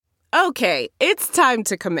Okay, it's time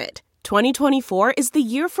to commit. 2024 is the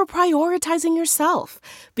year for prioritizing yourself.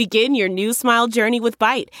 Begin your new smile journey with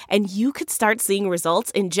Byte, and you could start seeing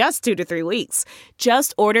results in just 2 to 3 weeks.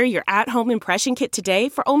 Just order your at-home impression kit today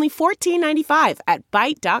for only $14.95 at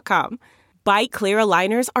Byte.com. Byte Clear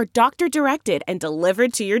aligners are doctor-directed and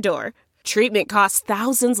delivered to your door. Treatment costs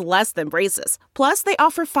thousands less than braces. Plus, they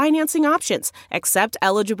offer financing options, accept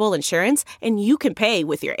eligible insurance, and you can pay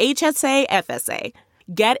with your HSA, FSA.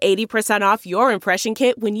 Get 80% off your impression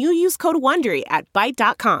kit when you use code WONDERY at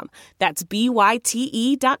Byte.com. That's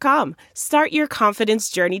BYTE.com. Start your confidence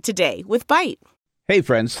journey today with Byte. Hey,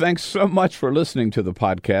 friends, thanks so much for listening to the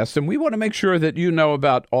podcast, and we want to make sure that you know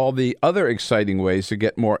about all the other exciting ways to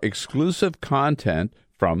get more exclusive content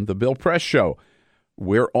from The Bill Press Show.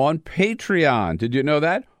 We're on Patreon. Did you know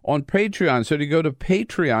that? On Patreon. So to go to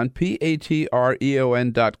Patreon,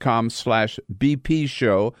 patreon.com/BP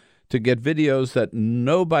Show to get videos that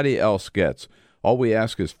nobody else gets. All we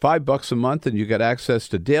ask is $5 a month, and you get access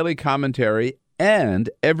to daily commentary, and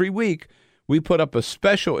every week we put up a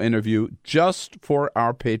special interview just for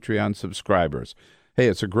our Patreon subscribers. Hey,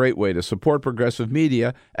 it's a great way to support progressive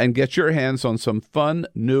media and get your hands on some fun,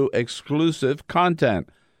 new, exclusive content.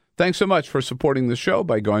 Thanks so much for supporting the show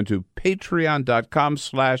by going to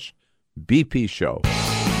patreon.com/BP Show.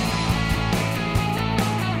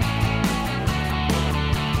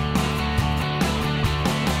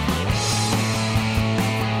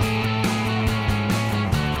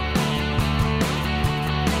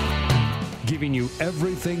 Giving you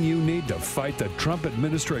everything you need to fight the Trump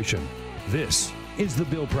administration. This is The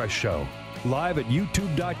Bill Press Show, live at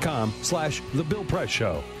youtube.com/The Bill Press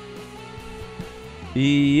Show.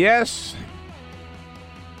 Yes,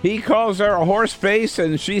 he calls her a horse face,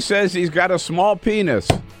 and she says he's got a small penis.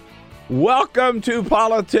 Welcome to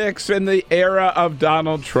politics in the era of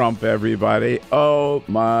Donald Trump, everybody. Oh,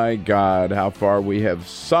 my God, how far we have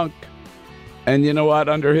sunk. And you know what?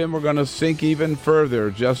 Under him, we're going to sink even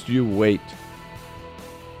further. Just you wait.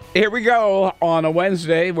 Here we go on a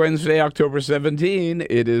Wednesday, October 17.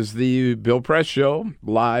 It is the Bill Press Show,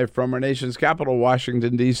 live from our nation's capital,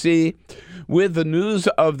 Washington, D.C., with the news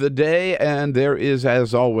of the day. And there is,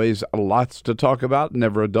 as always, lots to talk about.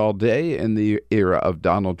 Never a dull day in the era of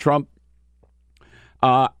Donald Trump.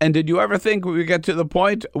 And did you ever think we would get to the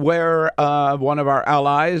point where one of our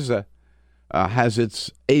allies has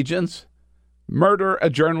its agents murder a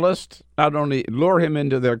journalist, not only lure him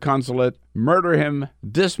into their consulate, murder him,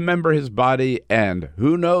 dismember his body, and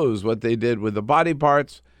who knows what they did with the body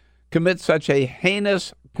parts, commit such a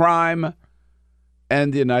heinous crime,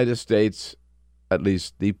 and the United States, at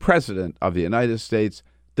least the President of the United States,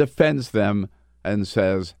 defends them and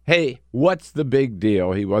says, hey, what's the big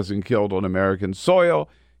deal? He wasn't killed on American soil.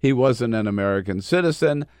 He wasn't an American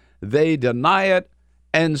citizen. They deny it,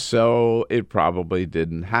 and so it probably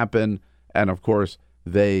didn't happen. And, of course,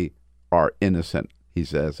 they are innocent, he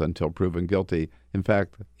says, until proven guilty. In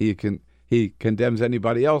fact, he condemns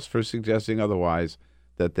anybody else for suggesting otherwise,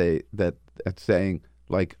 that's saying,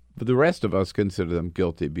 like, the rest of us consider them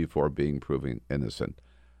guilty before being proven innocent.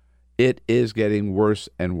 It is getting worse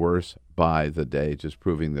and worse by the day, just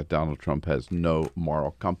proving that Donald Trump has no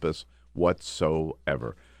moral compass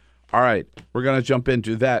whatsoever. All right, we're going to jump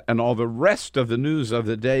into that and all the rest of the news of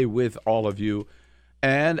the day with all of you.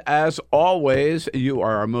 And as always, you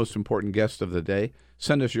are our most important guest of the day.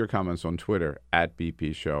 Send us your comments on Twitter at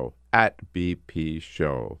BP Show, @BP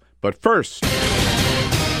Show. But first,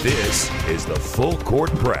 this is the Full Court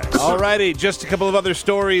Press. All righty, just a couple of other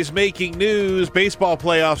stories making news. Baseball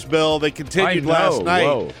playoffs, Bill, they continued last night.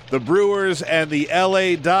 Whoa. The Brewers and the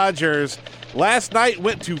L.A. Dodgers last night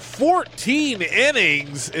went to 14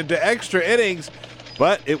 innings into extra innings,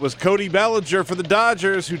 but it was Cody Bellinger for the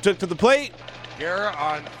Dodgers who took to the plate. Guerra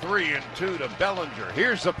on 3-2 to Bellinger.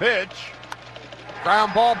 Here's the pitch.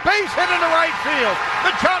 Ground ball, base hit into right field.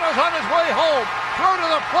 Machado's on his way home. Throw to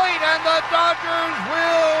the plate, and the Dodgers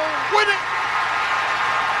will win it.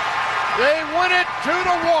 They win it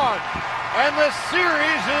 2-1, and the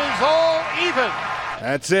series is all even.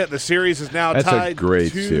 That's it. The series is now That's tied a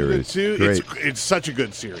great 2-2. series. Great. It's such a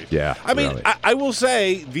good series. Yeah, I mean, really. I will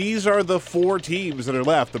say these are the four teams that are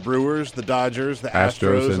left: the Brewers, the Dodgers, the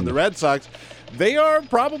Astros, and the Red Sox. They are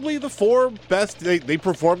probably the four best. They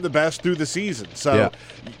perform the best through the season. So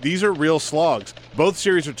These are real slogs. Both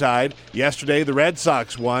series are tied. Yesterday, the Red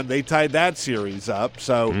Sox won. They tied that series up.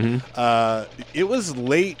 So it was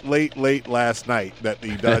late last night that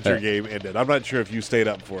the Dodger game ended. I'm not sure if you stayed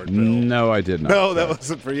up for it, Bill. No, I did not. No, that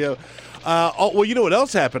wasn't for you. Well, you know what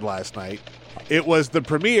else happened last night? It was the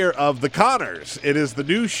premiere of The Connors. It is the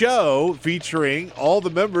new show featuring all the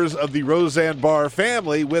members of the Roseanne Barr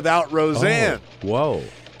family without Roseanne. Oh, whoa.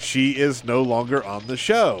 She is no longer on the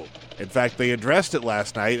show. In fact, they addressed it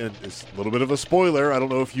last night, and it's a little bit of a spoiler. I don't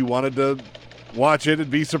know if you wanted to watch it and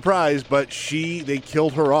be surprised, but they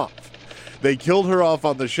killed her off. They killed her off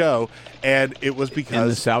on the show, and it was because... In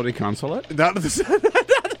the Saudi consulate? Not in the...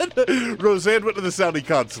 Roseanne went to the Saudi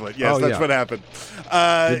consulate. Yes, that's what happened.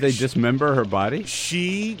 Did they dismember her body?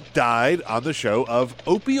 She died on the show of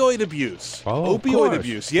opioid abuse. Oh, opioid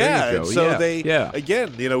abuse. Yeah. And so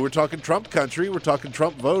again, we're talking Trump country. We're talking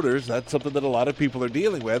Trump voters. That's something that a lot of people are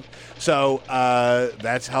dealing with. So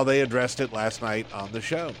that's how they addressed it last night on the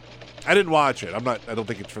show. I didn't watch it. I don't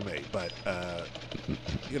think it's for me, but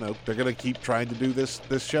they're going to keep trying to do this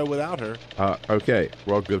show without her. Okay.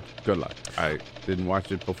 Well, good luck. I didn't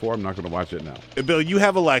watch it before. I'm not going to watch it now. Bill, you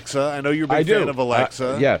have Alexa. I know you're a big fan of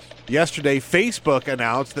Alexa. Yes. Yesterday, Facebook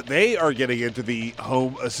announced that they are getting into the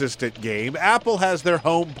home assistant game. Apple has their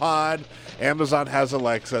HomePod. Amazon has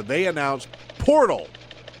Alexa. They announced Portal.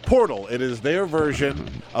 Portal. It is their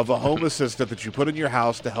version of a home assistant that you put in your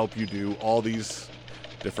house to help you do all these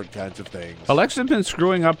different kinds of things. Alexa's been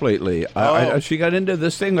screwing up lately. She got into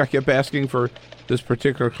this thing. I kept asking for this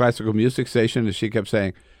particular classical music station, and she kept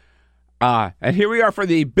saying, and here we are for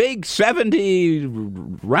the big 70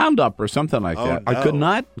 roundup or something like that. No. I could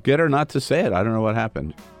not get her not to say it. I don't know what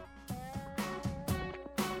happened.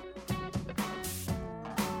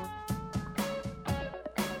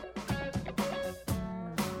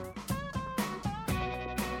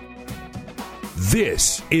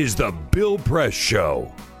 This is the Bill Press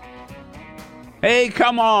Show. Hey,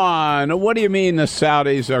 come on. What do you mean the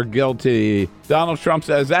Saudis are guilty? Donald Trump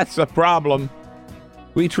says that's the problem.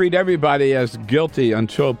 We treat everybody as guilty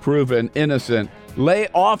until proven innocent. Lay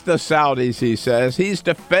off the Saudis, he says. He's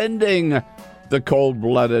defending the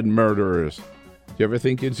cold-blooded murderers. Do you ever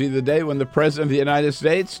think you'd see the day when the President of the United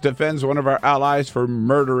States defends one of our allies for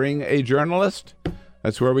murdering a journalist?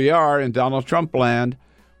 That's where we are in Donald Trump land.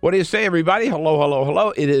 What do you say, everybody? Hello, hello,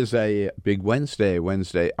 hello. It is a big Wednesday,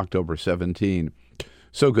 October 17.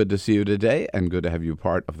 So good to see you today and good to have you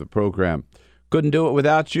part of the program. Couldn't do it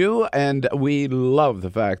without you, and we love the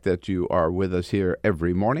fact that you are with us here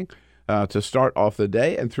every morning to start off the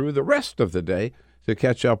day and through the rest of the day to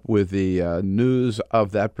catch up with the news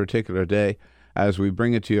of that particular day as we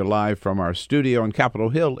bring it to you live from our studio on Capitol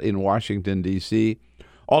Hill in Washington, D.C.,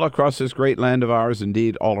 all across this great land of ours,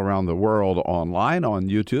 indeed, all around the world online on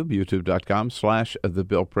YouTube, youtube.com/The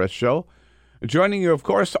Bill Press Show. Joining you, of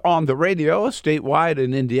course, on the radio, statewide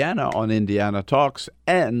in Indiana on Indiana Talks,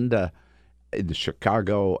 and in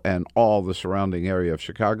Chicago and all the surrounding area of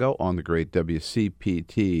Chicago on the great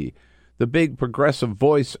WCPT, the big progressive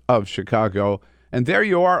voice of Chicago. And there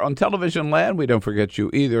you are on television land. We don't forget you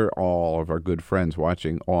either, all of our good friends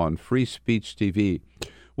watching on Free Speech TV.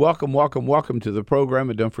 Welcome, welcome, welcome to the program,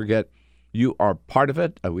 and don't forget, you are part of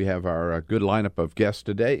it. We have our good lineup of guests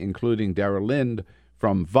today, including Dara Lind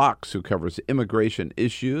from Vox, who covers immigration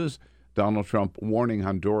issues. Donald Trump warning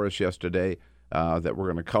Honduras yesterday that we're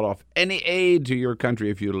going to cut off any aid to your country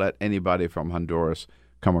if you let anybody from Honduras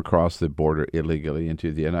come across the border illegally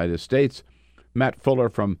into the United States. Matt Fuller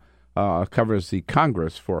from covers the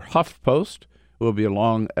Congress for HuffPost. Will be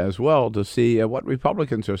along as well to see what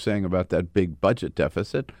Republicans are saying about that big budget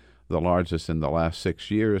deficit, the largest in the last 6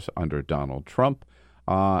 years under Donald Trump.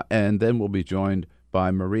 And then we'll be joined by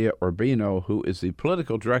Maria Urbino, who is the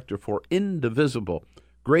political director for Indivisible,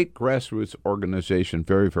 great grassroots organization,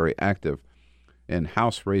 very, very active in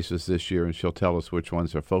House races this year. And she'll tell us which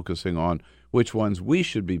ones are focusing on, which ones we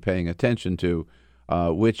should be paying attention to,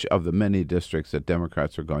 which of the many districts that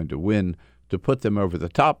Democrats are going to win to put them over the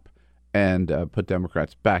top and put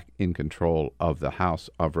Democrats back in control of the House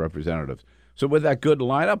of Representatives. So with that good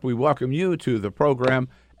lineup, we welcome you to the program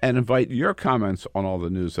and invite your comments on all the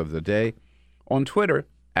news of the day on Twitter,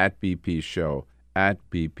 @BP Show,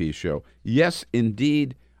 @BP Show. Yes,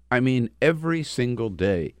 indeed. I mean, every single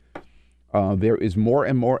day there is more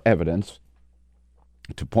and more evidence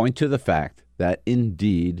to point to the fact that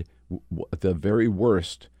indeed the very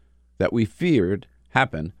worst that we feared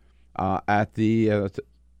happened at the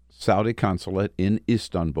Saudi consulate in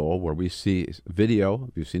Istanbul, where we see video,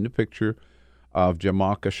 you've seen the picture of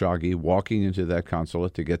Jamal Khashoggi walking into that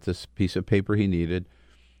consulate to get this piece of paper he needed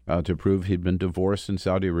to prove he'd been divorced in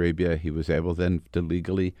Saudi Arabia. He was able then to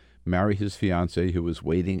legally marry his fiancée, who was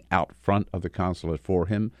waiting out front of the consulate for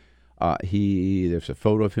him. There's a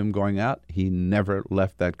photo of him going out. He never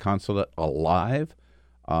left that consulate alive.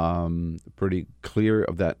 Pretty clear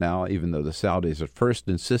of that now, even though the Saudis at first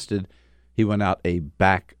insisted he went out a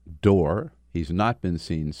back door. He's not been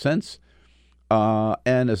seen since.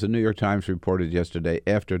 And as the New York Times reported yesterday,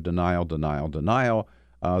 after denial, the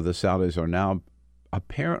Saudis are now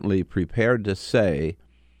apparently prepared to say,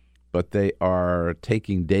 but they are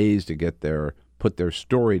taking days to put their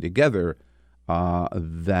story together,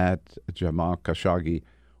 that Jamal Khashoggi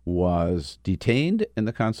was detained in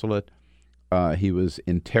the consulate. He was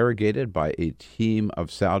interrogated by a team of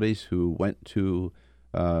Saudis who went to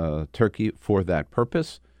Turkey for that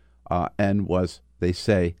purpose, and was, they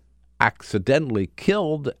say, accidentally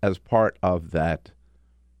killed as part of that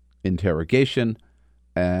interrogation.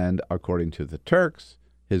 And according to the Turks,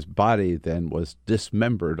 his body then was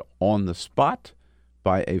dismembered on the spot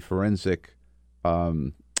by a forensic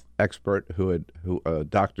expert a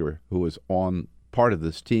doctor who was on part of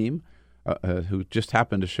this team, who just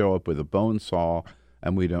happened to show up with a bone saw,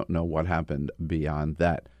 and we don't know what happened beyond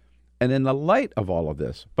that. And in the light of all of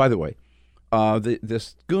this, by the way,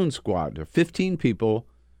 this goon squad, there are 15 people,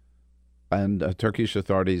 and Turkish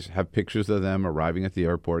authorities have pictures of them arriving at the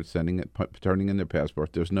airport, turning in their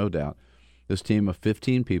passport. There's no doubt. This team of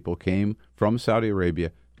 15 people came from Saudi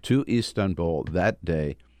Arabia to Istanbul that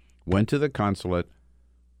day, went to the consulate,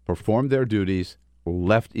 performed their duties,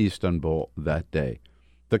 left Istanbul that day.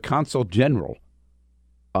 The consul general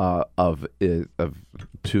the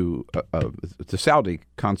Saudi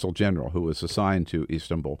consul general, who was assigned to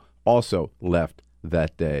Istanbul, also left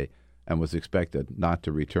that day and was expected not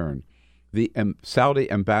to return. The Saudi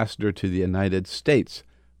ambassador to the United States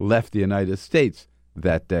left the United States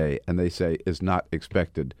that day, and they say is not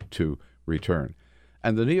expected to return.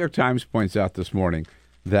 And the New York Times points out this morning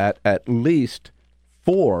that at least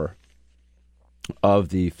 4 of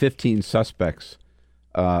the 15 suspects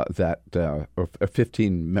or a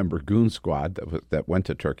 15-member goon squad that went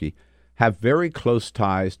to Turkey have very close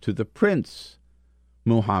ties to the Prince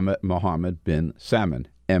Mohammed bin Salman,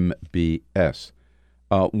 MBS.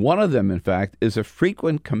 One of them, in fact, is a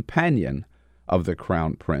frequent companion of the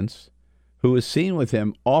Crown Prince, who is seen with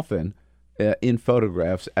him often in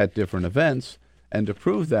photographs at different events. And to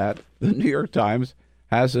prove that, the New York Times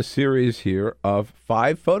has a series here of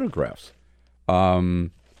 5 photographs.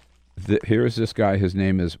 Here's this guy. His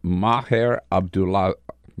name is Maher Abdullah.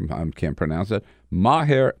 I can't pronounce it.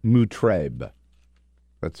 Maher Mutreb.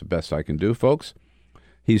 That's the best I can do, folks.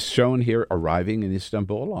 He's shown here arriving in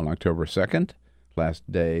Istanbul on October 2nd,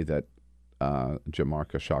 last day that Jamal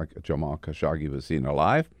Khashoggi was seen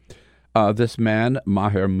alive. This man,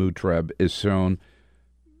 Maher Mutreb, is shown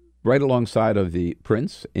right alongside of the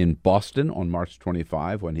Prince in Boston on March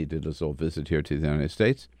 25 when he did his little visit here to the United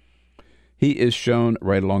States. He is shown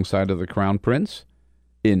right alongside of the Crown Prince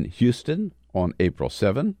in Houston on April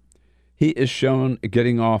 7. He is shown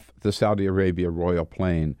getting off the Saudi Arabia royal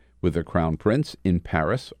plane with the Crown Prince in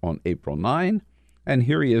Paris on April 9. And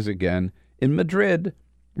here he is again in Madrid,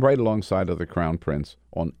 right alongside of the Crown Prince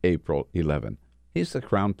on April 11. He's the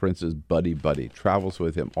Crown Prince's buddy, travels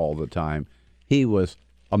with him all the time. He was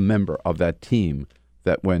a member of that team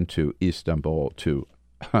that went to Istanbul to,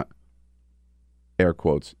 air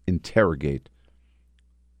quotes, interrogate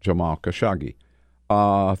Jamal Khashoggi.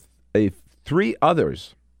 3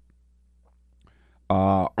 others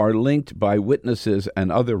are linked by witnesses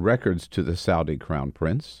and other records to the Saudi Crown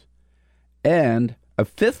Prince. And a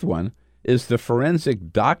 5th one is the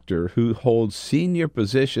forensic doctor who holds senior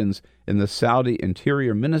positions in the Saudi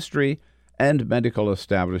Interior Ministry and medical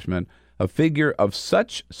establishment, a figure of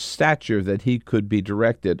such stature that he could be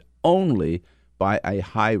directed only by a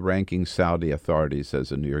high-ranking Saudi authority, says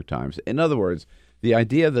the New York Times. In other words, the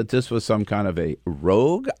idea that this was some kind of a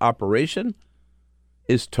rogue operation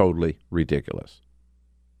is totally ridiculous.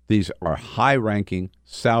 These are high-ranking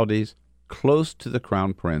Saudis close to the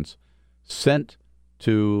Crown Prince, sent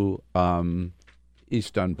to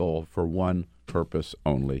Istanbul for one purpose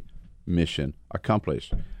only: mission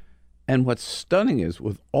accomplished. And what's stunning is,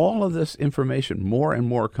 with all of this information, more and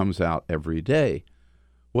more comes out every day.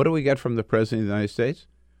 What do we get from the President of the United States?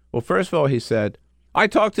 Well, first of all, he said, I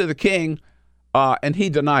talked to the king, and he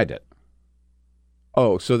denied it.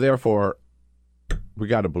 Oh, so therefore, we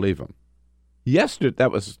got to believe him. Yesterday,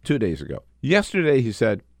 that was 2 days ago. Yesterday, he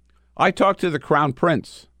said, I talked to the Crown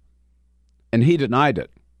Prince, and he denied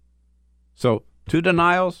it. So 2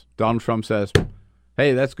 denials. Donald Trump says,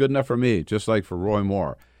 hey, that's good enough for me, just like for Roy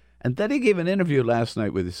Moore. And then he gave an interview last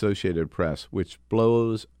night with the Associated Press, which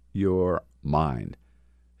blows your mind.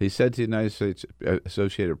 He said to the United States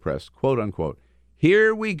Associated Press, quote unquote,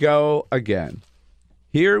 here we go again.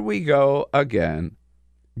 Here we go again.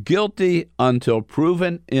 Guilty until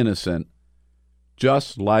proven innocent,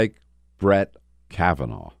 just like Brett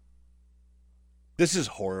Kavanaugh. This is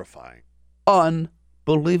horrifying.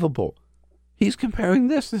 Unbelievable. He's comparing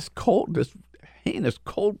this heinous,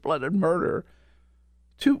 cold-blooded murder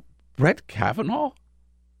to Brett Kavanaugh.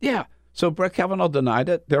 Yeah. So Brett Kavanaugh denied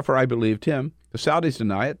it, therefore I believed him. The Saudis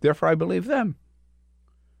deny it, therefore I believe them.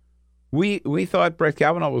 We thought Brett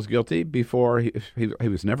Kavanaugh was guilty before he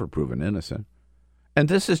was never proven innocent. And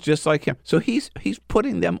this is just like him. So he's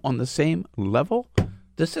putting them on the same level?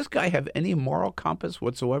 Does this guy have any moral compass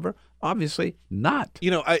whatsoever? Obviously not.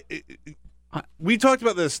 We talked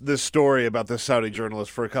about this story about this Saudi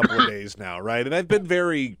journalist for a couple of days now, right? And I've been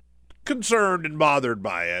very concerned and bothered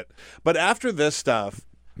by it. But after this stuff,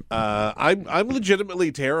 I'm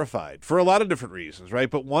legitimately terrified for a lot of different reasons, right?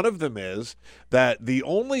 But one of them is that the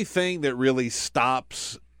only thing that really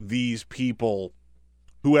stops these people,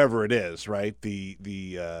 whoever it is, right? These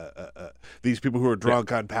people who are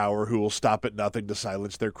drunk on power, who will stop at nothing to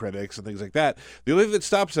silence their critics and things like that. The only thing that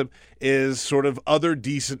stops them is sort of other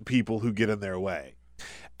decent people who get in their way,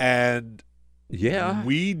 and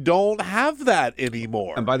we don't have that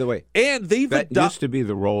anymore. And by the way, that used to be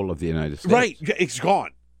the role of the United States, right? It's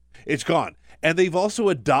gone. It's gone. And they've also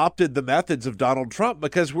adopted the methods of Donald Trump,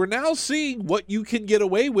 because we're now seeing what you can get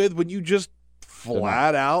away with when you just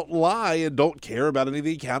flat out lie and don't care about any of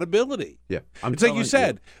the accountability. Yeah. It's like you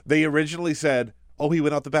said. They originally said, oh, he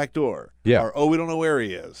went out the back door. Yeah. Or, oh, we don't know where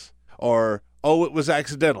he is. Or, oh, it was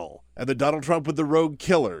accidental. And then Donald Trump with the rogue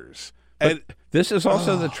killers. And this is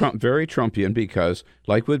also very Trumpian, because,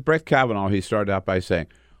 like with Brett Kavanaugh, he started out by saying,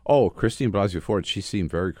 oh, Christine Blasey Ford, she seemed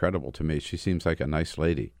very credible to me. She seems like a nice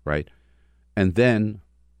lady, right? And then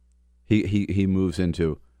he moves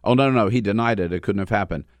into, oh, no, he denied it. It couldn't have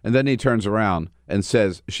happened. And then he turns around and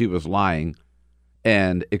says she was lying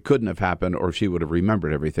and it couldn't have happened, or she would have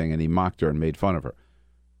remembered everything, and he mocked her and made fun of her.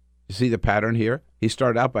 You see the pattern here? He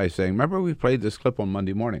started out by saying, remember we played this clip on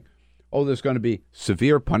Monday morning? Oh, there's going to be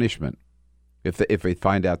severe punishment if they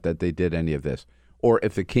find out that they did any of this, or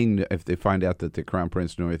if they find out that the Crown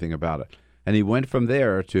Prince knew anything about it. And he went from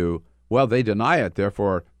there to, well, they deny it,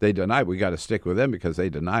 therefore they deny it. We got to stick with them because they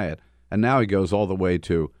deny it. And now he goes all the way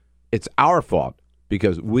to, it's our fault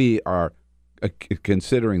because we are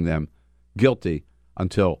considering them guilty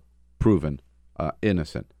until proven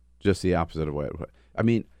innocent. Just the opposite of what it was. I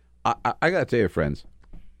mean, I got to tell you, friends,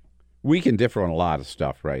 we can differ on a lot of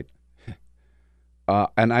stuff, right?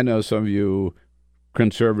 And I know some of you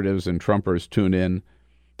conservatives and Trumpers tune in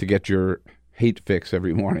to get your hate fix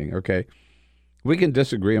every morning, okay? We can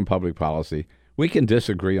disagree on public policy. We can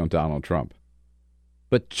disagree on Donald Trump.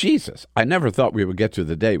 But Jesus, I never thought we would get to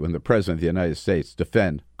the day when the President of the United States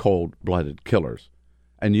defend cold-blooded killers.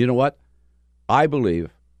 And you know what? I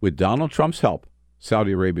believe with Donald Trump's help,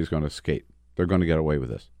 Saudi Arabia is going to escape. They're going to get away with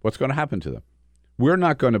this. What's going to happen to them? We're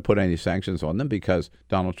not going to put any sanctions on them because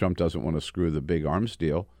Donald Trump doesn't want to screw the big arms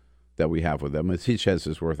deal that we have with them. He says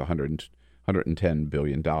it's worth $110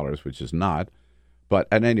 billion, which is not. But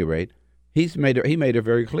at any rate, he made it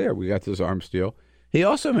very clear. We got this arms deal. He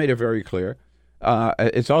also made it very clear.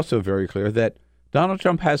 It's also very clear that Donald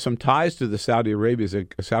Trump has some ties to the Saudi Arabia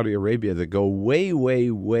that go way,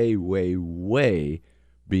 way, way, way, way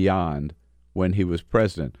beyond when he was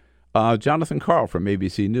president. Jonathan Karl from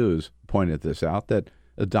ABC News pointed this out, that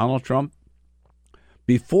Donald Trump,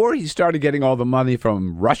 before he started getting all the money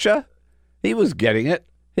from Russia, he was getting it.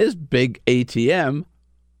 His big ATM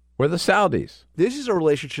were the Saudis. This is a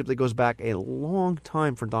relationship that goes back a long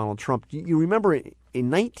time for Donald Trump. You remember in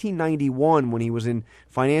 1991 when he was in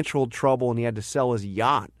financial trouble and he had to sell his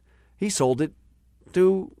yacht, he sold it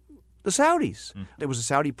to the Saudis. It was a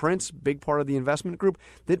Saudi prince, big part of the investment group,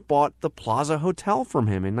 that bought the Plaza Hotel from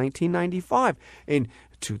him in 1995. In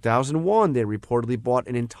 2001, they reportedly bought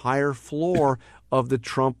an entire floor of the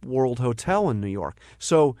Trump World Hotel in New York.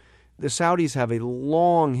 So the Saudis have a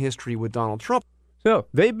long history with Donald Trump. So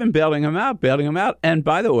they've been bailing him out. And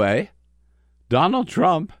by the way, Donald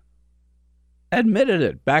Trump admitted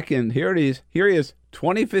it back in, here he is,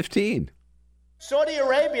 2015. Saudi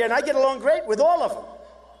Arabia, and I get along great with all of them.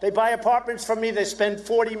 They buy apartments from me. They spend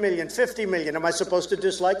 $40 million, $50 million. Am I supposed to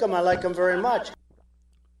dislike them? I like them very much.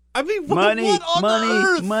 I mean, what on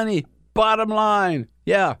earth? Money. Bottom line.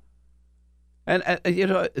 Yeah. And you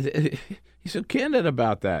know, he's so candid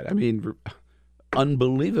about that. I mean,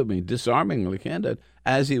 unbelievably, disarmingly candid,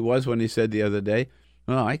 as he was when he said the other day,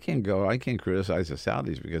 well, I can't criticize the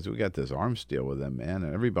Saudis because we got this arms deal with them, man,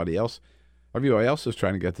 and everybody else is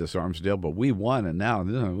trying to get this arms deal, but we won, and now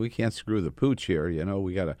we can't screw the pooch here. You know,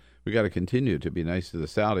 we gotta continue to be nice to the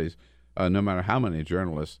Saudis, no matter how many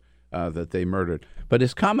journalists that they murdered. But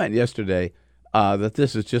his comment yesterday that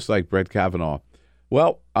this is just like Brett Kavanaugh.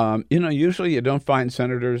 Well, usually you don't find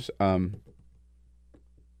senators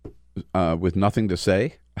with nothing to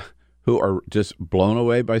say who are just blown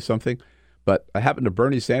away by something. But I happened to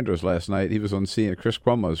Bernie Sanders last night. He was on Chris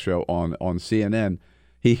Cuomo's show on CNN.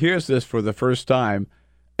 He hears this for the first time,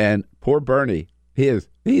 and poor Bernie, he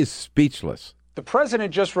is speechless. The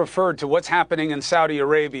president just referred to what's happening in Saudi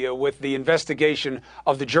Arabia with the investigation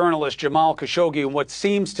of the journalist Jamal Khashoggi and what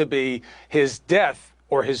seems to be his death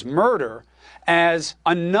or his murder as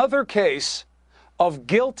another case of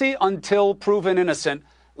guilty until proven innocent,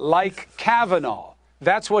 like Kavanaugh.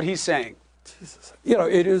 That's what he's saying. Jesus.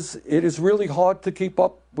 It is really hard to keep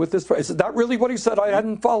up with this. Is that really what he said? I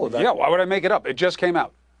hadn't followed that. Yeah, why would I make it up? It just came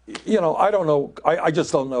out. I don't know. I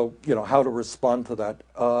just don't know, how to respond to that.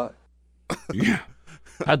 Yeah.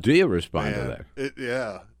 How do you respond to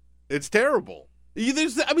that? It's terrible.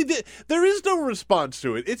 There is no response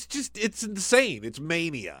to it. It's insane. It's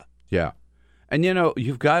mania. Yeah. And,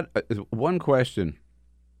 you've got one question.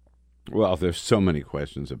 Well, there's so many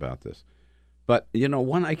questions about this. But,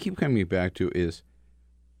 one I keep coming back to is,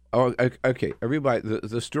 okay, everybody,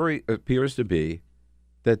 the story appears to be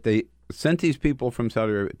that they sent these people from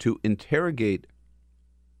Saudi Arabia to interrogate.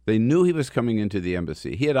 They knew he was coming into the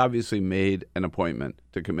embassy. He had obviously made an appointment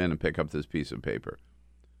to come in and pick up this piece of paper.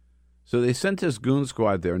 So they sent this goon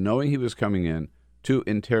squad there, knowing he was coming in, to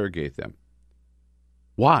interrogate them.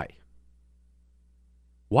 Why?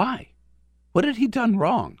 Why? What had he done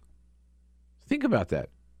wrong? Think about that.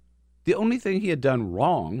 The only thing he had done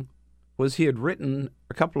wrong was he had written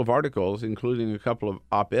a couple of articles, including a couple of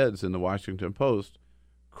op-eds in the Washington Post,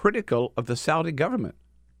 critical of the Saudi government.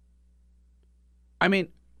 I mean,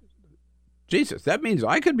 Jesus, that means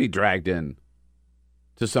I could be dragged in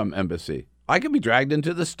to some embassy. I could be dragged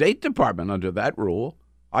into the State Department under that rule.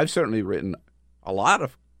 I've certainly written a lot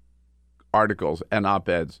of articles and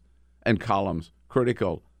op-eds and columns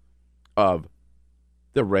critical of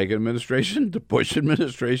the Reagan administration, the Bush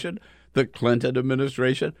administration, the Clinton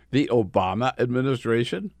administration, the Obama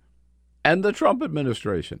administration, and the Trump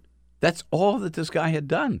administration. That's all that this guy had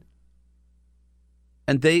done.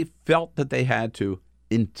 And they felt that they had to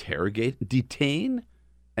detain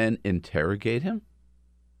and interrogate him.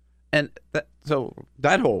 And so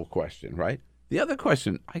that whole question, right? The other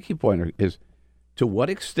question I keep pointing is, to what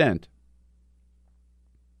extent,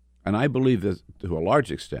 and I believe this to a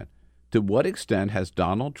large extent, to what extent has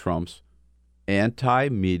Donald Trump's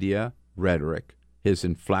anti-media rhetoric, his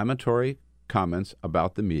inflammatory comments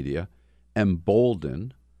about the media,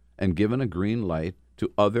 emboldened and given a green light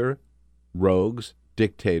to other rogues,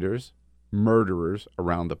 dictators, murderers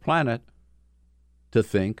around the planet to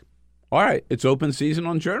think, all right, it's open season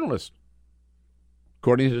on journalists.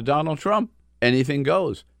 According to Donald Trump, anything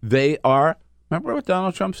goes. They are, remember what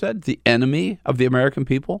Donald Trump said? The enemy of the American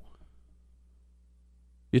people?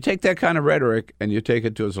 You take that kind of rhetoric and you take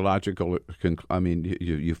it to its logical,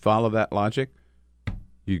 you follow that logic,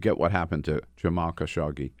 you get what happened to Jamal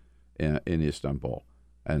Khashoggi in Istanbul.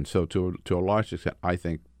 And so to a large extent, I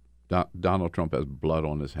think Donald Trump has blood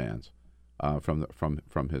on his hands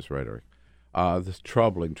from his rhetoric. This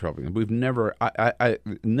troubling. We've never,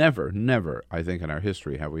 never, I think, in our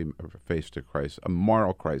history have we ever faced a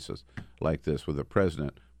moral crisis like this with a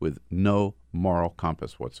president with no moral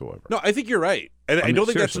compass whatsoever. No, I think you're right. And I don't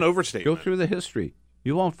think that's an overstatement. Go through the history.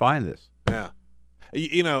 You won't find this. Yeah.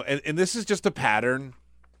 And this is just a pattern.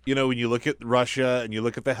 When you look at Russia and you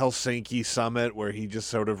look at the Helsinki summit where he just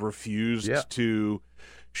sort of refused to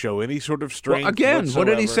show any sort of strength. Well, again, whatsoever. What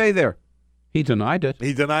did he say there? He denied it.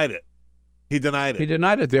 He denied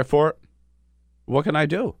it. Therefore, what can I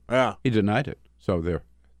do? Yeah. He denied it. So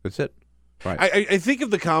that's it. Right. I think of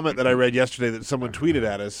the comment that I read yesterday that someone tweeted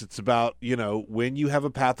at us. It's about, when you have a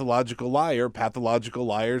pathological liar, pathological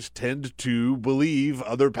liars tend to believe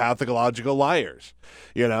other pathological liars.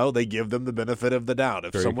 They give them the benefit of the doubt.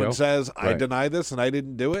 If someone says, I deny this and I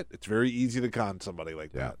didn't do it, it's very easy to con somebody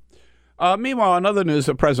like that. Meanwhile, in other news,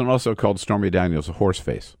 the president also called Stormy Daniels a horse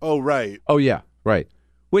face. Oh, right. Oh, yeah, right.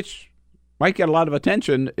 Which might get a lot of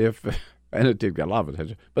attention and it did get a lot of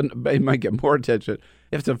attention, but it might get more attention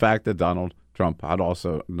if the fact that Donald Trump had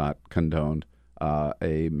also not condoned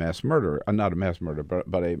a mass murderer, not a mass murderer,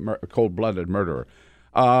 but a cold-blooded murderer.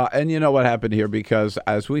 And you know what happened here, because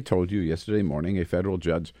as we told you yesterday morning, a federal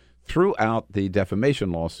judge threw out the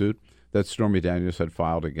defamation lawsuit that Stormy Daniels had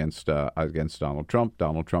filed against Donald Trump.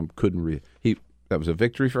 Donald Trump couldn't that was a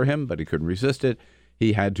victory for him, but he couldn't resist it.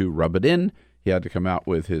 He had to rub it in. He had to come out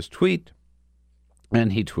with his tweet.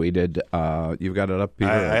 And he tweeted, you've got it up, Peter?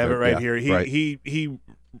 I have it right here. He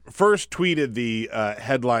first tweeted the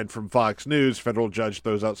headline from Fox News, federal judge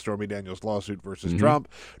throws out Stormy Daniels' lawsuit versus Trump.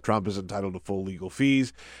 Trump is entitled to full legal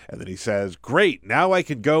fees. And then he says, great, now I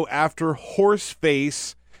can go after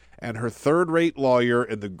Horseface and her third-rate lawyer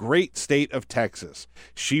in the great state of Texas.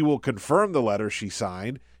 She will confirm the letter she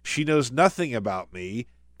signed. She knows nothing about me.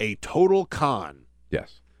 A total con.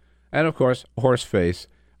 Yes. And, of course, Horseface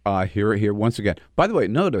here once again. By the way,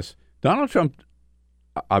 notice, Donald Trump,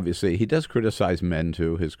 obviously, he does criticize men,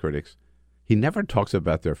 too, his critics. He never talks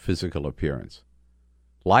about their physical appearance.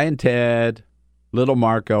 Lion Ted, Little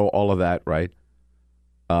Marco, all of that, right?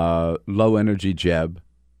 Low energy Jeb.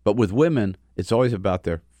 But with women, it's always about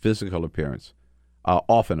their physical appearance,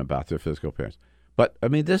 often about their physical appearance. But, I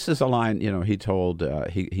mean, this is a line, he told,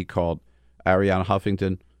 he called Ariana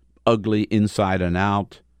Huffington ugly inside and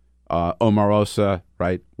out. Omarosa,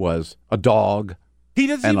 right, was a dog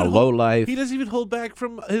and a lowlife. He doesn't even hold back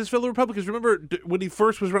from his fellow Republicans. Remember when he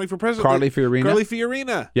first was running for president? Carly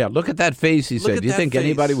Fiorina. Yeah, look at that face, he said. Do you think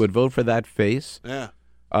anybody would vote for that face? Yeah.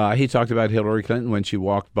 He talked about Hillary Clinton when she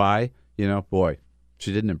walked by. Boy,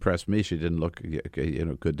 she didn't impress me. She didn't look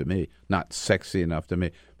good to me. Not sexy enough to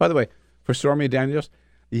me. By the way, for Stormy Daniels,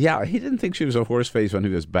 yeah, he didn't think she was a horse face when he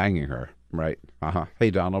was banging her, right? Hey,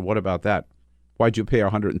 Donald, what about that? Why'd you pay her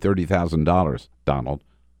 $130,000, Donald?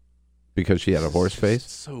 Because she had a horse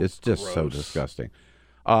face? It's just so disgusting.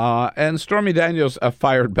 And Stormy Daniels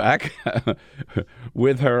fired back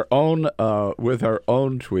with her own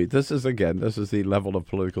tweet. This is the level of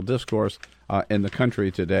political discourse in the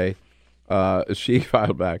country today. She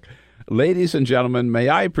filed back. Ladies and gentlemen, may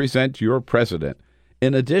I present your president?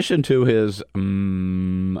 In addition to his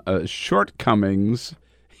shortcomings,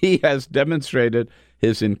 he has demonstrated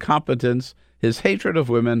his incompetence, his hatred of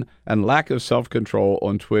women, and lack of self-control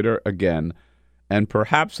on Twitter again, and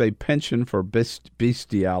perhaps a penchant for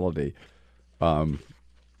bestiality.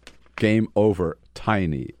 Game over,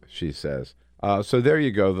 tiny, she says. So there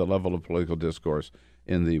you go, the level of political discourse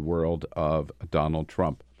in the world of Donald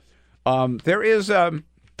Trump. There is,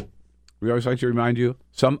 we always like to remind you,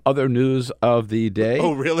 some other news of the day.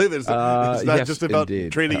 Oh, really? It's not just about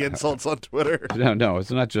indeed. trading insults on Twitter? No,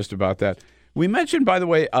 it's not just about that. We mentioned, by the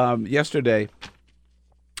way, yesterday,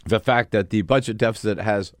 the fact that the budget deficit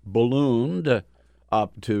has ballooned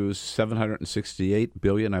up to $768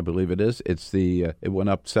 billion, I believe it is. It went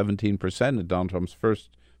up 17% in Donald Trump's first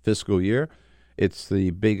fiscal year. It's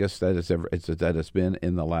the biggest that it's been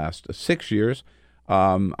in the last 6 years.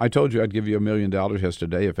 I told you I'd give you $1 million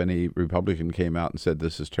yesterday if any Republican came out and said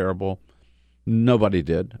this is terrible. Nobody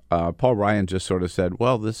did. Paul Ryan just sort of said,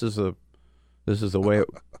 "Well, this is the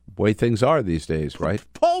way things are these days, right?"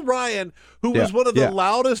 Paul Ryan, who was one of the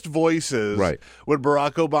loudest voices when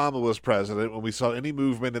Barack Obama was president, when we saw any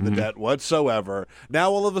movement in the debt whatsoever, now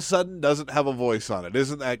all of a sudden doesn't have a voice on it.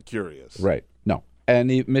 Isn't that curious? Right. No. And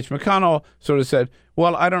Mitch McConnell sort of said,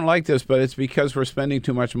 "Well, I don't like this, but it's because we're spending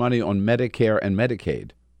too much money on Medicare and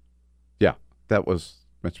Medicaid." Yeah, that was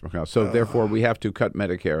Mitch McConnell. So therefore, we have to cut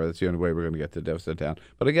Medicare. That's the only way we're going to get the deficit down.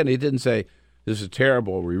 But again, he didn't say, "This is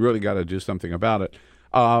terrible. We really got to do something about it."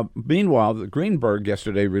 Meanwhile, the Greenberg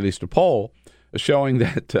yesterday released a poll showing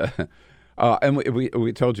that, and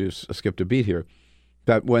we told you, skipped a beat here,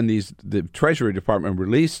 that when the Treasury Department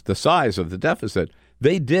released the size of the deficit,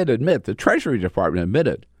 they did admit, the Treasury Department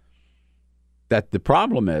admitted that the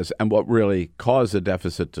problem is, and what really caused the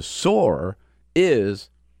deficit to soar, is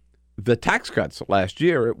the tax cuts last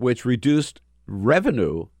year, which reduced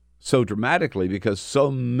revenue so dramatically because so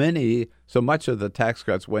much of the tax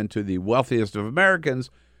cuts went to the wealthiest of Americans,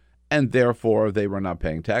 and therefore they were not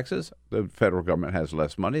paying taxes. The federal government has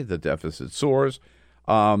less money. The deficit soars.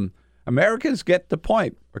 Americans get the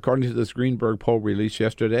point. According to this Greenberg poll released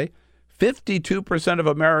yesterday, 52% of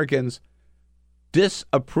Americans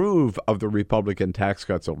disapprove of the Republican tax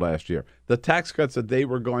cuts of last year. The tax cuts that they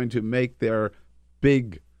were going to make their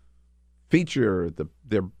big feature,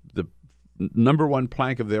 their number one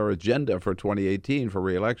plank of their agenda for 2018 for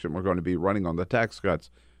re-election, we're going to be running on the tax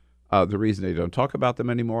cuts. The reason they don't talk about them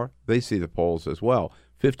anymore, they see the polls as well.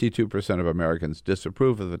 52% of Americans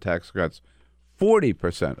disapprove of the tax cuts.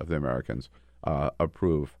 40% of the Americans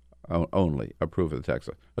only approve of the tax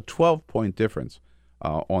cuts. A 12-point difference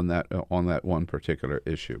on that one particular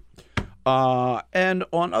issue. And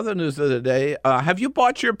on other news of the day, have you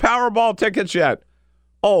bought your Powerball tickets yet?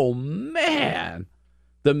 Oh, man.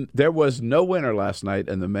 There was no winner last night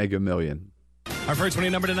in the Mega Million. Our first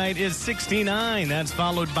winning number tonight is 69. That's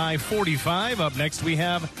followed by 45. Up next, we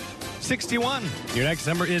have 61. Your next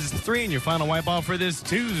number is 3, and your final wipe off for this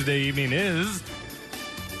Tuesday evening is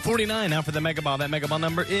 49. Now for the Mega Ball. That Mega Ball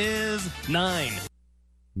number is 9.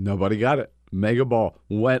 Nobody got it. Mega Ball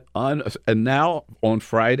went on. And now on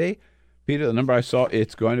Friday, Peter, the number I saw,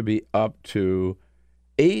 it's going to be up to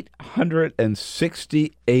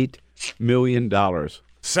 $868 million.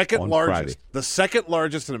 Second on largest. Friday. The second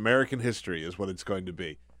largest in American history is what it's going to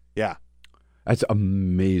be. Yeah. That's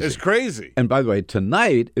amazing. It's crazy. And by the way,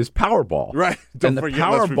 tonight is Powerball. Right. And the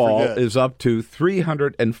Powerball is up to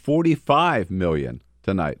 $345 million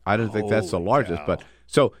tonight. I don't think that's the largest, but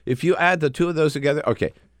so if you add the two of those together,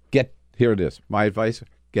 okay, here it is. My advice,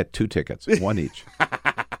 get 2 tickets, one each.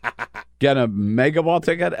 Get a Mega Ball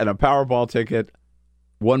ticket and a Powerball ticket,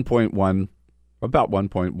 about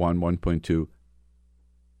 1.2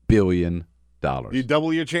 billion dollars. You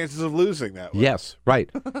double your chances of losing that way. Yes,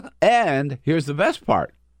 right. And here's the best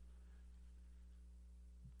part.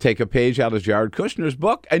 Take a page out of Jared Kushner's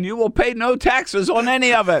book, and you will pay no taxes on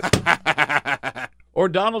any of it. Or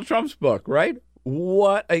Donald Trump's book, right?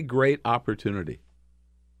 What a great opportunity.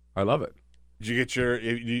 I love it. Did you get you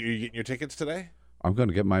getting your tickets today? I'm going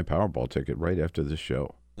to get my Powerball ticket right after this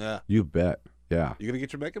show. Yeah. You bet. Yeah. You're going to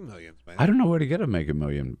get your Mega Millions, man. I don't know where to get a Mega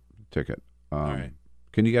Million ticket. All right.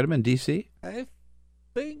 Can you get them in D.C.? I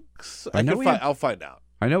think so. I'll find out.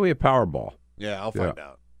 I know we have Powerball. Yeah, I'll find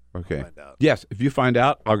out. Okay. I'll find out. Yes, if you find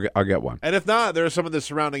out, I'll get one. And if not, there are some of the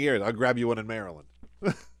surrounding areas. I'll grab you one in Maryland.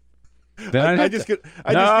 I just get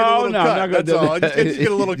a little cut. That's all. I just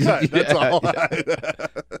get a little cut. That's all.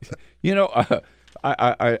 You know,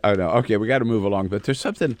 I know. Okay, we got to move along. But there's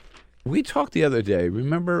something we talked the other day.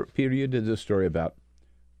 Remember, Peter, you did this story about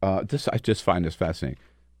this. I just find this fascinating.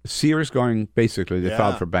 Sears they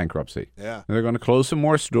filed for bankruptcy. Yeah. And they're going to close some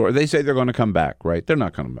more stores. They say they're going to come back, right? They're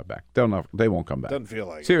not coming back. They won't come back. Doesn't feel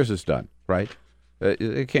like Sears is done, right?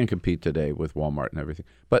 It can't compete today with Walmart and everything.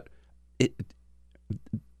 But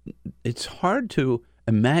it's hard to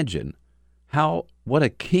imagine what a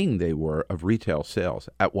king they were of retail sales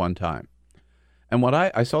at one time. And what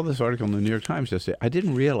I saw this article in the New York Times yesterday. I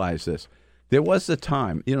didn't realize this. There was the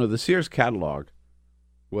time, the Sears catalog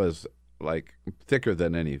was like thicker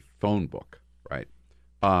than any phone book, right?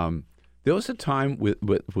 There was a time with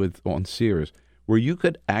on Sears where you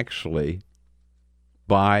could actually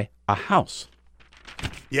buy a house.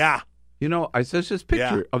 Yeah. I saw this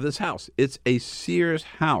picture of this house. It's a Sears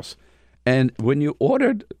house. And when you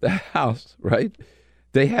ordered the house, right,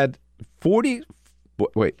 they had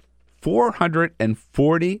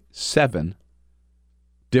 447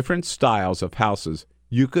 different styles of houses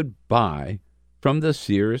you could buy from the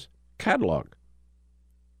Sears catalog.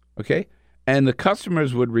 Okay? And the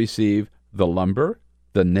customers would receive the lumber,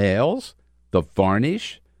 the nails, the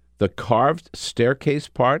varnish, the carved staircase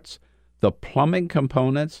parts, the plumbing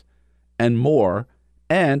components, and more,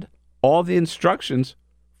 and all the instructions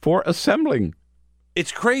for assembling.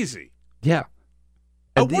 It's crazy. Yeah.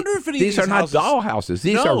 I wonder if any of these are houses, not doll houses.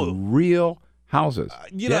 These are real houses.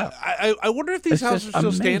 I wonder if these houses are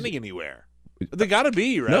still standing anywhere. They got to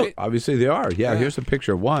be, right? No, obviously they are. Yeah, here's a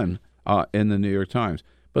picture of one in the New York Times.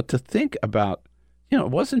 But to think about, it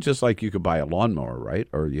wasn't just like you could buy a lawnmower, right?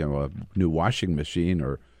 Or, a new washing machine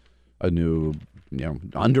or a new,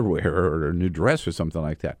 underwear or a new dress or something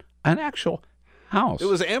like that. An actual house. It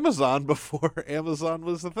was Amazon before Amazon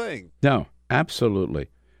was the thing. No,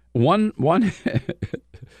 absolutely. One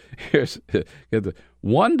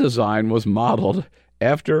one design was modeled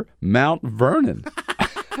after Mount Vernon.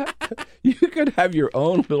 You could have your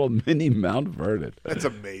own little mini Mount Vernon. That's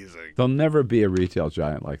amazing. There'll never be a retail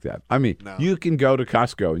giant like that. I mean, You can go to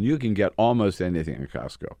Costco and you can get almost anything at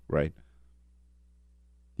Costco, right?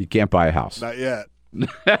 You can't buy a house. Not yet.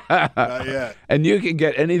 Not yet. And you can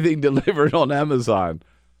get anything delivered on Amazon.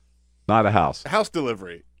 Not a house. House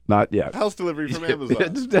delivery. Not yet. House delivery from Amazon.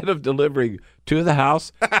 Instead of delivering to the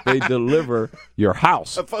house, they deliver your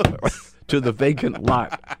house to the vacant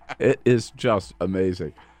lot. It is just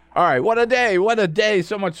amazing. All right, what a day. What a day.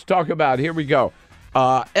 So much to talk about. Here we go.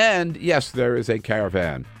 And, yes, there is a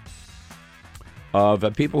caravan of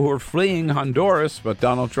people who are fleeing Honduras, but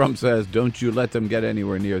Donald Trump says, don't you let them get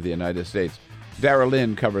anywhere near the United States. Dara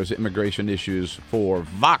Lynn covers immigration issues for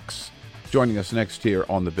Vox. Joining us next here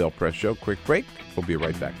on The Bill Press Show. Quick break. We'll be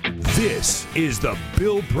right back. This is The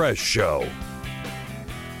Bill Press Show.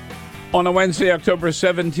 On a Wednesday, October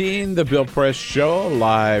 17, The Bill Press Show,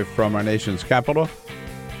 live from our nation's capital.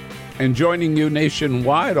 And joining you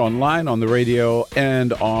nationwide, online, on the radio,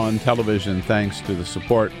 and on television, thanks to the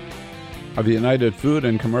support of the United Food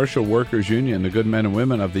and Commercial Workers Union, the good men and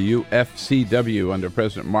women of the UFCW under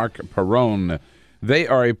President Mark Perrone. They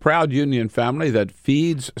are a proud union family that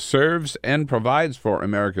feeds, serves, and provides for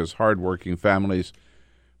America's hardworking families.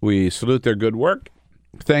 We salute their good work,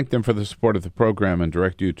 thank them for the support of the program, and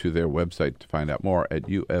direct you to their website to find out more at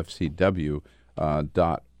ufcw.org.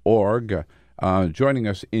 Joining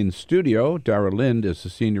us in studio, Dara Lind is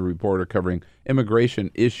the senior reporter covering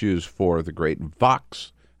immigration issues for the great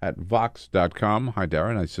Vox at Vox.com. Hi,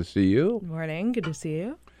 Dara. Nice to see you. Good morning. Good to see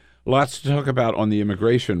you. Lots to talk about on the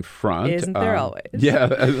immigration front. Isn't there always?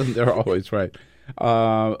 Yeah, isn't there always, right.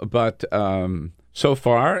 But so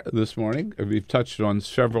far this morning, we've touched on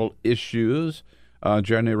several issues,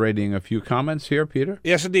 generating a few comments here, Peter.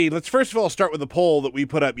 Yes, indeed. Let's first of all start with the poll that we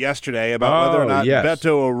put up yesterday about whether or not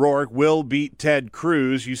Beto O'Rourke will beat Ted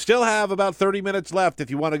Cruz. You still have about 30 minutes left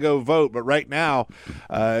if you want to go vote, but right now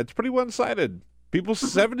it's pretty one-sided. People,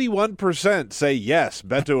 71% say yes,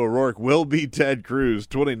 Beto O'Rourke will beat Ted Cruz.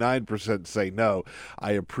 29% say no.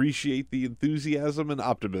 I appreciate the enthusiasm and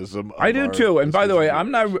optimism. I do too. And by the way,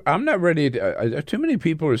 I'm not ready to. Too many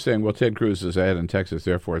people are saying, "Well, Ted Cruz is ahead in Texas,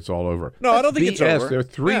 therefore it's all over." No, I don't think it's over. There are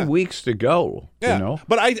 3 weeks to go. Yeah. You know?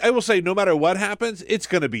 But I will say, no matter what happens, it's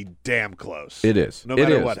going to be damn close. It is. No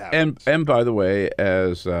matter what happens. And by the way,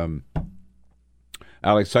 as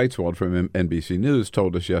Alex Seitzwald from NBC News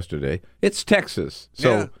told us yesterday, it's Texas.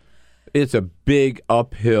 So it's a big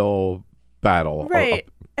uphill battle. Right.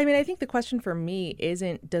 I mean, I think the question for me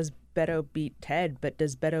isn't does Beto beat Ted, but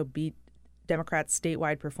does Beto beat Democrats'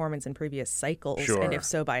 statewide performance in previous cycles? Sure. And if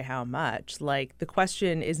so, by how much? Like, the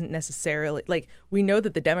question isn't necessarily, like, we know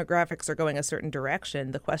that the demographics are going a certain direction.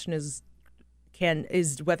 The question is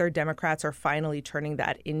whether Democrats are finally turning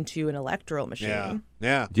that into an electoral machine.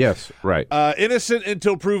 Yeah. Yes, right. Innocent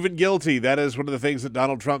until proven guilty. That is one of the things that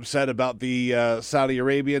Donald Trump said about the Saudi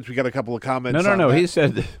Arabians. We got a couple of comments. No. That. He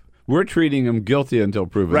said we're treating him guilty until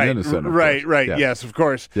proven innocent. Right. Yeah. Yes, of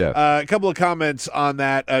course. Yeah. A couple of comments on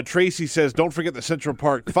that. Tracy says, don't forget the Central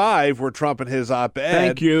Park Five were Trump and his op-ed.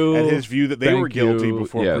 Thank you. And his view that they were guilty you.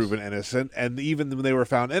 before Yes. proven innocent. And even when they were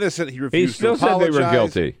found innocent, he refused still to apologize. said they were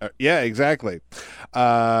guilty. Yeah, exactly.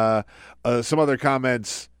 Some other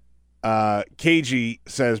comments. KG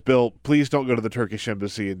says, Bill, please don't go to the Turkish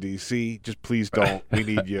embassy in D.C. Just please don't. We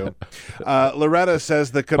need you. Loretta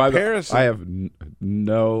says the comparison. I have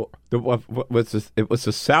no. What's this? It was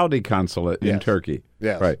the Saudi consulate in Turkey.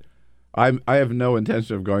 Yes. Right. I have no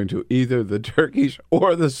intention of going to either the Turkish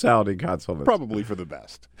or the Saudi consulate. Probably for the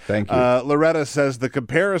best. Thank you. Loretta says the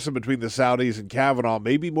comparison between the Saudis and Kavanaugh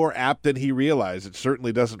may be more apt than he realized. It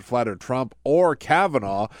certainly doesn't flatter Trump or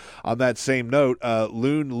Kavanaugh. On that same note,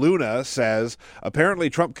 Luna says apparently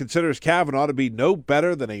Trump considers Kavanaugh to be no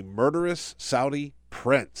better than a murderous Saudi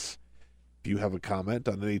prince. If you have a comment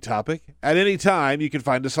on any topic at any time, you can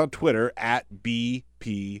find us on Twitter at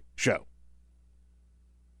BP Show.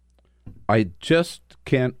 I just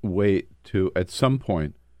can't wait to, at some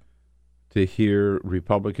point, to hear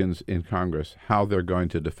Republicans in Congress how they're going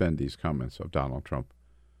to defend these comments of Donald Trump.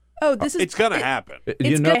 Oh, this is it's going to happen. It's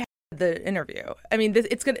going to happen, the interview. I mean,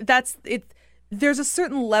 it's going to, there's a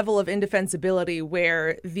certain level of indefensibility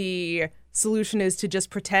where the solution is to just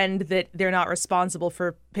pretend that they're not responsible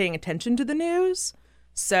for paying attention to the news.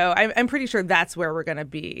 So I'm pretty sure that's where we're going to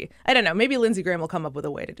be. I don't know. Maybe Lindsey Graham will come up with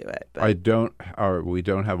a way to do it. But. We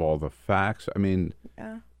don't have all the facts. I mean,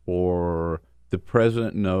 or the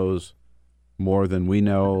president knows more than we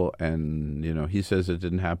know, and he says it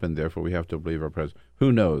didn't happen, therefore we have to believe our president.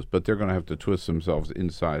 Who knows? But they're going to have to twist themselves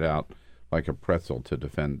inside out like a pretzel to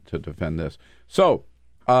defend this. So,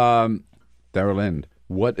 Dara Lind,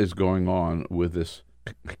 what is going on with this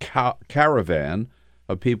caravan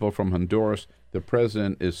of people from Honduras? The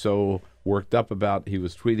president is so worked up about. He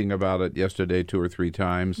was tweeting about it yesterday 2 or 3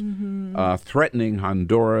 times, threatening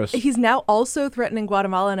Honduras. He's now also threatening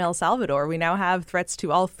Guatemala and El Salvador. We now have threats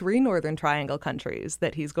to all 3 Northern Triangle countries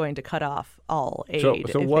that he's going to cut off all aid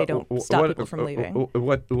if they don't stop people from leaving.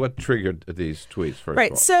 What triggered these tweets? First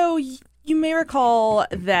right. of all? So you may recall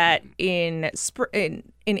that in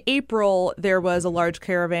April there was a large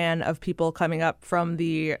caravan of people coming up from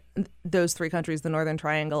those 3 countries, the Northern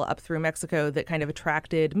Triangle, up through Mexico, that kind of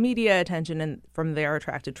attracted media attention and from there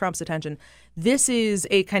attracted Trump's attention. This is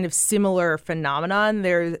a kind of similar phenomenon.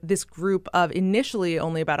 There's this group of initially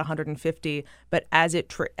only about 150, but as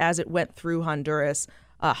it went through Honduras,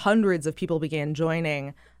 hundreds of people began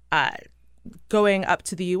joining. Going up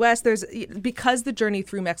to the U.S., because the journey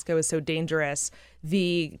through Mexico is so dangerous,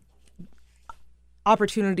 the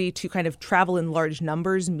opportunity to kind of travel in large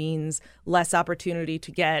numbers means less opportunity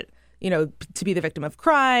to get, to be the victim of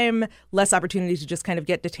crime, less opportunity to just kind of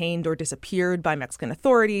get detained or disappeared by Mexican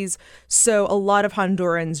authorities. So a lot of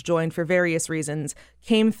Hondurans joined for various reasons,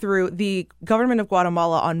 came through. The government of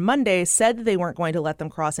Guatemala on Monday said that they weren't going to let them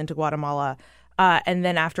cross into Guatemala. And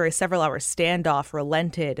then after a several-hour standoff,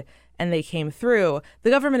 relented, and they came through. The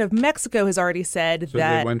government of Mexico has already said that... So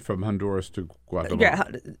they went from Honduras to Guatemala. Yeah,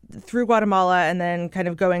 through Guatemala, and then kind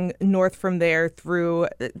of going north from there through...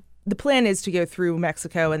 The plan is to go through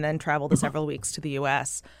Mexico and then travel to several weeks to the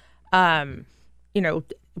U.S.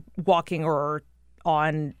 walking or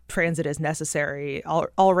on transit as necessary,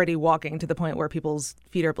 already walking to the point where people's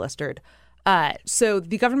feet are blistered. So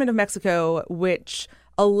the government of Mexico, which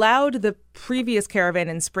allowed the previous caravan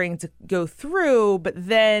in spring to go through, but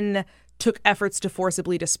then took efforts to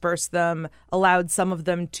forcibly disperse them, allowed some of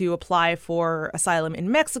them to apply for asylum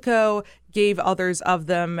in Mexico, gave others of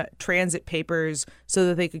them transit papers so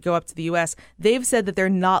that they could go up to the U.S. They've said that they're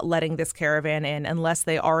not letting this caravan in unless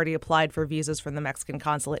they already applied for visas from the Mexican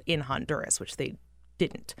consulate in Honduras, which they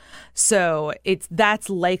didn't. So that's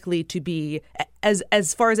likely to be,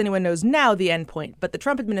 as far as anyone knows now, the end point. But the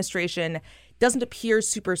Trump administration doesn't appear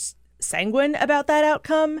super sanguine about that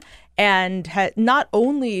outcome. And not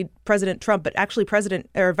only President Trump, but actually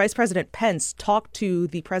Vice President Pence talked to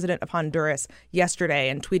the president of Honduras yesterday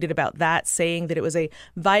and tweeted about that, saying that it was a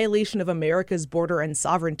violation of America's border and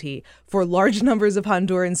sovereignty for large numbers of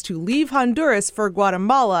Hondurans to leave Honduras for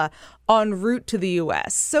Guatemala en route to the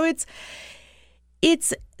U.S. So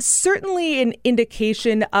it's certainly an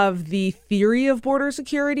indication of the theory of border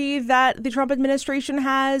security that the Trump administration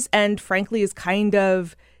has, and frankly is kind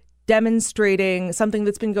of demonstrating something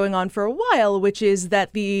that's been going on for a while, which is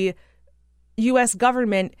that the U.S.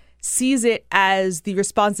 government sees it as the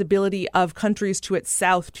responsibility of countries to its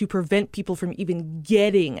south to prevent people from even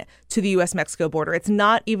getting to the U.S.-Mexico border. It's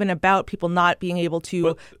not even about people not being able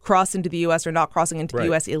to cross into the U.S. or not crossing into the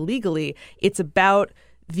U.S. illegally. It's about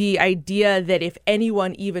the idea that if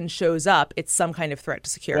anyone even shows up, it's some kind of threat to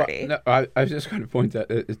security. Well, no, I was just going to point that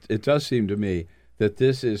it does seem to me that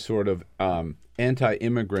this is sort of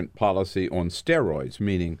anti-immigrant policy on steroids,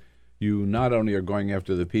 meaning you not only are going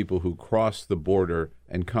after the people who cross the border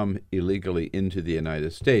and come illegally into the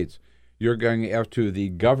United States, you're going after the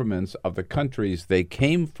governments of the countries they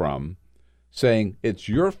came from, saying it's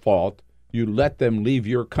your fault you let them leave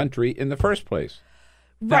your country in the first place.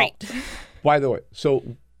 Right. Now, by the way,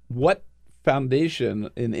 so what foundation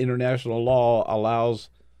in international law allows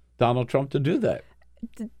Donald Trump to do that?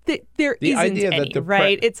 There isn't idea any, that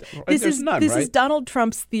right? This right? is Donald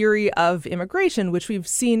Trump's theory of immigration, which we've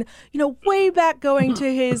seen, way back going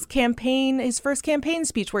to his first campaign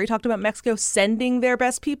speech, where he talked about Mexico sending their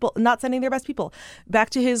best people, not sending their best people. Back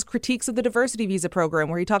to his critiques of the diversity visa program,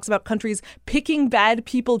 where he talks about countries picking bad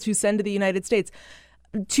people to send to the United States.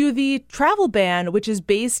 To the travel ban, which is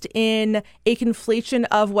based in a conflation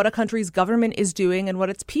of what a country's government is doing and what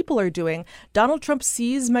its people are doing. Donald Trump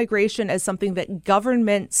sees migration as something that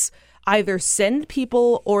governments either send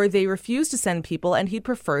people or they refuse to send people, and he'd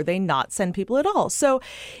prefer they not send people at all. So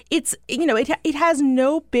it's, it has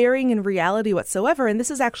no bearing in reality whatsoever. And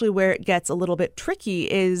this is actually where it gets a little bit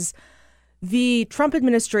tricky, is the Trump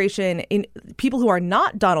administration, in people who are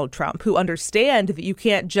not Donald Trump, who understand that you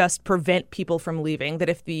can't just prevent people from leaving, that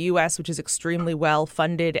if the U.S., which is extremely well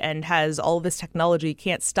funded and has all this technology,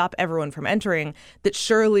 can't stop everyone from entering, that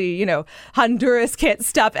surely, Honduras can't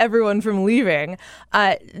stop everyone from leaving.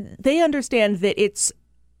 They understand that it's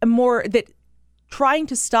that trying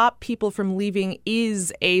to stop people from leaving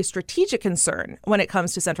is a strategic concern when it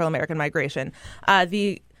comes to Central American migration.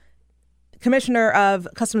 The Commissioner of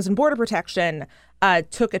Customs and Border Protection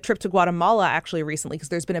took a trip to Guatemala actually recently, because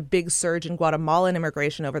there's been a big surge in Guatemalan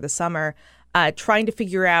immigration over the summer, trying to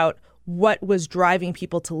figure out what was driving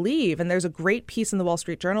people to leave. And there's a great piece in the Wall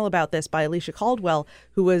Street Journal about this by Alicia Caldwell,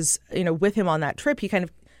 who was with him on that trip. He kind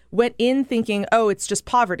of went in thinking, oh, it's just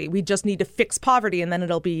poverty. We just need to fix poverty and then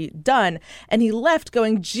it'll be done. And he left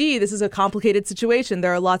going, gee, this is a complicated situation.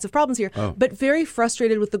 There are lots of problems here. But very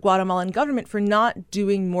frustrated with the Guatemalan government for not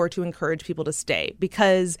doing more to encourage people to stay,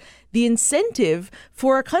 because the incentive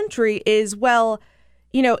for a country is, well,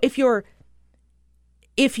 if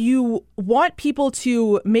you want people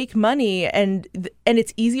to make money and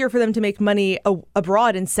it's easier for them to make money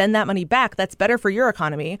abroad and send that money back, that's better for your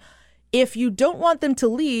economy. If you don't want them to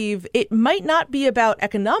leave, it might not be about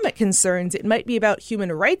economic concerns. It might be about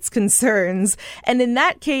human rights concerns. And in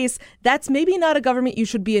that case, that's maybe not a government you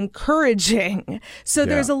should be encouraging. So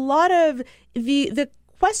there's a lot of the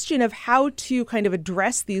question of how to kind of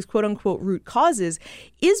address these quote unquote root causes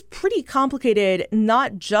is pretty complicated,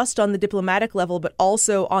 not just on the diplomatic level, but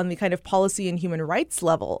also on the kind of policy and human rights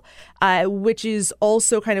level, which is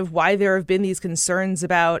also kind of why there have been these concerns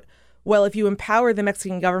about, well, if you empower the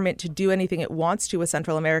Mexican government to do anything it wants to with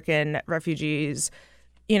Central American refugees,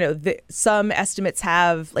 some estimates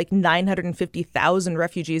have like 950,000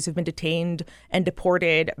 refugees have been detained and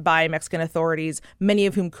deported by Mexican authorities, many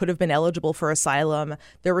of whom could have been eligible for asylum.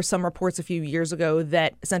 There were some reports a few years ago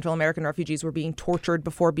that Central American refugees were being tortured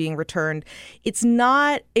before being returned. It's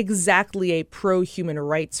not exactly a pro-human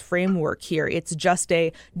rights framework here. It's just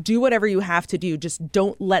a do whatever you have to do. Just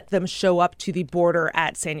don't let them show up to the border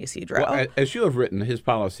at San Ysidro. Well, as you have written, his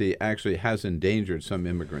policy actually has endangered some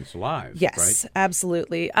immigrants' lives. Yes, right?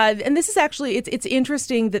 Absolutely. And this is actually, it's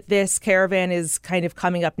interesting that this caravan is kind of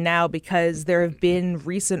coming up now because there have been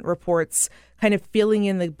recent reports kind of filling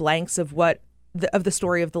in the blanks of the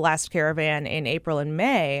story of the last caravan in April and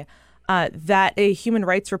May, that a Human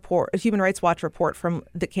Rights Watch report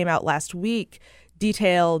that came out last week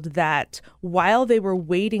detailed that while they were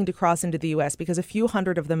waiting to cross into the U.S., because a few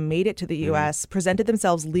hundred of them made it to the U.S., presented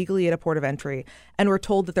themselves legally at a port of entry, and were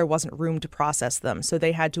told that there wasn't room to process them. So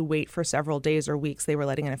they had to wait for several days or weeks. They were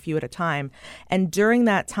letting in a few at a time. And during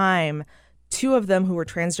that time, 2 of them who were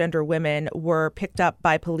transgender women were picked up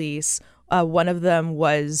by police. One of them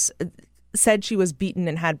said she was beaten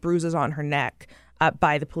and had bruises on her neck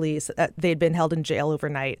by the police. They'd been held in jail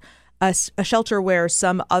overnight. A shelter where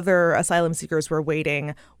some other asylum seekers were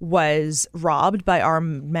waiting was robbed by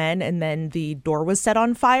armed men, and then the door was set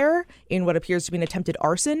on fire in what appears to be an attempted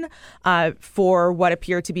arson for what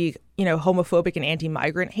appear to be, homophobic and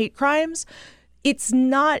anti-migrant hate crimes. It's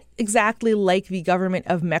not exactly like the government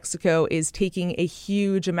of Mexico is taking a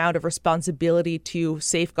huge amount of responsibility to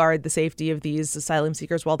safeguard the safety of these asylum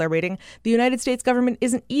seekers while they're waiting. The United States government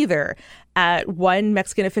isn't either. One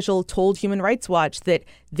Mexican official told Human Rights Watch that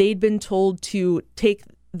they'd been told to take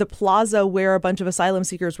the plaza where a bunch of asylum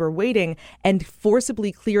seekers were waiting and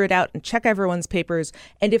forcibly clear it out and check everyone's papers.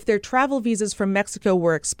 And if their travel visas from Mexico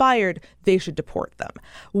were expired, they should deport them,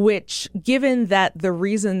 which, given that the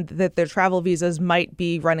reason that their travel visas might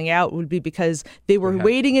be running out would be because they were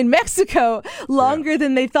waiting in Mexico longer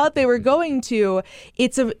than they thought they were going to,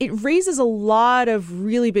 it raises a lot of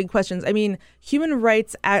really big questions. I mean, human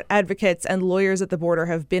rights advocates and lawyers at the border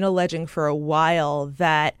have been alleging for a while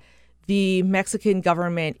that the Mexican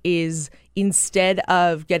government is, instead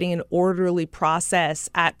of getting an orderly process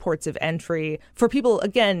at ports of entry for people,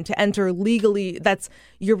 again, to enter legally, that's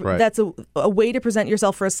a way to present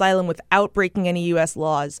yourself for asylum without breaking any U.S.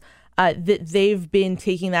 laws, that they've been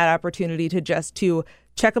taking that opportunity to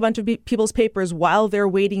check a bunch of people's papers while they're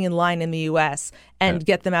waiting in line in the U.S. and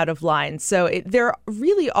get them out of line. So there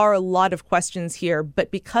really are a lot of questions here,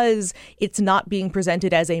 but because it's not being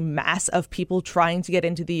presented as a mass of people trying to get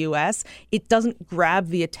into the U.S., it doesn't grab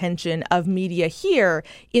the attention of media here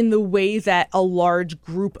in the way that a large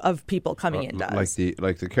group of people coming in does.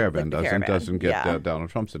 Like the caravan doesn't get Donald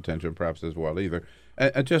Trump's attention perhaps as well either.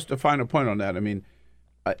 Just a final point on that. I mean,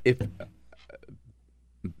 if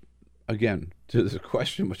again, to the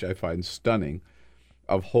question which I find stunning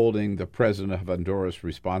of holding the president of Honduras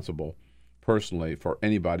responsible personally for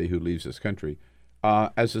anybody who leaves this country.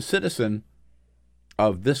 As a citizen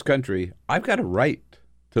of this country, I've got a right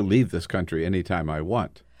to leave this country anytime I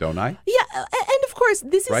want, don't I? Yeah, and of course,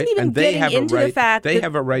 this isn't even getting into the fact that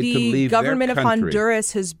the government of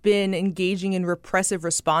Honduras has been engaging in repressive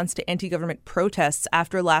response to anti-government protests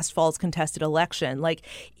after last fall's contested election.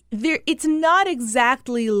 It's not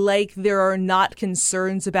exactly like there are not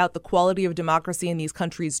concerns about the quality of democracy in these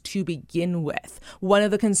countries to begin with. One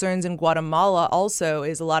of the concerns in Guatemala also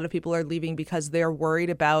is a lot of people are leaving because they're worried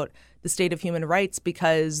about the state of human rights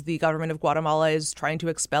because the government of Guatemala is trying to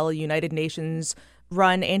expel a United Nations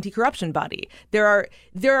run anti-corruption body. There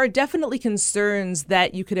are definitely concerns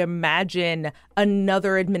that you could imagine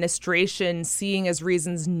another administration seeing as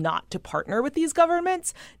reasons not to partner with these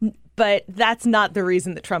governments, but that's not the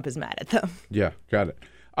reason that Trump is mad at them. Yeah, got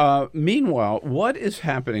it. Meanwhile, what is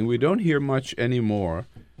happening? We don't hear much anymore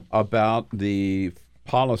about the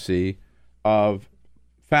policy of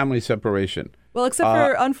family separation. Well, except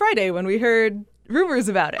for on Friday when we heard rumors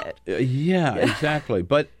about it. Yeah, exactly.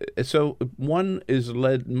 But so one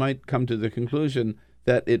might come to the conclusion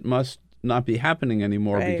that it must not be happening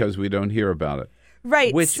anymore because we don't hear about it.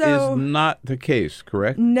 Right. Which is not the case,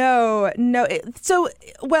 correct? No.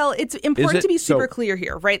 It's important to be super clear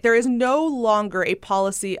here, right? There is no longer a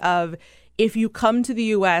policy of if you come to the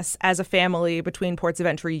U.S. as a family between ports of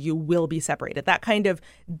entry, you will be separated. That kind of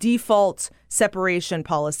default separation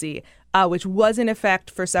policy, which was in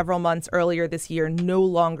effect for several months earlier this year, no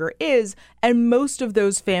longer is, and most of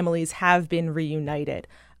those families have been reunited.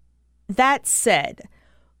 That said,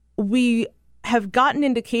 we have gotten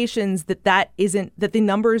indications that the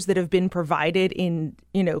numbers that have been provided in,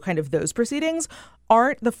 kind of those proceedings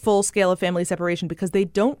aren't the full scale of family separation, because they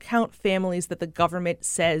don't count families that the government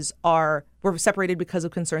says were separated because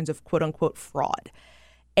of concerns of quote unquote fraud.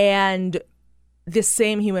 And this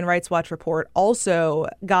same Human Rights Watch report also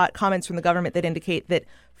got comments from the government that indicate that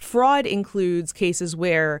fraud includes cases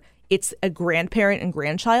where it's a grandparent and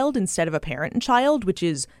grandchild instead of a parent and child, which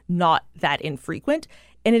is not that infrequent.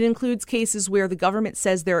 And it includes cases where the government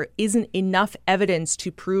says there isn't enough evidence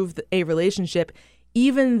to prove a relationship,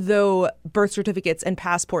 even though birth certificates and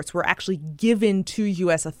passports were actually given to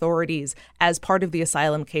U.S. authorities as part of the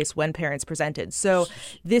asylum case when parents presented. So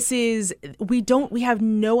we have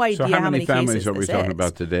no idea how many families cases are we this talking is.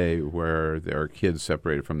 about today where there are kids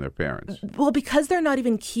separated from their parents? Well, because they're not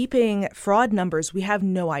even keeping fraud numbers, we have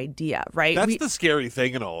no idea, right? That's the scary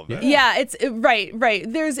thing in all of that. Yeah, it's right.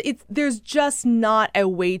 There's just not a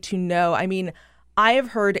way to know. I mean, I have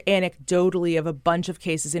heard anecdotally of a bunch of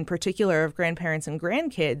cases, in particular of grandparents and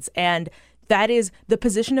grandkids, and that is the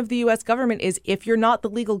position of the U.S. government is if you're not the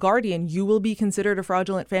legal guardian, you will be considered a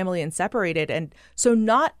fraudulent family and separated. And so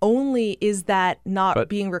not only is that not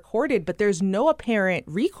being recorded, but there's no apparent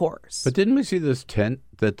recourse. But didn't we see this tent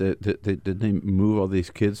that did they move all these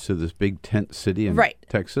kids to this big tent city in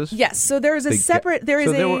Texas? Yes. So there is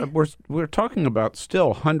we're talking about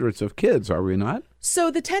still hundreds of kids, are we not?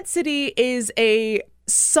 So the tent city is a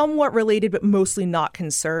somewhat related but mostly not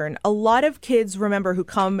concern. A lot of kids, remember,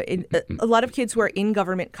 a lot of kids who are in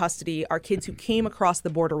government custody are kids who came across the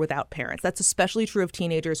border without parents. That's especially true of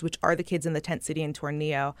teenagers, which are the kids in the tent city in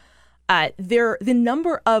Tornillo. The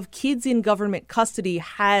number of kids in government custody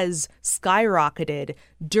has skyrocketed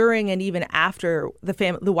during and even after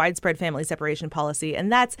the widespread family separation policy.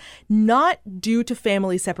 And that's not due to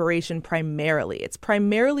family separation primarily. It's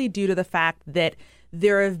primarily due to the fact that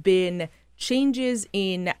there have been changes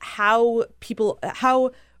in how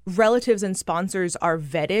relatives and sponsors are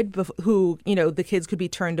vetted, who, the kids could be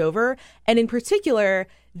turned over. And in particular,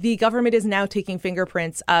 the government is now taking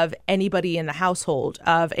fingerprints of anybody in the household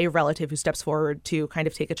of a relative who steps forward to kind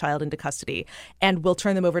of take a child into custody, and will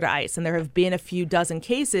turn them over to ICE. And there have been a few dozen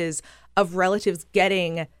cases of relatives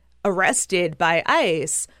getting arrested by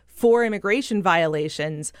ICE for immigration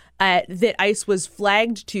violations that ICE was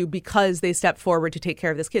flagged to because they stepped forward to take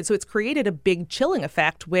care of this kid. So it's created a big chilling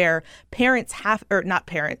effect where parents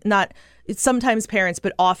sometimes parents,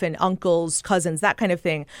 but often uncles, cousins, that kind of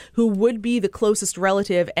thing, who would be the closest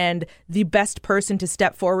relative and the best person to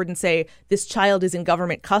step forward and say, this child is in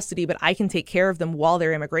government custody, but I can take care of them while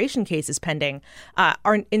their immigration case is pending,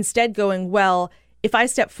 are instead going, well, if I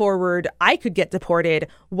step forward, I could get deported.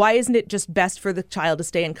 Why isn't it just best for the child to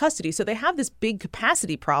stay in custody? So they have this big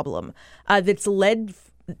capacity problem that's led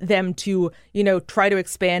them to, try to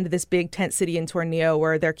expand this big tent city in Tornillo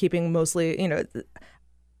where they're keeping mostly,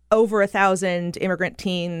 over 1,000 immigrant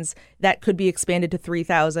teens. That could be expanded to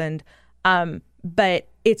 3,000. But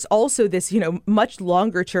it's also this, much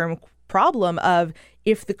longer term problem of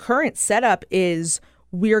if the current setup is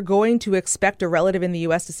we're going to expect a relative in the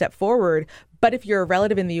U.S. to step forward, but if you're a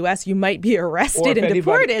relative in the U.S., you might be arrested and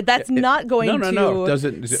deported. That's not going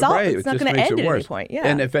to solve. Right. It's not going to end at any point. Yeah.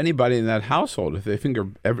 And if anybody in that household, if they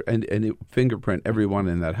fingerprint everyone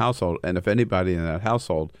in that household, and if anybody in that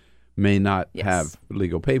household may not have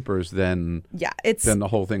legal papers, then the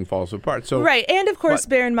whole thing falls apart. So right, and of course,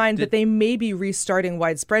 bear in mind that they may be restarting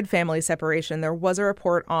widespread family separation. There was a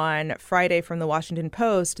report on Friday from the Washington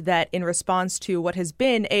Post that, in response to what has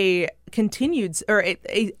been a continued or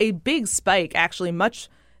a big spike, actually,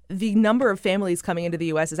 the number of families coming into the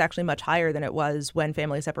U.S. is actually much higher than it was when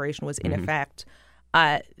family separation was in effect.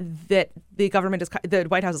 That the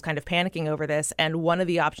White House is kind of panicking over this, and one of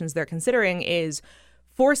the options they're considering is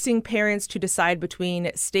forcing parents to decide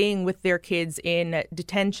between staying with their kids in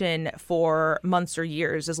detention for months or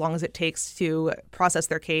years, as long as it takes to process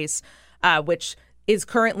their case, which is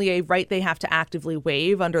currently a right they have to actively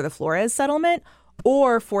waive under the Flores settlement,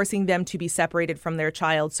 or forcing them to be separated from their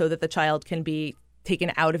child so that the child can be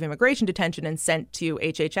taken out of immigration detention and sent to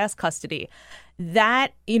HHS custody.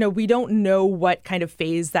 That, we don't know what kind of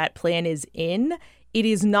phase that plan is in. It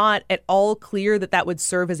is not at all clear that would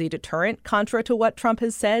serve as a deterrent, contra to what Trump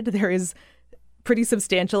has said. There is pretty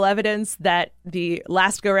substantial evidence that the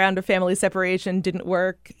last go-round of family separation didn't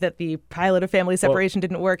work, that the pilot of family separation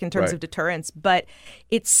didn't work in terms of deterrence. But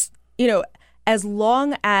it's, as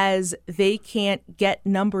long as they can't get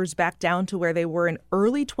numbers back down to where they were in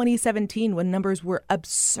early 2017, when numbers were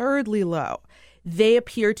absurdly low, they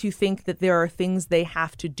appear to think that there are things they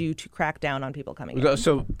have to do to crack down on people coming in.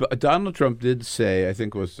 So Donald Trump did say, I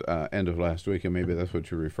think it was end of last week, and maybe that's what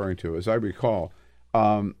you're referring to, as I recall,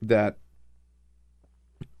 that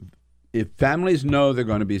if families know they're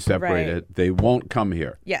going to be separated, they won't come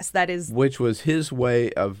here. Yes, that is. Which was his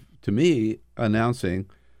way of, to me, announcing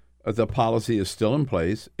the policy is still in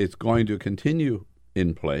place. It's going to continue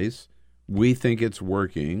in place. We think it's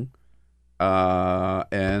working.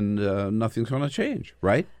 And nothing's going to change,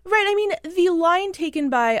 right? Right. I mean, the line taken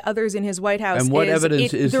by others in his White House and what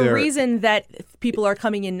evidence is the there? reason that people are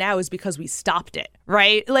coming in now is because we stopped it,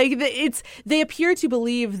 right? Like they appear to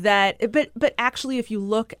believe that, but actually, if you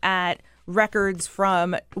look at records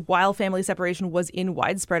from while family separation was in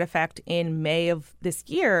widespread effect in May of this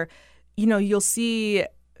year, you'll see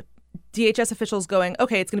DHS officials going,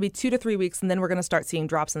 okay, it's going to be 2 to 3 weeks, and then we're going to start seeing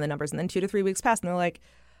drops in the numbers, and then 2 to 3 weeks pass, and they're like,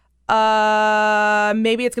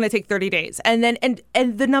 maybe it's going to take 30 days. And then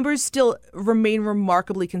and the numbers still remain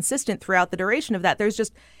remarkably consistent throughout the duration of that. There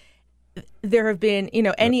have been,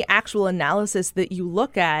 any actual analysis that you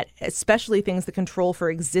look at, especially things that control for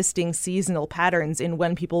existing seasonal patterns in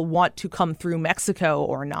when people want to come through Mexico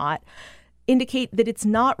or not, indicate that it's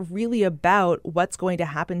not really about what's going to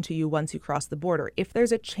happen to you once you cross the border. If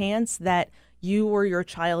there's a chance that you or your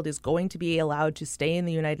child is going to be allowed to stay in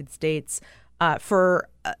the United States for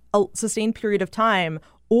a sustained period of time,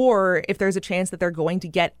 or if there's a chance that they're going to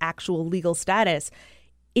get actual legal status,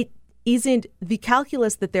 it isn't the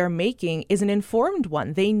calculus that they're making is an informed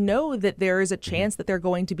one. They know that there is a chance that they're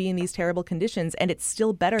going to be in these terrible conditions, and it's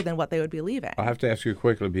still better than what they would be leaving. I have to ask you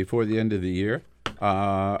quickly, before the end of the year,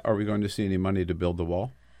 are we going to see any money to build the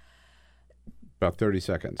wall? About 30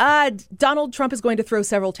 seconds. Donald Trump is going to throw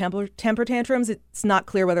several temper tantrums. It's not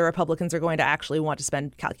clear whether Republicans are going to actually want to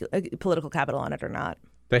spend political capital on it or not.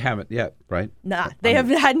 They haven't yet, right? Nah, they have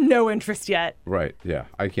had no interest yet. Right, yeah.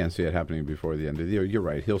 I can't see it happening before the end of the year. You're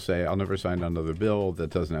right. He'll say, I'll never sign another bill that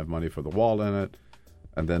doesn't have money for the wall in it.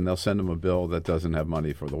 And then they'll send him a bill that doesn't have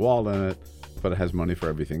money for the wall in it, but it has money for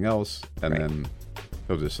everything else. And then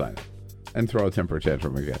he'll just sign it and throw a temper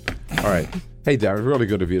tantrum again. All right. Hey, Darius, really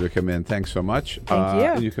good of you to come in. Thanks so much.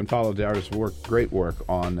 Thank you. You can follow Darius' work, great work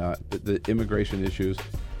on the immigration issues,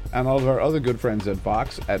 and all of our other good friends at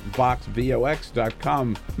Vox at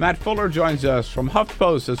VoxVox.com. Matt Fuller joins us from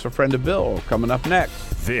HuffPost as a friend of Bill, coming up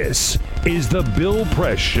next. This is the Bill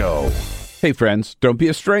Press Show. Hey, friends, don't be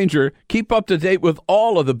a stranger. Keep up to date with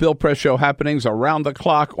all of the Bill Press Show happenings around the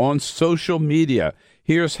clock on social media.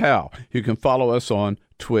 Here's how. You can follow us on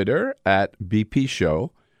Twitter at BP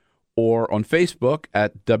Show, or on Facebook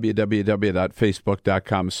at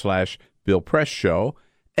www.facebook.com/Bill Press Show,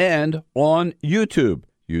 and on YouTube,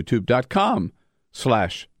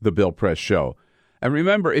 youtube.com/The Bill Press Show. And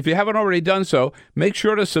remember, if you haven't already done so, make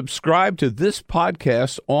sure to subscribe to this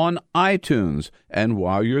podcast on iTunes. And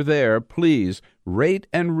while you're there, please rate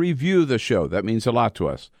and review the show. That means a lot to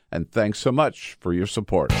us. And thanks so much for your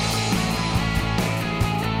support.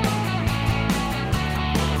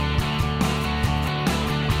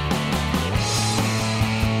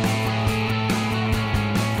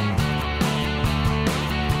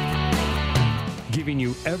 Giving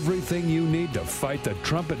you everything you need to fight the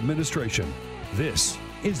Trump administration. This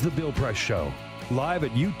is The Bill Press Show. Live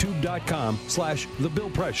at youtube.com/The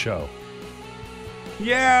Bill Press Show.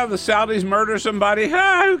 Yeah, the Saudis murder somebody.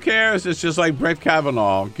 Who cares? It's just like Brett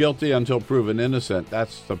Kavanaugh, guilty until proven innocent.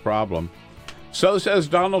 That's the problem. So says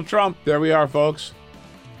Donald Trump. There we are, folks.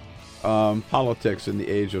 Politics in the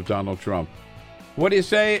age of Donald Trump. What do you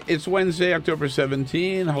say? It's Wednesday, October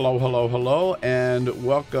 17. Hello, hello, hello, and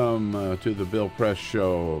welcome to the Bill Press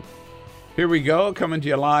Show. Here we go, coming to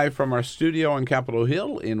you live from our studio on Capitol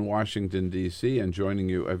Hill in Washington, D.C., and joining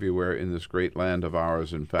you everywhere in this great land of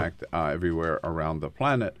ours, in fact, everywhere around the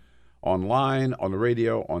planet, online, on the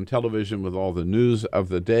radio, on television, with all the news of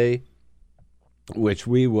the day, which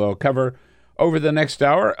we will cover over the next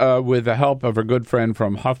hour with the help of our good friend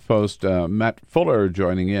from HuffPost, Matt Fuller,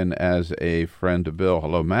 joining in as a friend of Bill.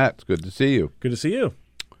 Hello, Matt. It's good to see you. Good to see you.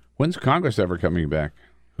 When's Congress ever coming back?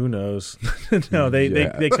 Who knows? No,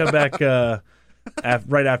 they come back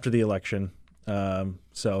right after the election.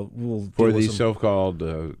 So we'll for these so-called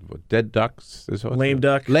dead ducks. Lame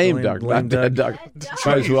duck. Lame duck, not dead duck.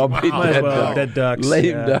 Might as well be dead duck. Ducks.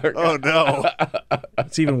 Lame duck. Oh no,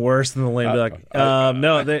 it's even worse than the lame duck.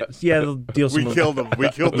 No, they'll deal. We killed them. We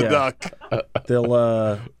killed the duck.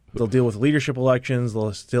 They'll deal with leadership elections.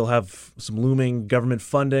 They'll still have some looming government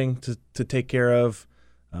funding to take care of.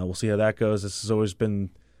 We'll see how that goes. This has always been,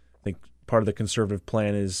 I think, part of the conservative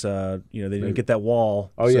plan is, they didn't get that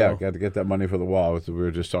wall. Oh, so. Yeah, got to get that money for the wall, which we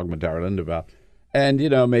were just talking with Darrell Lind about. And,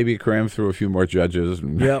 maybe cram through a few more judges.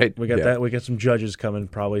 Yep, we got that. We got some judges coming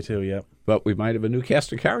probably too, yep. But we might have a new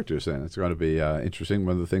cast of characters then. It's going to be interesting.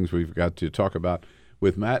 One of the things we've got to talk about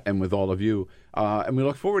with Matt and with all of you. And we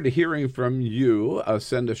look forward to hearing from you.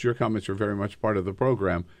 Send us your comments. You're very much part of the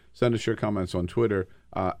program. Send us your comments on Twitter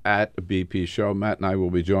at BP Show. Matt and I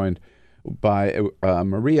will be joined by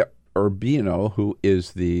Maria Urbino, who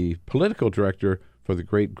is the political director for the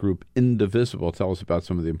great group Indivisible. Tell us about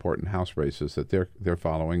some of the important House races that they're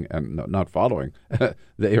following, and not following.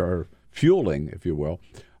 They are fueling, if you will.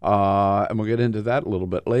 And we'll get into that a little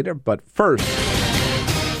bit later. But first,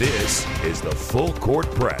 this is the Full Court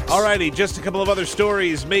Press. All righty, just a couple of other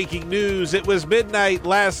stories making news. It was midnight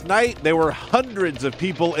last night. There were hundreds of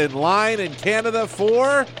people in line in Canada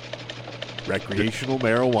for recreational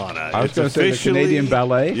marijuana. I was going to say the Canadian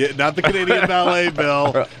Ballet. Yeah, not the Canadian Ballet,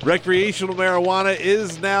 Bill. Recreational marijuana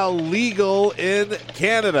is now legal in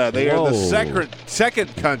Canada. They are the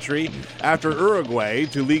second country after Uruguay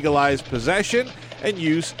to legalize possession and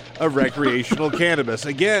use of recreational cannabis.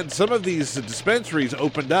 Again, some of these dispensaries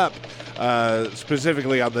opened up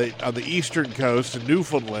specifically on the eastern coast in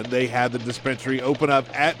Newfoundland. They had the dispensary open up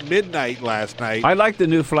at midnight last night. I like the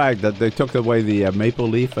new flag that they took away the maple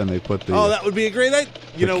leaf and they put the that would be a great idea.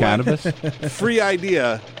 You know cannabis. Free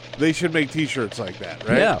idea. They should make T-shirts like that,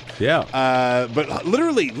 right? Yeah. But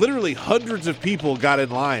literally hundreds of people got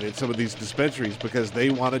in line at some of these dispensaries because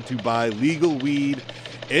they wanted to buy legal weed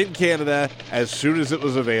in Canada as soon as it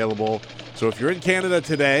was available. So if you're in Canada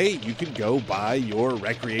today, you can go buy your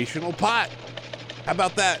recreational pot. How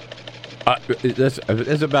about that?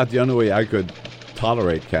 That's about the only way I could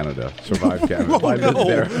tolerate Canada, survive Canada.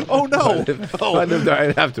 Oh, no. If I lived there,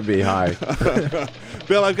 I'd have to be high.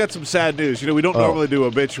 Bill, I've got some sad news. We don't normally do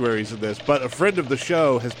obituaries in this, but a friend of the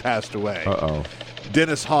show has passed away. Uh-oh.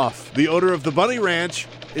 Dennis Hoff, the owner of the Bunny Ranch,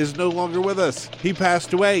 is no longer with us. He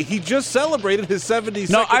passed away. He just celebrated his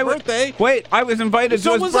 72nd birthday. Wait, I was invited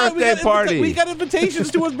to his birthday party. We got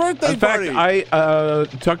invitations to his birthday party. In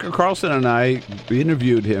fact, Tucker Carlson and I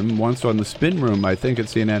interviewed him once on the Spin Room, I think at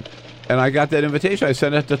CNN, and I got that invitation. I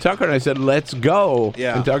sent it to Tucker, and I said, let's go.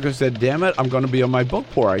 Yeah. And Tucker said, damn it, I'm going to be on my book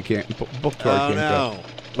tour. I can't go.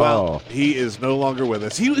 Well, he is no longer with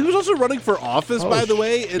us. He was also running for office, by the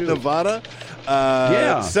way, in Nevada.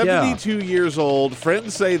 72 years old.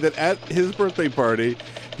 Friends say that at his birthday party,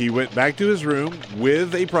 he went back to his room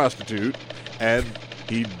with a prostitute, and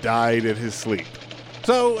he died in his sleep.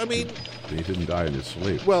 So, I mean... He didn't die in his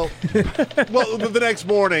sleep. Well, the next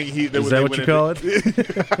morning... Is that what you call it?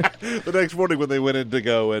 The next morning when they went in to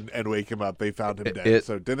go and wake him up, they found him dead.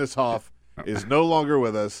 So Dennis Hoff is no longer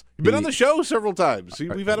with us. He's been on the show several times.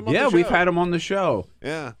 We've had him on the show. Yeah, we've had him on the show.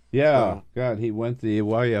 Yeah. Yeah. Oh. God, he went the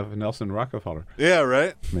way of Nelson Rockefeller. Yeah,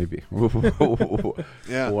 right? Maybe.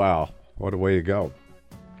 Yeah. Wow. What a way to go.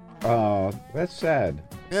 That's sad.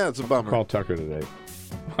 Yeah, it's a bummer. Call Tucker today.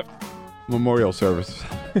 Memorial service.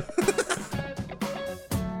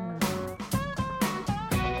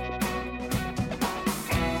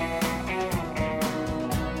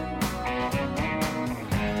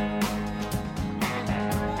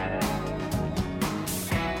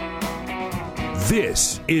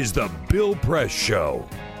 This is the Bill Press Show.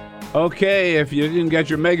 Okay, if you didn't get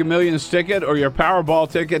your Mega Millions ticket or your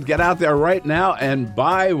Powerball ticket, get out there right now and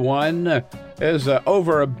buy one. There's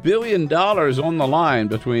over $1 billion on the line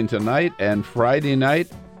between tonight and Friday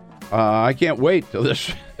night. I can't wait till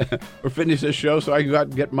we finish this show so I can go out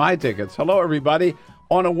and get my tickets. Hello, everybody.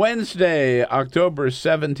 On a Wednesday, October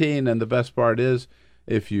 17, and the best part is,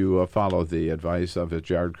 if you follow the advice of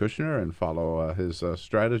Jared Kushner and follow his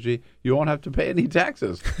strategy, you won't have to pay any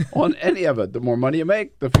taxes on any of it. The more money you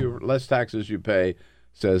make, the less taxes you pay,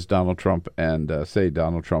 says Donald Trump and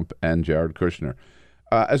Donald Trump and Jared Kushner.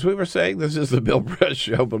 As we were saying, this is the Bill Press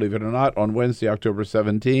Show, believe it or not, on Wednesday, October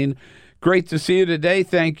 17. Great to see you today.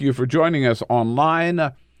 Thank you for joining us online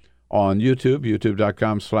on YouTube,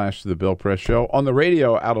 youtube.com/The Bill Press Show, on the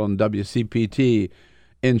radio out on WCPT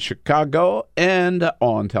in Chicago, and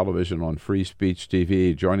on television on Free Speech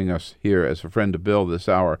TV. Joining us here as a friend of Bill this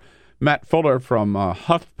hour, Matt Fuller from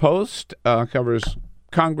HuffPost, covers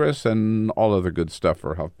Congress and all other good stuff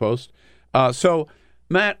for HuffPost. So,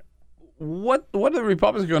 Matt, what are the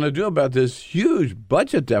Republicans going to do about this huge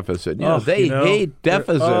budget deficit? They hate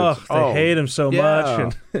deficits. They hate them so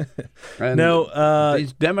much. And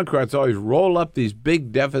these Democrats always roll up these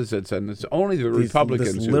big deficits, and it's only the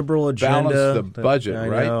Republicans this who liberal agenda balance the budget,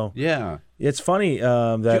 right? Know. Yeah. It's funny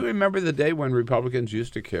that... Do you remember the day when Republicans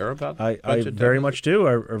used to care about budget I very much do.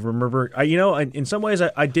 I remember... in some ways,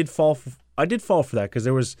 I did fall for that, because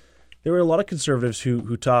there were a lot of conservatives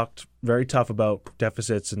who talked very tough about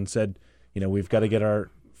deficits and said, we've got to get our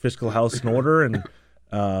fiscal house in order. And,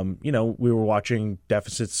 we were watching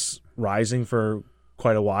deficits rising for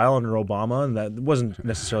quite a while under Obama, and that wasn't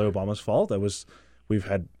necessarily Obama's fault. We've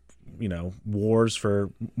had, wars for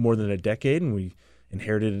more than a decade, and we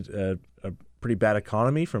inherited a pretty bad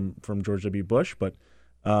economy from George W. Bush. But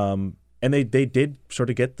and they did sort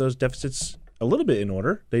of get those deficits a little bit in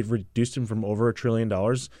order. They've reduced them from over $1 trillion,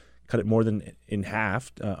 cut it more than in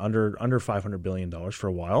half, under $500 billion for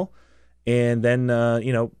a while. And then,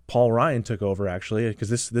 Paul Ryan took over, actually, because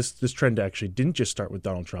this trend actually didn't just start with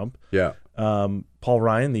Donald Trump. Yeah. Paul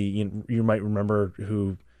Ryan, you might remember,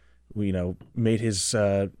 who, made his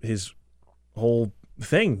whole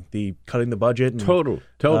thing, the cutting the budget. And, Total.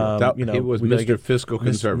 He was Mr. Fiscal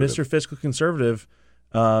Conservative. Mr. Fiscal Conservative.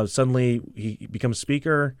 Suddenly he becomes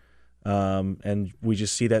Speaker, and we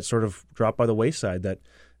just see that sort of drop by the wayside, that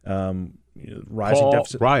rising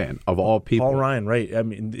deficit. Paul Ryan, of all people. Paul Ryan, right. I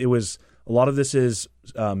mean, a lot of this is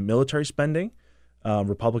military spending.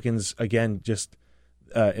 Republicans, again, just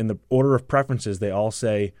in the order of preferences, they all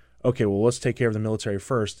say, okay, well, let's take care of the military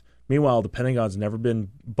first. Meanwhile, the Pentagon's never been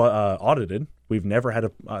audited. We've never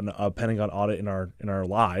had a Pentagon audit in our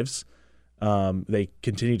lives. They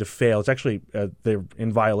continue to fail. It's actually they're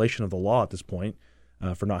in violation of the law at this point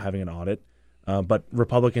for not having an audit. But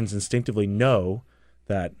Republicans instinctively know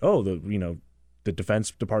that the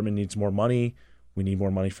Defense Department needs more money. We need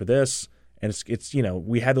more money for this. And it's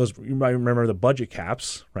we had those. You might remember the budget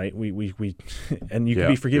caps, right? We and you can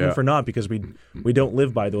be forgiven for not, because we don't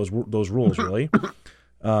live by those rules really.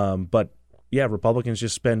 But yeah, Republicans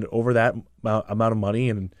just spend over that amount of money,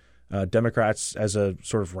 and Democrats, as a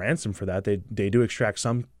sort of ransom for that, they do extract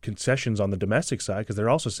some concessions on the domestic side, because they're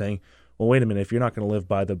also saying, well, wait a minute, if you're not going to live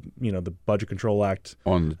by the the Budget Control Act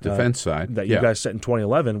on the defense side that you guys set in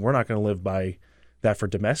 2011, we're not going to live by that for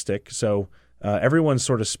domestic. So everyone's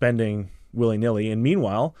sort of spending willy-nilly, and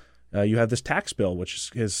meanwhile, you have this tax bill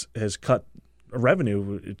which has cut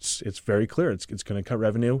revenue. It's very clear. It's going to cut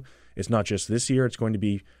revenue. It's not just this year. It's going to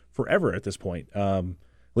be forever at this point, at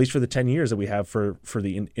least for the 10 years that we have for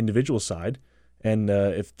the individual side. And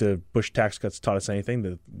if the Bush tax cuts taught us anything,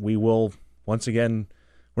 that we will, once again,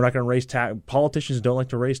 we're not going to raise tax. Politicians don't like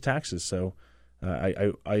to raise taxes. So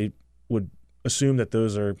I would assume that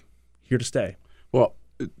those are here to stay. Well,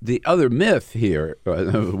 the other myth here,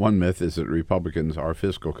 one myth is that Republicans are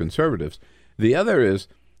fiscal conservatives. The other is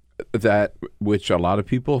that, which a lot of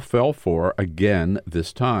people fell for again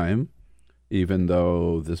this time, even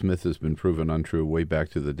though this myth has been proven untrue way back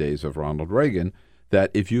to the days of Ronald Reagan,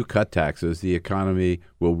 that if you cut taxes, the economy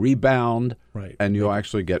will rebound, right, and you'll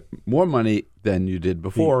actually get more money than you did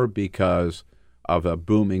before because of a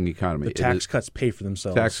booming economy. The tax cuts pay for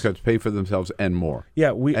themselves. Tax cuts pay for themselves and more.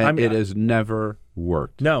 Yeah, it has never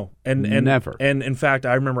worked. No, and never. And in fact,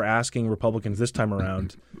 I remember asking Republicans this time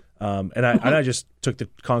around, and I just took the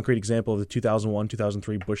concrete example of the 2001,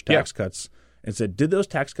 2003 Bush tax cuts and said, did those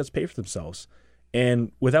tax cuts pay for themselves?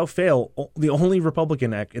 And without fail, the only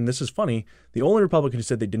Republican, and this is funny, the only Republican who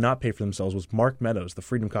said they did not pay for themselves was Mark Meadows, the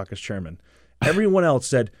Freedom Caucus chairman. Everyone else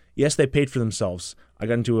said, yes, they paid for themselves. I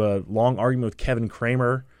got into a long argument with Kevin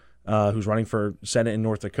Kramer, who's running for Senate in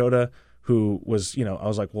North Dakota, who was, I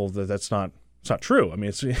was like, well, it's not true. I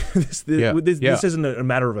mean, this isn't a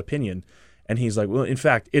matter of opinion. And he's like, well, in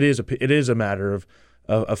fact, it is a matter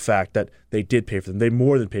of fact that they did pay for them. They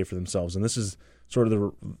more than pay for themselves. And this is sort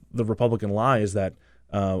of the Republican lie, is that,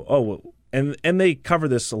 and they cover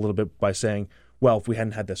this a little bit by saying, well, if we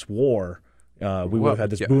hadn't had this war, we would have had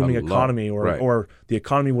this booming economy, or the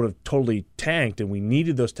economy would have totally tanked, and we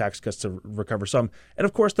needed those tax cuts to recover some. And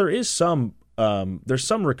of course, there is there's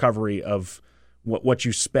some recovery of what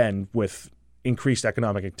you spend with increased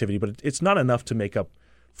economic activity, but it's not enough to make up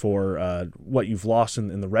for what you've lost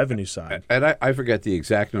in the revenue side. And I forget the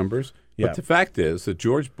exact numbers, but the fact is that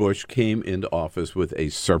George Bush came into office with a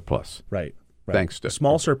surplus. Right. Thanks to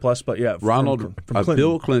small surplus, but from Clinton.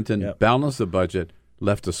 Bill Clinton balanced the budget,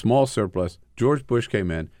 left a small surplus. George Bush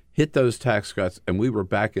came in, hit those tax cuts, and we were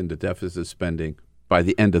back into deficit spending by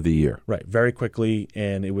the end of the year. Right, very quickly,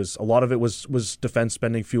 and it was a lot of it was defense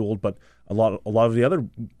spending fueled, but a lot of the other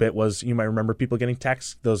bit was, you might remember, people getting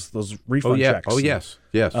those refund checks. Oh yes.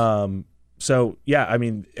 So yeah, I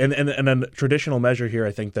mean, and a traditional measure here,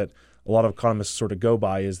 I think that a lot of economists sort of go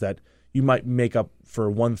by, is that you might make up for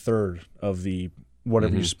 1/3 of the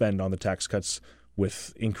whatever you spend on the tax cuts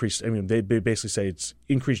with increased. I mean, they basically say it's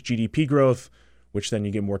increased GDP growth, which then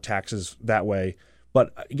you get more taxes that way.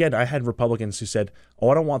 But again, I had Republicans who said, "Oh,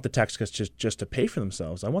 I don't want the tax cuts just to pay for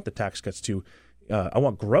themselves. I want the tax cuts to, I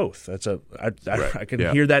want growth." I can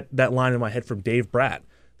hear that line in my head from Dave Bratt,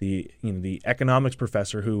 the economics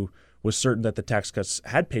professor who was certain that the tax cuts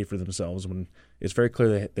had paid for themselves when it's very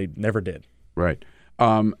clear that they never did. Right.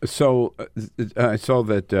 So I saw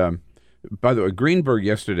that, by the way, Greenberg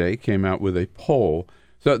yesterday came out with a poll.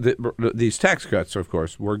 So these tax cuts, of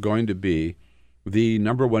course, were going to be the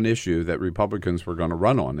number one issue that Republicans were going to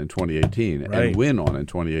run on in 2018 and win on in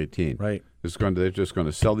 2018. Right. They're just going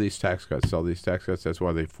to sell these tax cuts. That's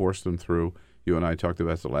why they forced them through. You and I talked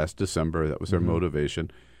about it last December. That was their motivation.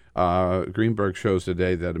 Greenberg shows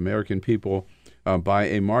today that American people, by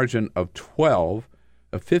a margin of 12,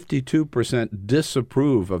 52%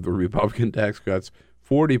 disapprove of the Republican tax cuts,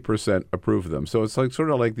 40% approve of them. So it's like sort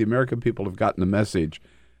of like the American people have gotten the message,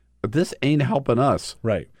 this ain't helping us.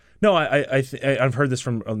 Right. No, I've heard this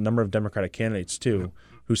from a number of Democratic candidates too,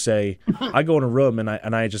 who say, I go in a room and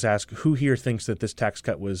I just ask who here thinks that this tax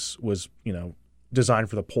cut was designed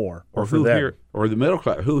for the poor or for who them. Here, or the middle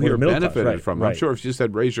class, who here benefited from it. I'm sure if you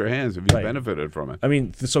said raise your hands if you benefited from it. I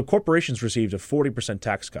mean, so corporations received a 40%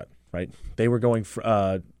 tax cut, right? They were going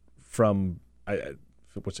from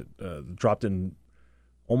dropped in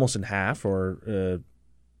almost in half, or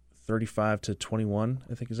 35 to 21,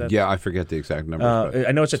 I think, is that? Yeah, I forget the exact number.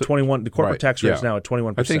 I know it's at 21. The corporate tax rate is now at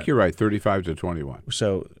 21%. I think you're right, 35 to 21.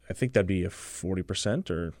 So I think that'd be a 40%,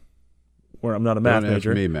 or I'm not a math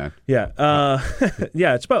major. Me, man. Yeah,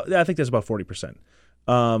 yeah. It's about. I think that's about 40%.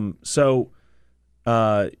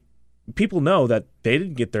 People know that they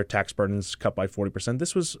didn't get their tax burdens cut by 40%.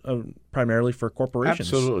 This was primarily for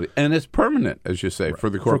corporations. Absolutely, and it's permanent, as you say, for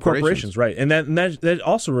the corporations. For corporations, right? And that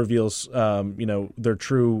also reveals, their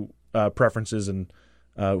true preferences and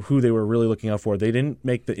who they were really looking out for. They didn't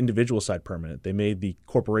make the individual side permanent; they made the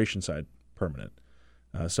corporation side permanent.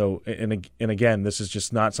 And again, this is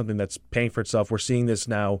just not something that's paying for itself. We're seeing this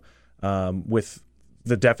now with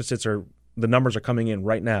the deficits, or the numbers are coming in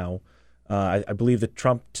right now. I believe the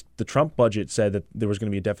Trump budget said that there was going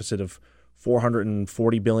to be a deficit of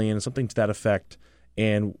 $440 billion, something to that effect.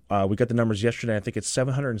 And we got the numbers yesterday. I think it's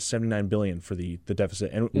 $779 billion for the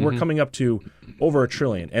deficit, and we're coming up to over $1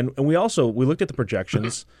 trillion. And we looked at the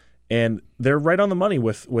projections, and they're right on the money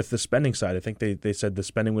with the spending side. I think they said the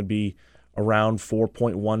spending would be around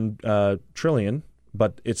 $4.1 trillion,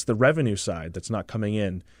 but it's the revenue side that's not coming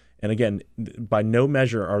in. And again, by no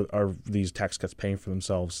measure are these tax cuts paying for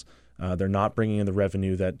themselves. They're not bringing in the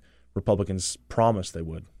revenue that Republicans promised they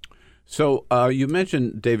would. So you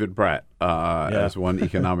mentioned David Bratt as one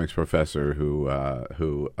economics professor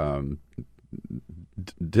who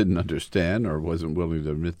didn't understand or wasn't willing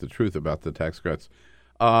to admit the truth about the tax cuts.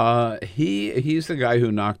 He's the guy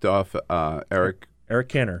who knocked off Eric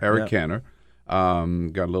Cantor. Cantor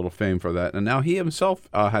got a little fame for that, and now he himself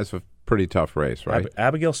has a pretty tough race, right?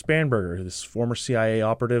 Abigail Spanberger, this former CIA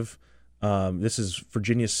operative. This is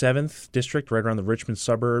Virginia's 7th district, right around the Richmond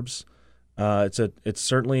suburbs. It's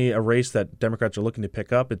certainly a race that Democrats are looking to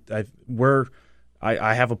pick up.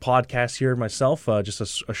 I have a podcast here myself, just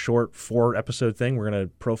a short 4-episode thing. We're going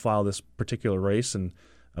to profile this particular race, and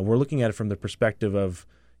we're looking at it from the perspective of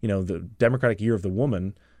the Democratic Year of the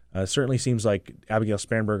Woman. Certainly seems like Abigail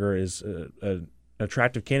Spanberger is an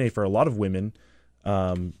attractive candidate for a lot of women.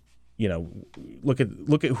 Look at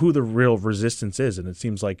who the real resistance is, and it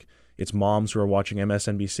seems like it's moms who are watching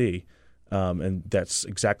MSNBC, and that's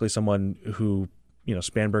exactly someone who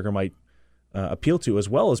Spanberger might appeal to, as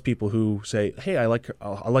well as people who say, "Hey, I like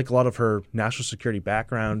a lot of her national security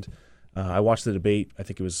background." I watched the debate. I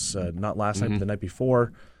think it was not last night, but the night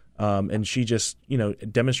before, and she just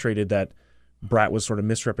demonstrated that Bratt was sort of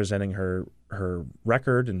misrepresenting her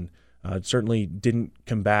record, and certainly didn't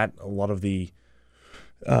combat a lot of the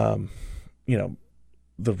the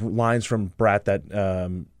lines from Bratt that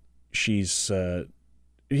she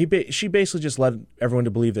basically just led everyone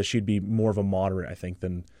to believe that she'd be more of a moderate, I think,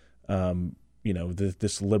 than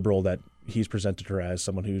this liberal that he's presented her as,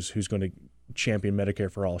 someone who's going to champion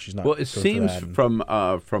Medicare for all. She's not. Well, it seems from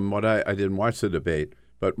what I didn't watch the debate,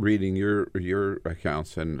 but reading your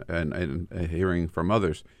accounts and hearing from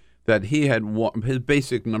others, that he had his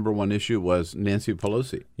basic number one issue was Nancy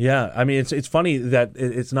Pelosi. Yeah, I mean it's funny that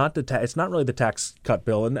it's not really the tax cut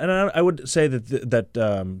bill, and I would say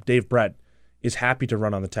that Dave Bratt is happy to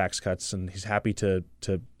run on the tax cuts, and he's happy to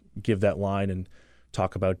give that line and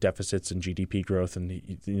talk about deficits and GDP growth,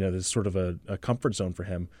 and there's sort of a comfort zone for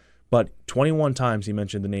him. But 21 times he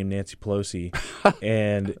mentioned the name Nancy Pelosi,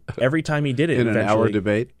 and every time he did it in an hour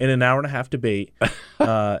debate, in an hour and a half debate,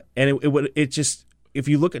 and it just. If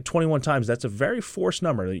you look at 21 times, that's a very forced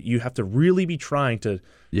number. You have to really be trying to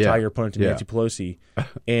tie your opponent to Nancy Pelosi.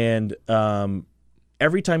 And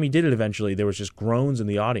every time he did it, eventually, there was just groans in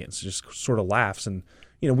the audience, just sort of laughs. And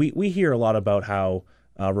we hear a lot about how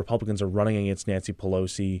Republicans are running against Nancy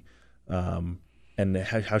Pelosi. and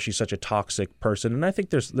how she's such a toxic person. And I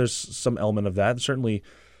think there's some element of that, certainly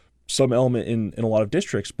some element in a lot of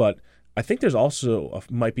districts, but I think there's also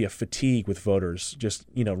might be a fatigue with voters, just,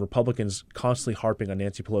 Republicans constantly harping on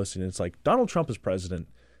Nancy Pelosi. And it's like, Donald Trump is president.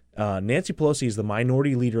 Nancy Pelosi is the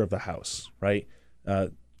minority leader of the House, right?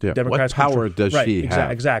 What Democrats power does she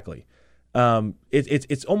have? Exactly.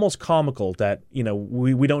 It's almost comical that,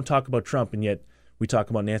 we don't talk about Trump, and yet we talk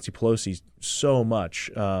about Nancy Pelosi so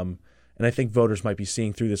much. And I think voters might be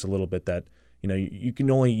seeing through this a little bit, that, you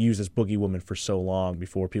can only use this boogie woman for so long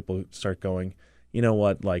before people start going, you know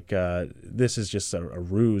what, this is just a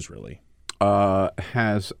ruse, really.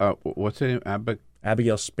 Has what's her name?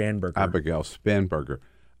 Abigail Spanberger. Abigail Spanberger.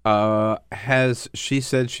 Has she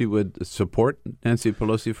said she would support Nancy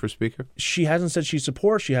Pelosi for Speaker? She hasn't said she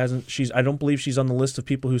supports. I don't believe she's on the list of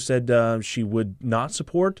people who said she would not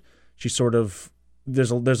support. She sort of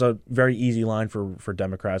there's a very easy line for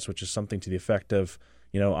Democrats, which is something to the effect of,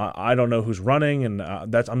 I don't know who's running, and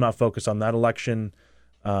I'm not focused on that election.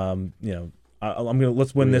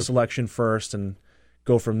 Let's win this election first and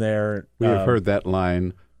go from there. We have heard that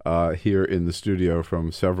line here in the studio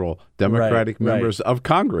from several Democratic members of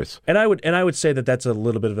Congress. And I would say that that's a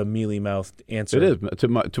little bit of a mealy-mouthed answer. It is.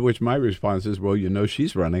 To which my response is, well,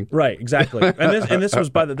 she's running. Right, exactly. and this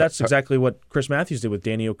was that's exactly what Chris Matthews did with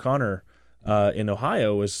Danny O'Connor in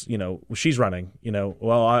Ohio. Was she's running.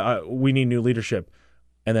 We need new leadership,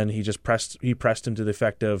 and then he pressed him to the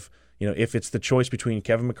effect of, if it's the choice between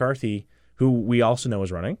Kevin McCarthy, who we also know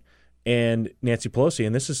is running, and Nancy Pelosi,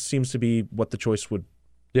 and seems to be what the choice would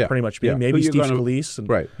pretty much be. Yeah. Maybe Steve Scalise.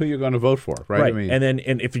 Right. Who you're going to vote for, right? Right. And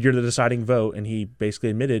if you're the deciding vote, and he basically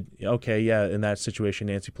admitted, okay, yeah, in that situation,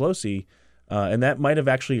 Nancy Pelosi, and that might have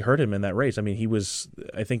actually hurt him in that race. I mean,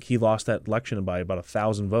 I think he lost that election by about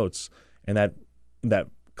 1,000 votes, and that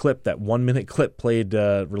clip, that 1-minute clip played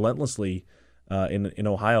relentlessly in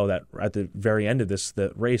Ohio that at the very end of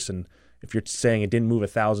the race. And if you're saying it didn't move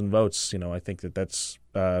 1,000 votes, I think that's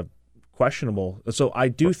questionable. So I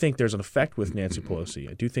do think there's an effect with Nancy Pelosi.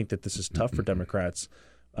 I do think that this is tough for Democrats,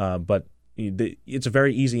 but it's a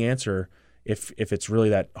very easy answer if it's really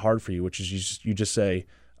that hard for you, which is you just say,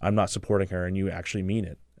 I'm not supporting her, and you actually mean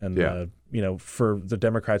it. And for the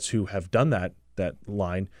Democrats who have done that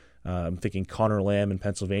line, I'm thinking Connor Lamb in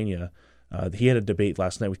Pennsylvania. He had a debate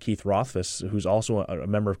last night with Keith Rothfuss, who's also a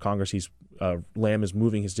member of Congress. Lamb is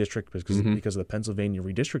moving his district because of the Pennsylvania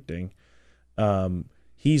redistricting.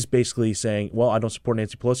 He's basically saying, well, I don't support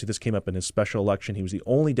Nancy Pelosi. This came up in his special election. He was the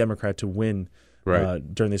only Democrat to win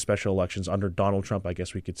during the special elections under Donald Trump, I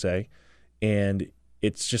guess we could say. And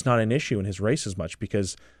it's just not an issue in his race as much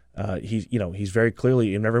because he's very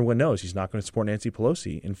clearly, and everyone knows, he's not going to support Nancy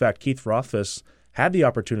Pelosi. In fact, Keith Rothfuss had the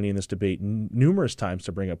opportunity in this debate numerous times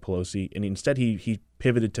to bring up Pelosi, and instead he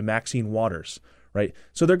pivoted to Maxine Waters, right?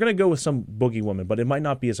 So they're going to go with some boogie woman, but it might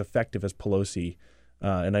not be as effective as Pelosi.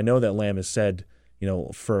 And I know that Lamb has said,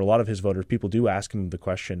 for a lot of his voters, people do ask him the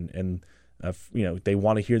question, and they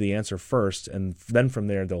want to hear the answer first, and then from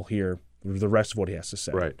there they'll hear the rest of what he has to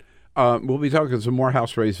say. Right. We'll be talking some more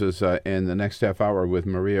House races in the next half hour with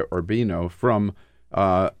Maria Urbino from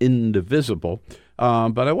Indivisible.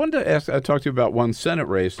 But I wanted to talk to you about one Senate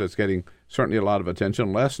race that's getting certainly a lot of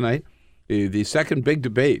attention. Last night, the second big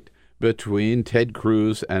debate between Ted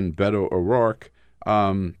Cruz and Beto O'Rourke.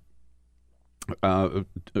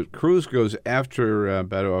 Cruz goes after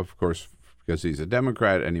Beto, of course, because he's a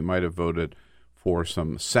Democrat and he might have voted for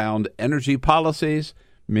some sound energy policies,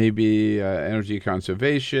 maybe energy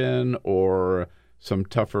conservation or some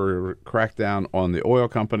tougher crackdown on the oil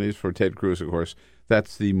companies. For Ted Cruz, of course,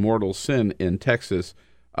 that's the mortal sin in Texas.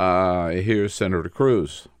 Here's Senator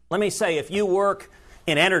Cruz. Let me say, if you work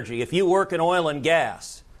in energy, if you work in oil and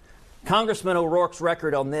gas, Congressman O'Rourke's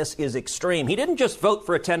record on this is extreme. He didn't just vote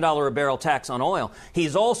for a $10 a barrel tax on oil.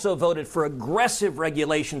 He's also voted for aggressive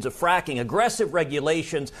regulations of fracking, aggressive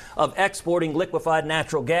regulations of exporting liquefied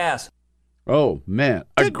natural gas. Oh, man.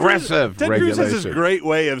 Aggressive Ted regulations. Cruz has this great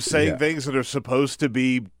way of saying things that are supposed to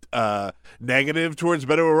be negative towards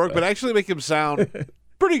Beto O'Rourke, but actually make him sound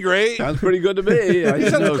pretty great. Sounds pretty good to me. He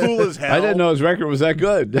sounds cool as hell. I didn't know his record was that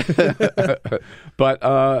good.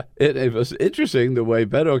 But it was interesting the way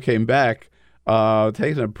Beto came back,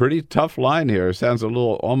 taking a pretty tough line here. Sounds a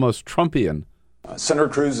little almost Trumpian. Senator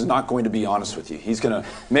Cruz is not going to be honest with you. He's going to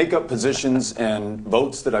make up positions and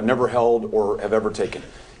votes that I've never held or have ever taken.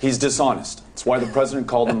 He's dishonest. It's why the president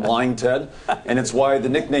called him Lying Ted, and it's why the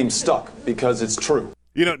nickname stuck, because it's true.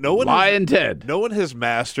 No one Lion Ted. No one has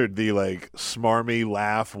mastered the smarmy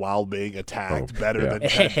laugh while being attacked better than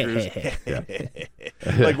Ted Cruz.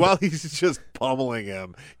 Like while he's just pummeling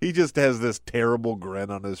him, he just has this terrible grin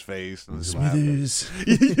on his face and is laughing. Smithers.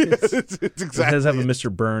 It's exactly. It does have a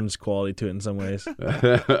Mr. Burns quality to it in some ways.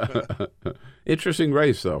 Interesting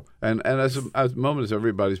race though, and as moment as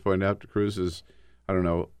everybody's pointing out, Cruz is, I don't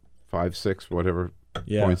know, 5, 6, whatever.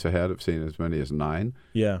 Points ahead. I've seen as many as 9.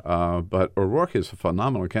 Yeah. But O'Rourke is a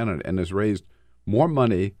phenomenal candidate and has raised more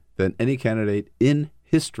money than any candidate in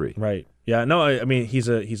history. Right. Yeah. No. I mean, he's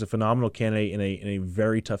a phenomenal candidate in a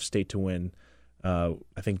very tough state to win. I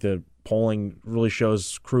think the polling really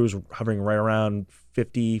shows Cruz hovering right around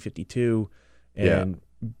 50, 52, and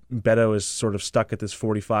Beto is sort of stuck at this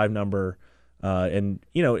 45 number. And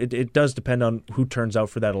it does depend on who turns out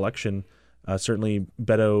for that election. Certainly,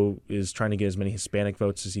 Beto is trying to get as many Hispanic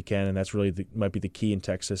votes as he can, and that's really might be the key in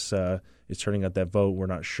Texas. Is turning out that vote. We're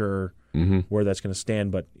not sure where that's going to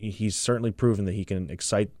stand, but he's certainly proven that he can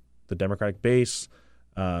excite the Democratic base,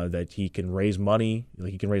 that he can raise money.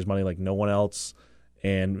 He can raise money like no one else,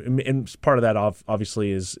 and part of that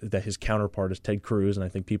obviously is that his counterpart is Ted Cruz, and I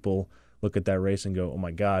think people look at that race and go, "Oh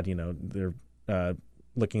my God, they're."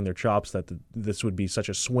 Licking their chops that this would be such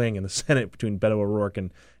a swing in the Senate between Beto O'Rourke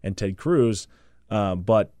and Ted Cruz.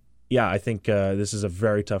 But, yeah, I think this is a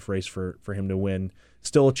very tough race for him to win.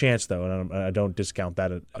 Still a chance, though, and I don't discount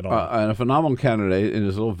that at all. And a phenomenal candidate in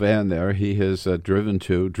his little van there. He has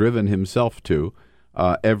driven himself to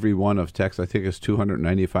every one of Texas. I think it's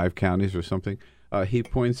 295 counties or something. He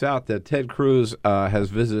points out that Ted Cruz has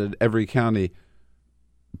visited every county,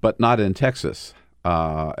 but not in Texas.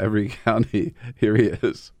 Every county, here he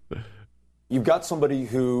is. You've got somebody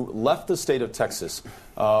who left the state of Texas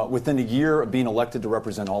within a year of being elected to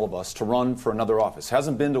represent all of us to run for another office.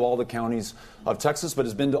 Hasn't been to all the counties of Texas, but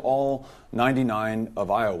has been to all 99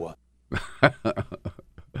 of Iowa.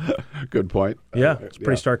 Good point. Yeah, it's a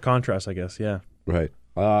pretty stark contrast, I guess. Yeah. Right.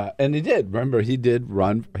 And he did. Remember, he did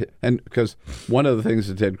run. And because one of the things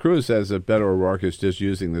that Ted Cruz says that Beto O'Rourke is just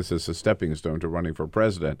using this as a stepping stone to running for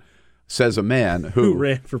president. Says a man who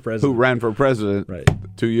ran for president.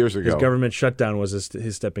 2 years ago. His government shutdown was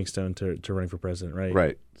his stepping stone to running for president, right?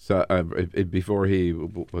 Right. So before he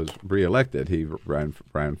was reelected, he ran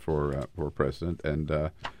for president, and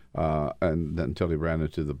then until he ran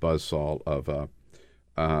into the buzzsaw of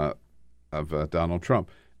Donald Trump.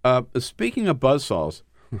 Speaking of buzzsaws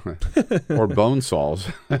or bone saws.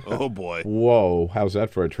 Oh boy! Whoa! How's that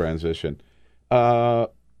for a transition?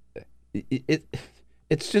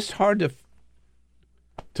 It's just hard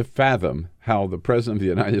to fathom how the President of the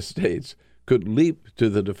United States could leap to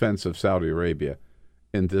the defense of Saudi Arabia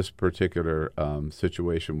in this particular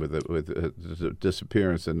situation with the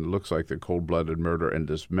disappearance and it looks like the cold-blooded murder and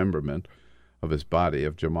dismemberment of his body,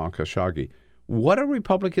 of Jamal Khashoggi. How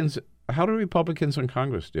do Republicans in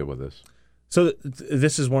Congress deal with this? So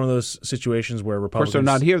this is one of those situations where Republicans, of course,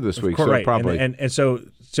 they're not here this week, so right. Probably, and so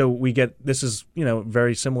we get this is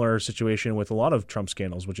very similar situation with a lot of Trump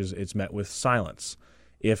scandals, which is it's met with silence.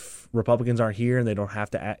 If Republicans aren't here and they don't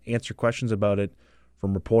have to answer questions about it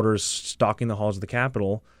from reporters stalking the halls of the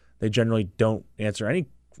Capitol, they generally don't answer any.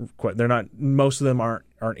 They're not. Most of them aren't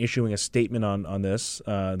issuing a statement on this.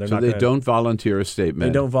 They don't volunteer a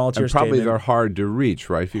statement. They don't volunteer. And probably a statement. They're hard to reach,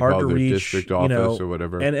 right? If you call their district office or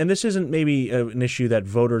whatever. And this isn't maybe an issue that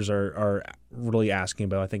voters are really asking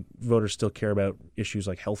about. I think voters still care about issues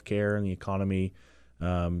like healthcare and the economy,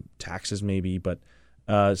 taxes maybe, but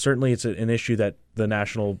certainly it's an issue that the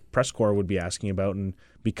National Press Corps would be asking about. And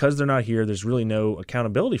because they're not here, there's really no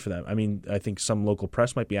accountability for them. I mean, I think some local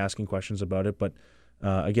press might be asking questions about it, but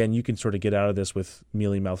again, you can sort of get out of this with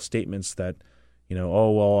mealy-mouthed statements that,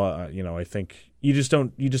 I think you just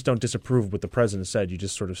don't disapprove of what the president said. You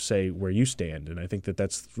just sort of say where you stand, and I think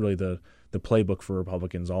that's really the playbook for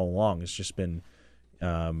Republicans all along. It's just been,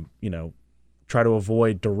 try to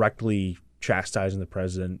avoid directly chastising the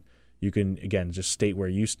president. You can again just state where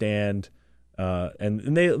you stand,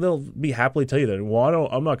 and they'll be happily tell you that. Well,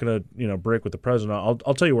 I'm not going to break with the president.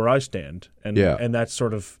 I'll tell you where I stand, and that's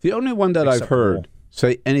sort of the only one that acceptable. I've heard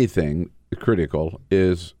say anything critical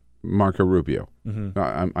is Marco Rubio. Mm-hmm.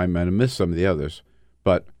 I might have missed some of the others,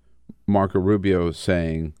 but Marco Rubio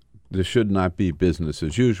saying there should not be business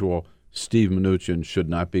as usual. Steve Mnuchin should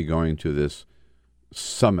not be going to this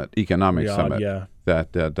economic summit,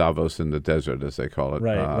 that Davos in the desert, as they call it.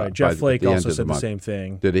 Right. Jeff Flake also said the same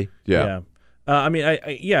thing. Did he? Yeah.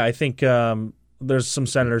 I think there's some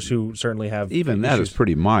senators who certainly have even issues. That is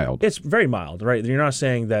pretty mild. It's very mild, right? You're not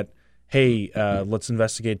saying that, hey, let's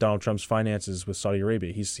investigate Donald Trump's finances with Saudi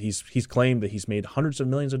Arabia. He's claimed that he's made hundreds of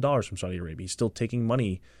millions of dollars from Saudi Arabia. He's still taking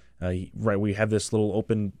money. Right, we have this little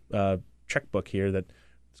open checkbook here that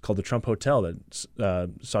it's called the Trump Hotel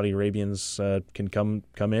that Saudi Arabians can come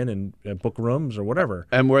in and book rooms or whatever.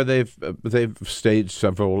 And where they've staged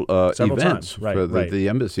several events. Times. Right, the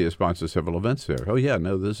embassy has sponsored several events there. Oh yeah,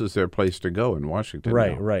 no, this is their place to go in Washington.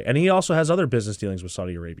 Right, now. right. And he also has other business dealings with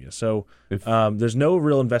Saudi Arabia. So there's no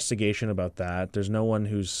real investigation about that. There's no one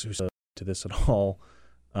who's to this at all.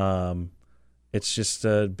 It's just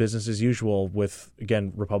business as usual with,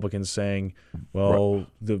 again, Republicans saying, well,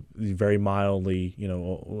 the very mildly,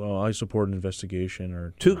 I support an investigation.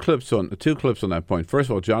 Or two clips on that point. First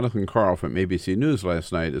of all, Jonathan Karl from ABC News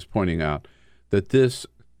last night is pointing out that this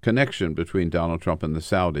connection between Donald Trump and the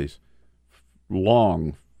Saudis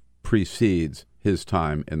long precedes his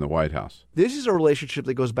time in the White House. This is a relationship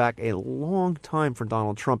that goes back a long time for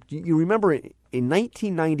Donald Trump. You remember in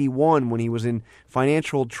 1991 when he was in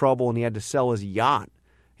financial trouble and he had to sell his yacht,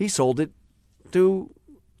 he sold it to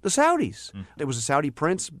the Saudis. It was a Saudi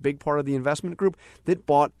prince, big part of the investment group, that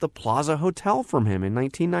bought the Plaza Hotel from him in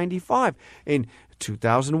 1995. In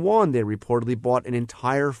 2001, they reportedly bought an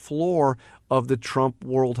entire floor of the Trump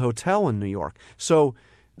World Hotel in New York. So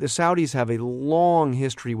the Saudis have a long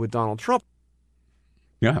history with Donald Trump.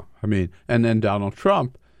 Yeah, I mean, and then Donald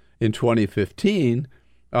Trump in 2015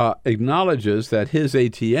 acknowledges that his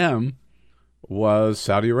ATM was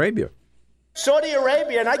Saudi Arabia. Saudi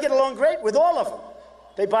Arabia, and I get along great with all of them.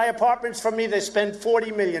 They buy apartments from me. They spend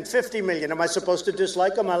 $40 million, $50 million. Am I supposed to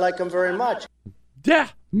dislike them? I like them very much. Yeah,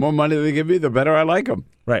 the more money they give me, the better I like them.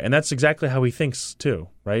 Right, and that's exactly how he thinks too,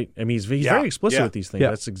 right? I mean, he's very explicit with these things.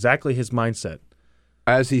 That's exactly his mindset.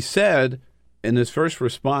 As he said in his first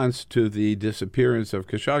response to the disappearance of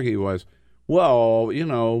Khashoggi was, well,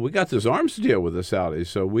 we got this arms deal with the Saudis,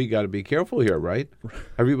 so we got to be careful here, right?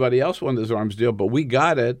 Everybody else won this arms deal, but we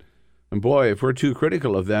got it. And boy, if we're too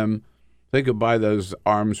critical of them, they could buy those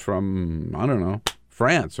arms from, I don't know,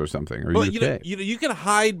 France or something, or UK. You can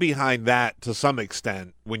hide behind that to some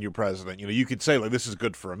extent when you're president. You could say, like, this is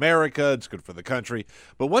good for America, it's good for the country.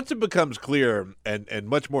 But once it becomes clear and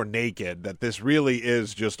much more naked that this really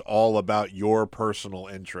is just all about your personal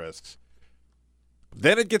interests,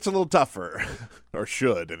 then it gets a little tougher, or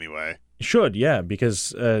should anyway. Should, yeah,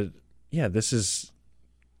 because this is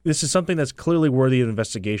something that's clearly worthy of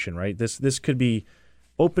investigation, right? This could be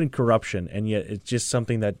open corruption, and yet it's just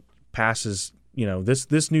something that passes.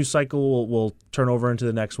 This news cycle will turn over into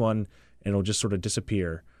the next one, and it'll just sort of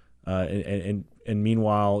disappear. And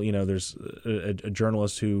meanwhile, there's a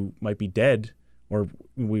journalist who might be dead, or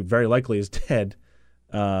very likely is dead,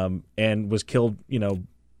 and was killed,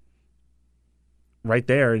 right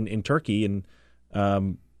there in Turkey, and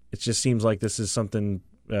it just seems like this is something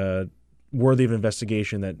worthy of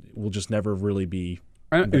investigation that will just never really be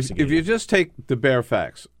investigated. If you just take the bare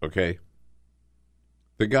facts, okay?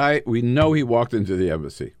 The guy, we know he walked into the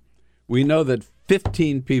embassy. We know that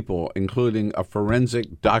 15 people, including a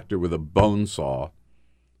forensic doctor with a bone saw,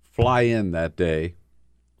 fly in that day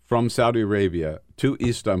from Saudi Arabia to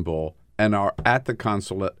Istanbul and are at the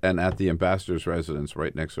consulate and at the ambassador's residence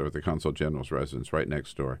right next door, the consul general's residence right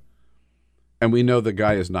next door. And we know the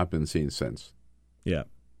guy has not been seen since. Yeah.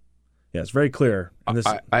 Yeah, it's very clear. And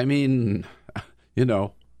I mean,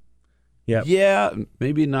 Yeah,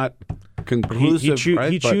 maybe not conclusive.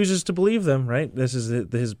 He chooses to believe them, right? This is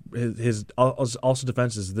his also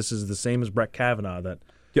defense is this is the same as Brett Kavanaugh, that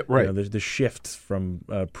the shift from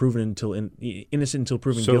proven until innocent until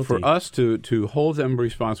proven guilty. So for us to hold them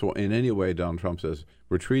responsible in any way, Donald Trump says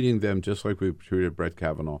we're treating them just like we treated Brett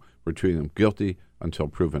Kavanaugh. We're treating them guilty until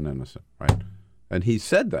proven innocent, right? And he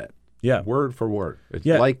said that, word for word. It's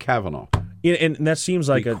like Kavanaugh. And that seems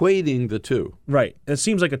like equating the two, right? It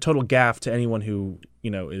seems like a total gaffe to anyone who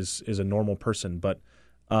is a normal person. But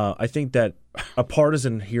I think that a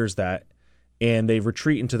partisan hears that and they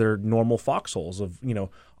retreat into their normal foxholes of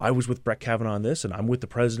I was with Brett Kavanaugh on this, and I'm with the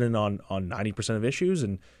president on 90% of issues,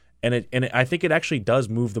 and I think it actually does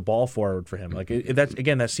move the ball forward for him. Like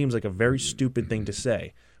that seems like a very stupid thing to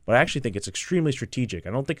say, but I actually think it's extremely strategic. I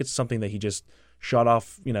don't think it's something that he just shot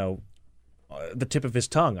off the tip of his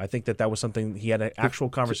tongue. I think that was something he had an actual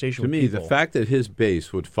conversation with people. To me, the fact that his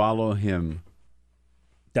base would follow him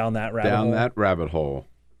down that rabbit hole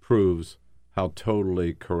proves how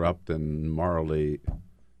totally corrupt and morally,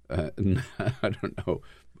 I don't know,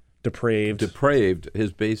 depraved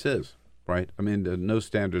his base is, right? I mean, no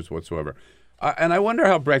standards whatsoever. And I wonder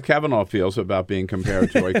how Brett Kavanaugh feels about being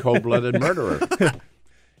compared to a cold-blooded murderer.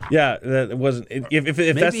 Yeah, that wasn't.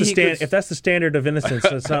 If that's the standard of innocence,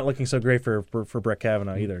 it's not looking so great for Brett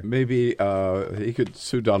Kavanaugh either. Maybe he could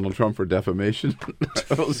sue Donald Trump for defamation.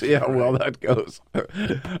 We'll see how well that goes.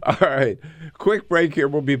 All right, quick break here.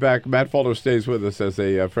 We'll be back. Matt Fuller stays with us as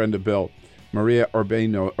a friend of Bill. Maria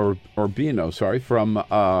Urbino,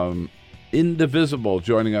 from Indivisible,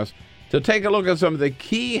 joining us to take a look at some of the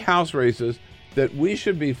key House races that we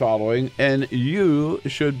should be following and you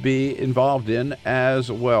should be involved in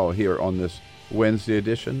as well here on this Wednesday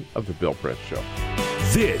edition of the Bill Press Show.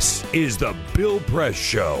 This is the Bill Press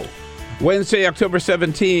Show. Wednesday, October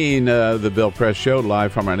 17, the Bill Press Show,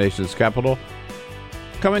 live from our nation's capital.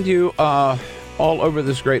 Coming to you all over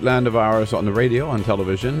this great land of ours on the radio, on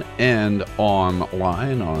television, and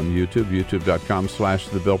online on YouTube,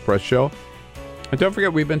 youtube.com/the Bill Press Show. And don't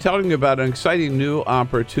forget, we've been telling you about an exciting new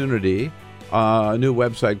opportunity, a new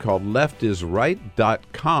website called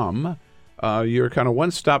leftisright.com. You're kind of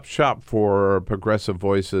one-stop shop for progressive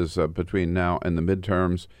voices between now and the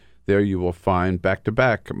midterms. There you will find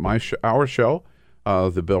back-to-back our show,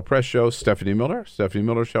 the Bill Press Show, Stephanie Miller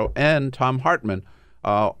Show, and Tom Hartman,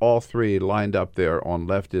 all three lined up there on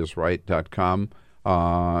leftisright.com.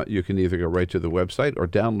 You can either go right to the website or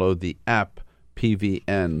download the app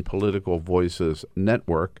PVN, Political Voices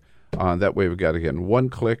Network. That way we've got, again, one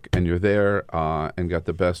click and you're there and got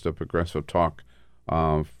the best of progressive talk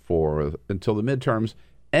for until the midterms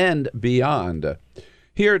and beyond.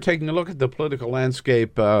 Here, taking a look at the political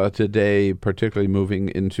landscape today, particularly moving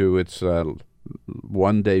into its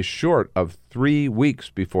 1 day short of 3 weeks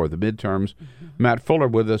before the midterms. Mm-hmm. Matt Fuller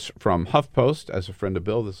with us from HuffPost as a friend of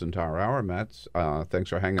Bill this entire hour. Matt,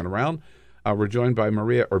 thanks for hanging around. We're joined by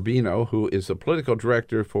Maria Urbino, who is the political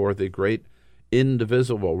director for the great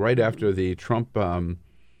Indivisible, right after the Trump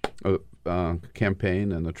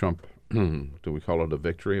campaign and the Trump, do we call it a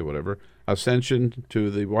victory or whatever, ascension to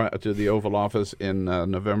the Oval Office in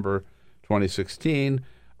November 2016.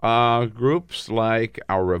 Groups like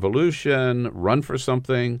Our Revolution, Run for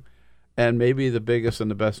Something, and maybe the biggest and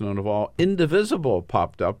the best known of all, Indivisible,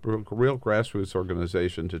 popped up, a real grassroots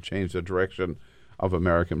organization to change the direction of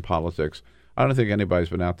American politics. I don't think anybody's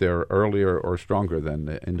been out there earlier or stronger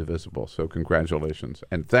than Indivisible. So congratulations.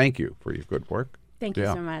 And thank you for your good work. Thank you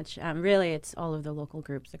so much. Really, it's all of the local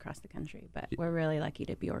groups across the country, but we're really lucky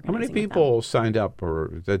to be organizing. How many people signed up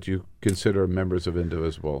or that you consider members of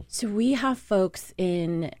Indivisible? So we have folks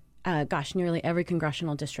in, nearly every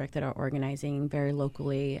congressional district that are organizing very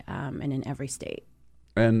locally and in every state.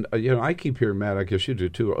 And, I keep hearing, Matt, I guess you do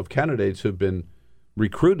too, of candidates who've been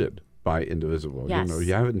recruited by Indivisible. Yes.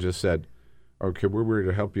 You haven't just said, okay, we're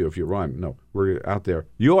here to help you if you run. No, we're out there.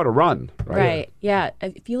 You ought to run, right? Right, yeah.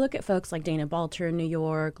 If you look at folks like Dana Balter in New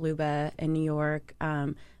York, Luba in New York,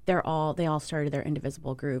 they all started their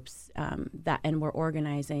Indivisible groups and were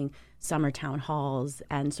organizing summer town halls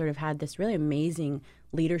and sort of had this really amazing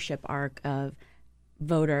leadership arc of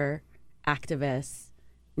voter activists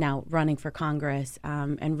now running for Congress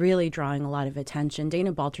and really drawing a lot of attention.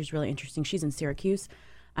 Dana Balter's really interesting. She's in Syracuse.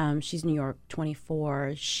 She's New York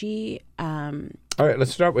 24. All right,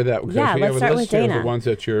 let's start with that. Yeah, let's start with Dana. The ones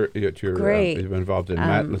that you've been involved in.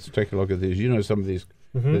 Matt, let's take a look at these. You know some of these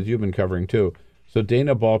that you've been covering too. So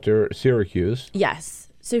Dana Balter, Syracuse. Yes.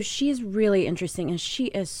 So she's really interesting, and she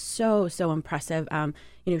is so impressive.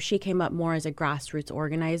 She came up more as a grassroots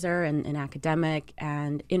organizer and an academic,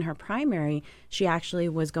 and in her primary, she actually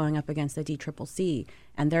was going up against the DCCC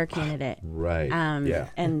and their candidate. Right. Yeah.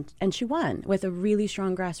 And she won with a really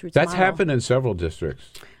strong grassroots That's model. happened in several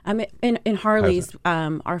districts. In Harley's,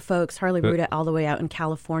 our folks, Harley Ruda, all the way out in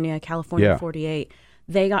California 48,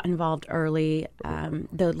 they got involved early.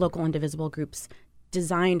 The local Indivisible groups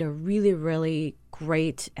designed a really, really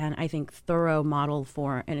great and I think thorough model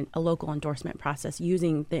for a local endorsement process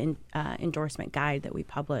using the endorsement guide that we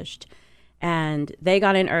published. And they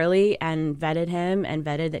got in early and vetted him and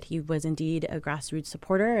vetted that he was indeed a grassroots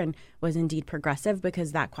supporter and was indeed progressive,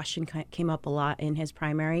 because that question came up a lot in his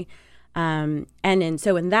primary.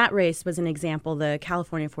 So in that race was an example, the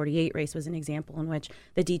California 48 race was an example in which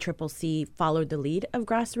the DCCC followed the lead of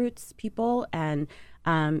grassroots people and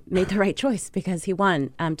made the right choice because he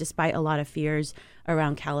won, despite a lot of fears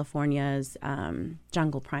around California's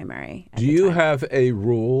jungle primary. Do you have a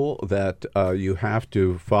rule that you have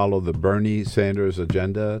to follow the Bernie Sanders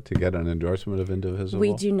agenda to get an endorsement of Indivisible?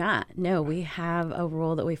 We do not. No, we have a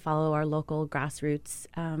rule that we follow our local grassroots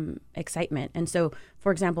excitement. And so,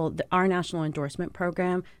 for example, our national endorsement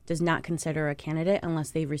program does not consider a candidate unless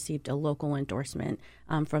they've received a local endorsement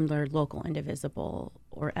from their local Indivisible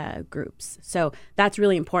or groups. So that's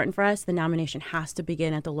really important for us. The nomination has to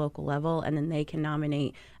begin at the local level, and then they cannot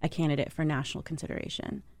nominate a candidate for national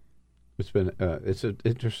consideration. It's been it's an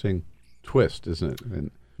interesting twist, isn't it?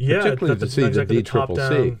 And yeah, particularly to see the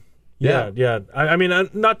DCCC. Yeah. I mean,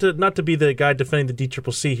 not to be the guy defending the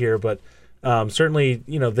DCCC here, but certainly,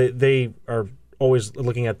 they are always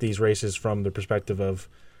looking at these races from the perspective of,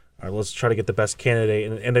 all right, let's try to get the best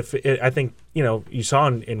candidate. And if I think you saw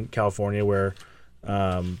in California where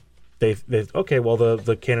the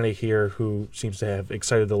candidate here who seems to have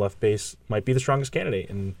excited the left base might be the strongest candidate,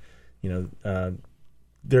 and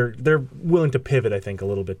they're willing to pivot, I think, a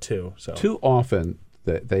little bit too. So too often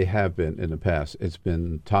that they have been in the past, it's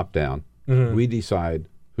been top down. Mm-hmm. We decide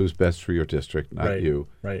who's best for your district, not you.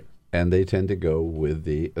 Right. And they tend to go with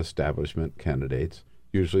the establishment candidates,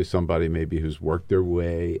 usually somebody maybe who's worked their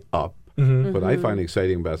way up. Mm-hmm. What I find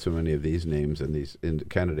exciting about so many of these names and these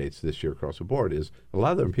candidates this year across the board is a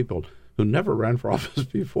lot of them are people who never ran for office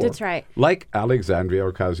before. That's right. Like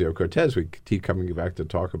Alexandria Ocasio-Cortez. We keep coming back to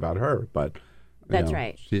talk about her, but that's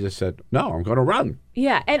right. She just said, "No, I'm going to run."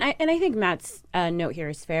 Yeah, and I think Matt's note here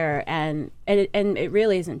is fair, and it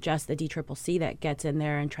really isn't just the DCCC that gets in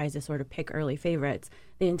there and tries to sort of pick early favorites.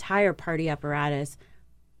 The entire party apparatus,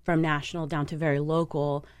 from national down to very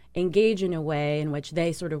local, engage in a way in which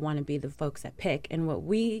they sort of want to be the folks that pick. And what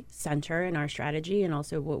we center in our strategy, and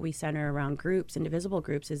also what we center around groups, indivisible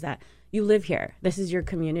groups, is that you live here. This is your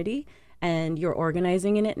community. And you're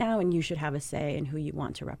organizing in it now, and you should have a say in who you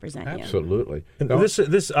want to represent you. Absolutely. And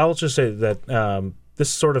this I'll just say that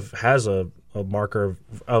this sort of has a marker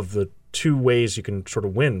of the two ways you can sort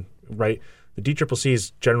of win, right? The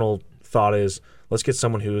DCCC's general thought is, let's get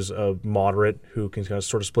someone who's a moderate, who can kind of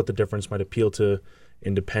sort of split the difference, might appeal to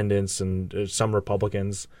independents and some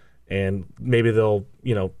Republicans, and maybe they'll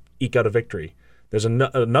eke out a victory. There's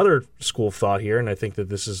another school of thought here, and I think that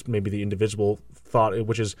this is maybe the indivisible thought,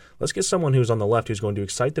 which is, let's get someone who's on the left who's going to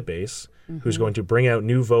excite the base, who's going to bring out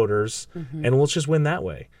new voters, and let's just win that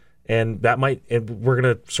way. And that and we're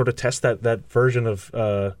going to sort of test that version of,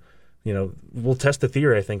 we'll test the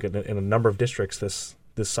theory, I think, in a number of districts this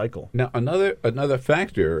cycle. Now, another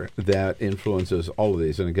factor that influences all of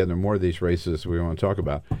these, and again, there are more of these races we want to talk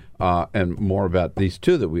about, and more about these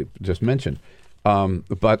two that we just mentioned.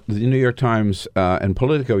 But the New York Times and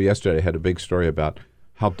Politico yesterday had a big story about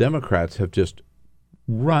how Democrats have just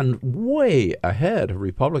run way ahead of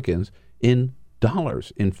Republicans in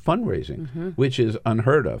dollars in fundraising, which is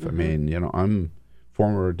unheard of. I mean, I'm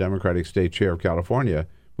former Democratic state chair of California.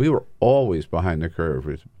 We were always behind the curve.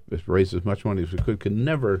 We raised as much money as we could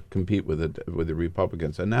never compete with the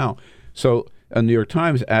Republicans. And now, so New York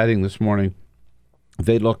Times adding this morning,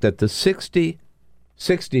 they looked at the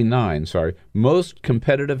 69 most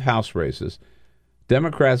competitive House races.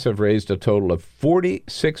 Democrats have raised a total of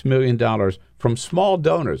 $46 million from small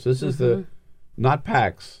donors. This is not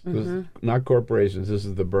PACs, this is not corporations. This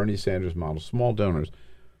is the Bernie Sanders model, small donors.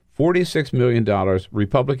 $46 million.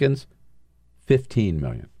 Republicans, $15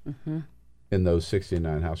 million in those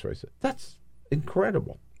 69 House races. That's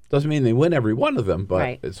incredible. Doesn't mean they win every one of them,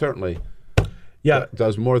 but it certainly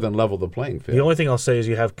does more than level the playing field. The only thing I'll say is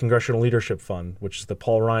you have Congressional Leadership Fund, which is the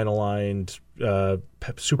Paul Ryan aligned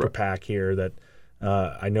super PAC here that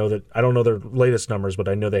I know that I don't know their latest numbers, but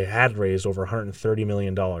I know they had raised over $130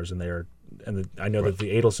 million, and I know that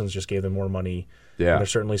the Adelsons just gave them more money. Yeah, and they're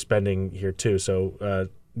certainly spending here too. So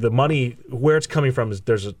the money, where it's coming from, is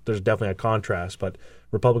there's definitely a contrast, but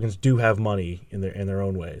Republicans do have money in their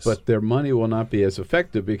own ways. But their money will not be as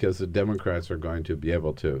effective because the Democrats are going to be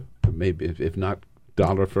able to maybe, if not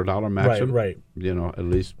dollar for dollar match them, right. At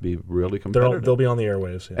least be really competitive. They'll be on the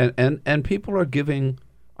airwaves. Yeah. And people are giving.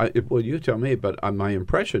 Well, you tell me, but my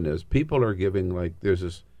impression is people are giving, like, there's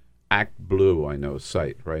this Act Blue, I know,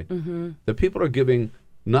 site, right? The people are giving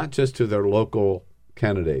not just to their local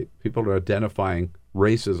candidate. People are identifying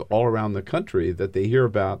races all around the country that they hear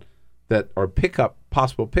about that are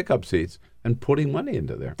possible pickup seats and putting money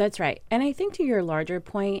into there. That's right. And I think to your larger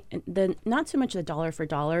point, not so much the dollar for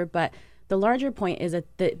dollar, but the larger point is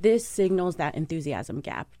that this signals that enthusiasm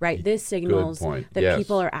gap, right? This signals that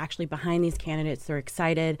people are actually behind these candidates. They're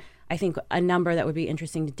excited. I think a number that would be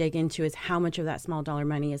interesting to dig into is how much of that small dollar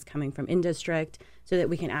money is coming from in-district, so that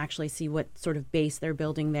we can actually see what sort of base they're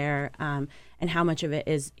building there, and how much of it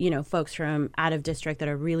is, folks from out of district that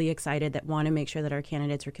are really excited, that want to make sure that our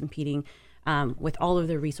candidates are competing with all of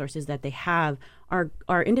the resources that they have.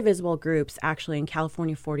 Our indivisible groups, actually in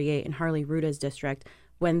California 48 and Harley Ruta's district,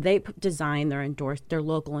 when they designed their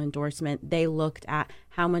local endorsement, they looked at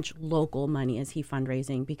how much local money is he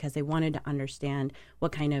fundraising, because they wanted to understand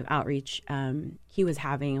what kind of outreach he was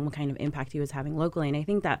having and what kind of impact he was having locally. And I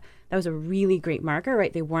think that was a really great marker,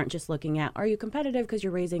 right? They weren't just looking at, are you competitive because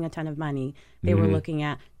you're raising a ton of money? They were looking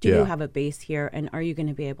at, do you have a base here, and are you going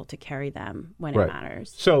to be able to carry them when it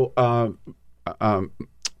matters? So,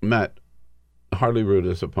 Matt, Harley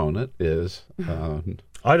Ruta's opponent is...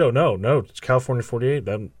 I don't know. No, it's California 48.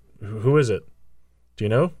 Who is it? Do you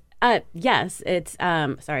know? Yes, it's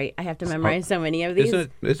sorry, I have to memorize so many of these.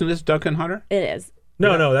 Isn't this Duncan Hunter? It is.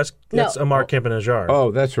 No, that's Amar Campanajjar.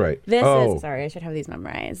 Oh, that's right. This is sorry, I should have these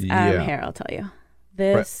memorized. Here, I'll tell you.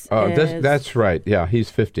 This is... that's right. Yeah,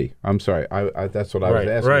 he's 50. I'm sorry. I that's what I was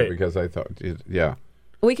asking because I thought, yeah.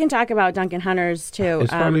 We can talk about Duncan Hunter's too.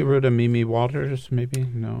 Is Harley Ruta Mimi Walters? Maybe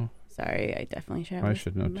no. Sorry, I definitely should have. I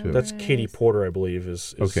should know too. That's Katie Porter, I believe,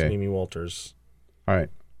 is okay. Mimi Walters. All right.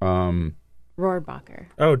 Rohrbacher.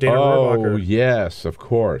 Oh, Dana Rohrbacher. Oh, yes, of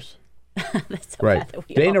course. That's so right. bad that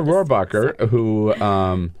we Dana all Rohrbacher,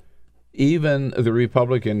 who even the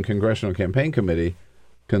Republican Congressional Campaign Committee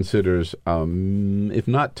considers, if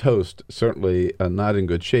not toast, certainly not in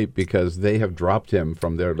good shape, because they have dropped him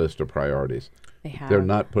from their list of priorities. They have. They're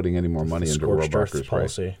not putting any more money into Rohrbacher's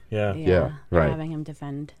policy. Yeah, they're right. having him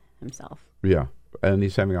defend himself. Yeah, and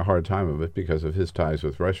he's having a hard time of it because of his ties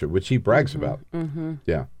with Russia, which he brags about. Mm-hmm.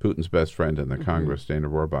 Yeah, Putin's best friend in the Congress, Dana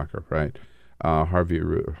Rohrbacher, right?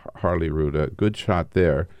 Harley Ruta, good shot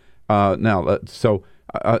there. Now,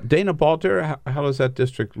 Dana Balter, how does that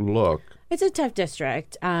district look? It's a tough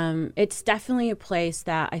district. It's definitely a place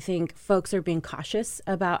that I think folks are being cautious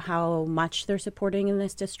about how much they're supporting in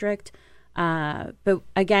this district. But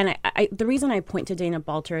again, the reason I point to Dana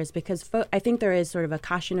Balter is because I think there is sort of a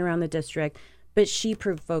caution around the district, but she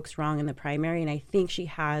proved folks wrong in the primary, and I think she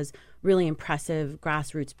has really impressive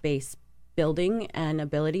grassroots base building and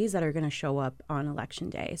abilities that are going to show up on election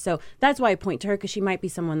day. So that's why I point to her, because she might be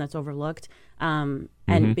someone that's overlooked, and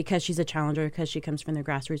because she's a challenger, because she comes from the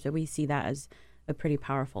grassroots, but we see that as a pretty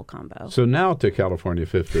powerful combo. So now to California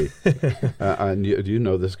 50. And you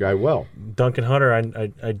know this guy well. Duncan Hunter,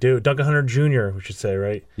 I do. Duncan Hunter Jr., we should say,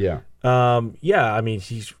 right? Yeah. I mean,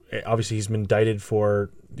 he's been indicted for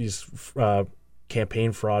these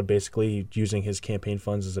campaign fraud, basically using his campaign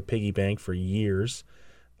funds as a piggy bank for years.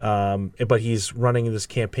 But he's running this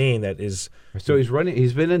campaign that is... So he's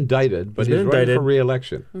been indicted, but he's running for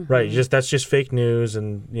re-election. Mm-hmm. Right. That's just fake news,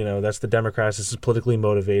 and, that's the Democrats. This is politically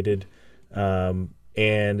motivated.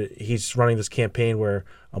 And he's running this campaign where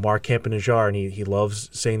Amar Campanajjar, and he loves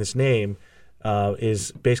saying this name,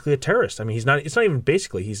 is basically a terrorist. I mean, it's not even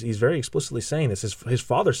basically. He's very explicitly saying this. His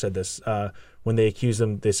father said this when they accused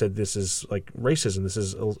him. They said this is like racism. This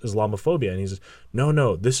is Islamophobia. And he says,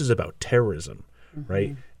 no, this is about terrorism. Mm-hmm.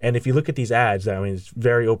 Right. And if you look at these ads, I mean, it's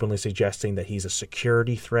very openly suggesting that he's a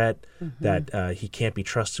security threat, that he can't be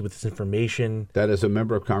trusted with this information. That as a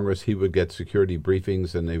member of Congress, he would get security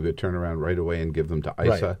briefings and they would turn around right away and give them to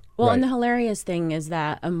ISA. Right. Well, and the hilarious thing is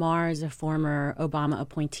that Amar is a former Obama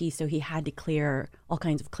appointee, so he had to clear all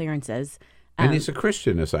kinds of clearances. And he's a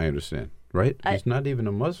Christian, as I understand, right? He's not even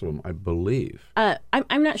a Muslim, I believe.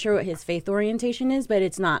 I'm not sure what his faith orientation is, but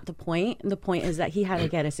it's not the point. The point is that he had to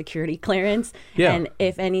get a security clearance. Yeah. And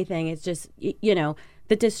if anything, it's just,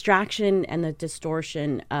 the distraction and the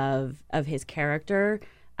distortion of his character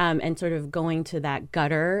and sort of going to that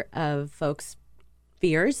gutter of folks'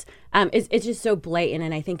 fears. It's just so blatant,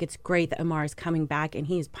 and I think it's great that Amar is coming back, and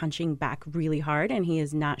he is punching back really hard, and he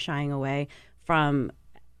is not shying away from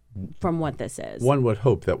what this is. One would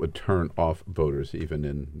hope that would turn off voters even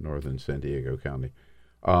in northern San Diego County.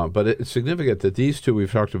 But it's significant that these two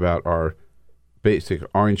we've talked about are basic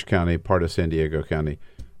Orange County, part of San Diego County.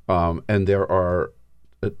 And there are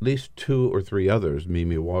at least 2 or 3 others,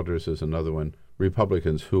 Mimi Walters is another one,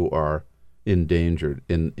 Republicans who are endangered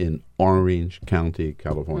in Orange County,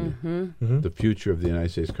 California. The future of the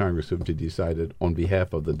United States Congress would be decided on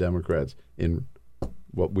behalf of the Democrats in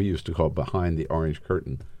what we used to call behind the orange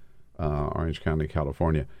curtain. Orange County,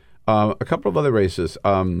 California. A couple of other races.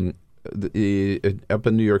 Up in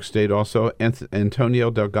New York State also, Antonio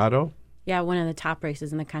Delgado. Yeah, one of the top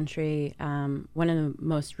races in the country, one of the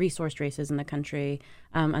most resourced races in the country.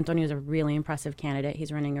 Antonio is a really impressive candidate.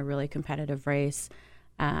 He's running a really competitive race.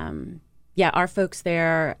 Our folks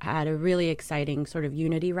there had a really exciting sort of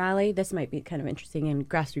unity rally. This might be kind of interesting and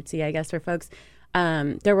grassrootsy, I guess, for folks.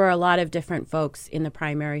 There were a lot of different folks in the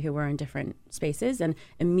primary who were in different spaces, and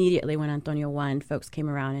immediately when Antonio won, folks came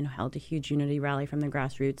around and held a huge unity rally from the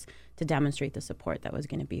grassroots to demonstrate the support that was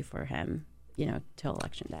going to be for him, till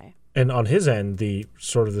Election Day. And on his end, the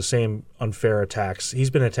sort of the same unfair attacks. He's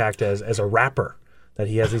been attacked as a rapper. That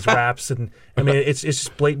he has these raps, and I mean, it's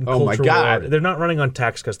just blatant cultural my God. war. They're not running on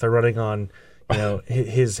tax cuts; they're running on,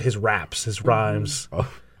 his raps, his rhymes,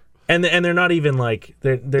 and they're not even like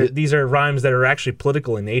these are rhymes that are actually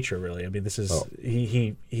political in nature. Really, I mean, this is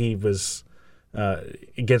he was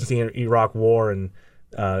against the Iraq War, and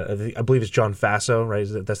I believe it's John Faso, right?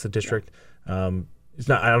 That's the district. It's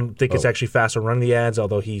not. I don't think it's actually Faso running the ads,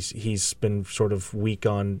 although he's been sort of weak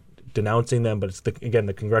on denouncing them. But it's the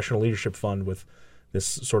Congressional Leadership Fund with this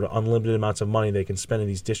sort of unlimited amounts of money they can spend in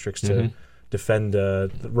these districts to defend the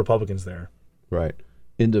Republicans there. Right.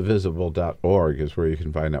 Indivisible.org is where you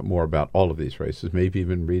can find out more about all of these races. Maybe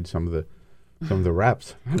even read some of the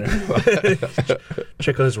raps.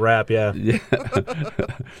 Check out his rap, yeah.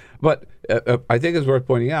 But I think it's worth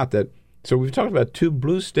pointing out that so we've talked about 2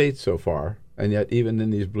 blue states so far, and yet even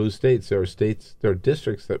in these blue states, there are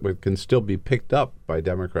districts that can still be picked up by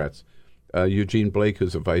Democrats. Eugene Blake,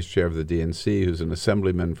 who's a vice chair of the DNC, who's an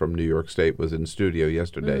assemblyman from New York State, was in studio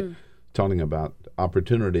yesterday talking about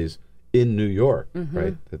opportunities in New York,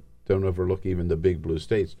 right, that don't overlook even the big blue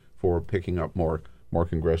states for picking up more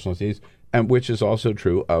congressional seats, and which is also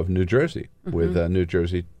true of New Jersey, with New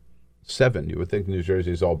Jersey 7. You would think New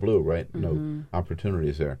Jersey is all blue, right? No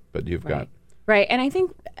opportunities there, but you've got... Right, and I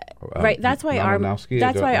think that's why our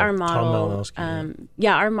model,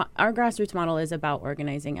 our grassroots model is about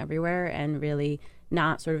organizing everywhere and really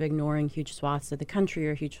not sort of ignoring huge swaths of the country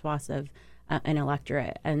or huge swaths of an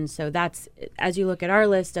electorate. And so that's, as you look at our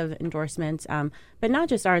list of endorsements, but not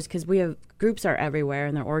just ours, because we have groups are everywhere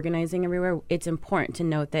and they're organizing everywhere. It's important to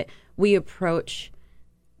note that we approach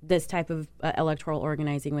this type of electoral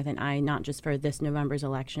organizing with an eye not just for this November's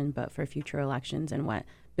election, but for future elections and what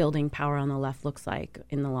building power on the left looks like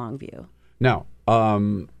in the long view. Now,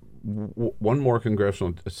 one more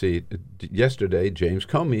congressional seat. Yesterday, James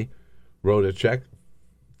Comey wrote a check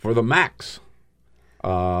for the max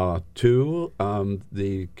to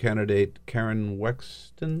the candidate Karen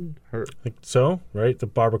Wexton. I think so, right? The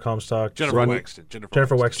Barbara Comstock. Jennifer Wexton.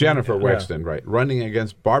 Jennifer Wexton, right. Running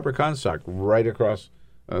against Barbara Comstock right across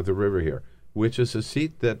the river here, which is a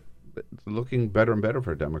seat that looking better and better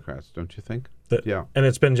for Democrats, don't you think? Yeah. And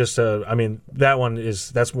it's been just that's one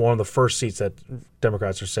of the first seats that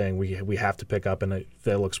Democrats are saying we have to pick up, and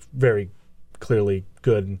that looks very clearly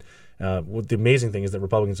good. And the amazing thing is that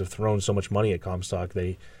Republicans have thrown so much money at Comstock,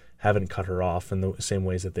 they haven't cut her off in the same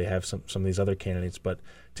ways that they have some of these other candidates. But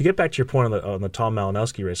to get back to your point on the Tom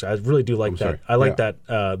Malinowski race, I really do like that. I like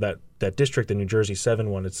that district, the New Jersey 7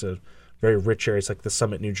 one. It's a very rich area. It's like the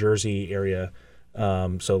Summit, New Jersey area.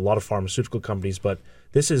 So a lot of pharmaceutical companies, but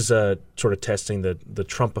this is sort of testing the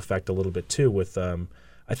Trump effect a little bit too. With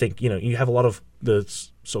I think you have a lot of the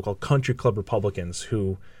so-called country club Republicans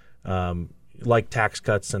who like tax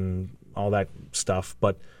cuts and all that stuff,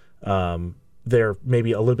 but they're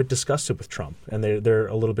maybe a little bit disgusted with Trump, and they're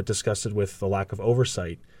a little bit disgusted with the lack of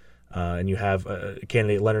oversight. And you have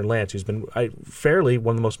candidate Leonard Lance, who's been fairly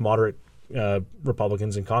one of the most moderate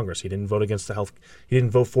Republicans in Congress. He didn't vote against he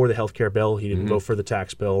didn't vote for the health care bill. He didn't vote for the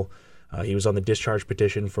tax bill. He was on the discharge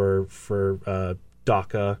petition for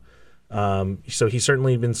DACA. So he's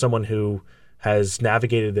certainly been someone who has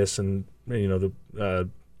navigated this and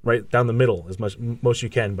right down the middle as most you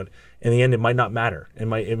can. But in the end, it might not matter. It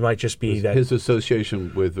might just be that his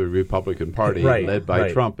association with the Republican Party led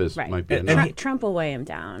by Trump might be enough. Trump will weigh him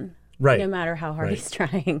down. Right. No matter how hard he's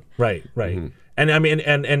trying. Right. Mm-hmm. And I mean,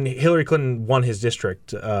 and Hillary Clinton won his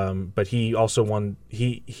district, but he also won.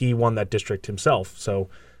 He won that district himself. So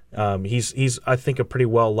he's I think a pretty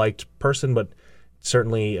well liked person, but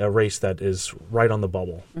certainly a race that is right on the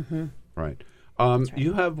bubble. Mm-hmm. Right.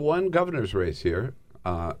 You have one governor's race here.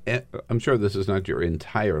 I'm sure this is not your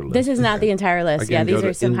entire list. This is not the entire list. Again, these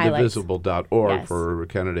are some highlights. Indivisible.org for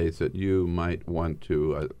candidates that you might want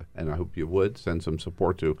to, and I hope you would, send some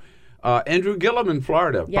support to. Andrew Gillum in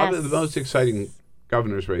Florida, probably the most exciting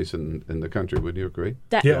governor's race in the country. Would you agree?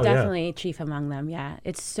 Definitely chief among them, yeah.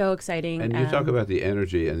 It's so exciting. And you talk about the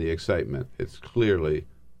energy and the excitement. It's clearly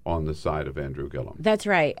on the side of Andrew Gillum. That's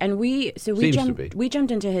right. And we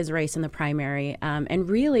jumped into his race in the primary, and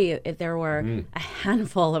really there were a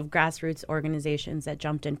handful of grassroots organizations that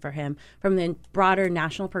jumped in for him from the broader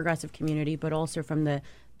national progressive community, but also from the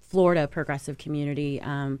Florida progressive community.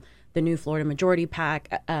 The new Florida Majority PAC,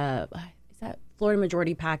 Florida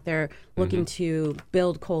Majority PAC, they're looking to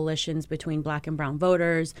build coalitions between black and brown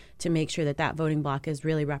voters to make sure that voting bloc is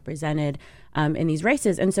really represented in these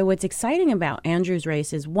races. And so what's exciting about Andrew's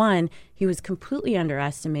race is, one, he was completely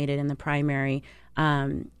underestimated in the primary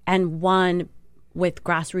and won with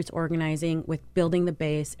grassroots organizing, with building the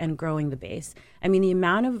base and growing the base. I mean, the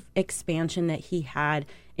amount of expansion that he had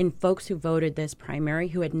in folks who voted this primary,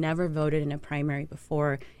 who had never voted in a primary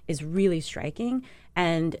before, is really striking.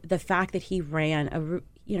 And the fact that he ran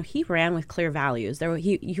he ran with clear values.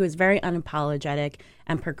 He was very unapologetic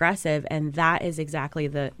and progressive, and that is exactly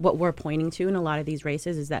what we're pointing to in a lot of these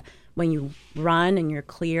races, is that when you run and you're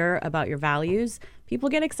clear about your values, people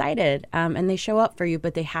get excited and they show up for you,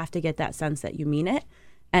 but they have to get that sense that you mean it,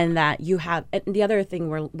 and that you have. And the other thing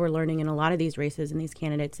we're learning in a lot of these races and these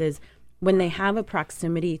candidates is when they have a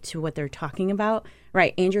proximity to what they're talking about.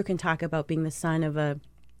 Right, Andrew can talk about being the son of a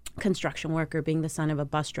construction worker, being the son of a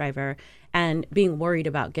bus driver, and being worried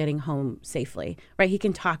about getting home safely, right? He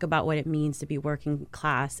can talk about what it means to be working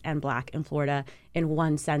class and Black in Florida in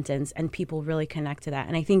one sentence, and people really connect to that.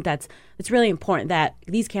 And I think it's really important that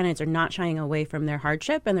these candidates are not shying away from their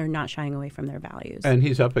hardship, and they're not shying away from their values. And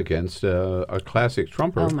he's up against a classic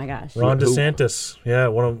Trumper. Oh my gosh, Ron DeSantis,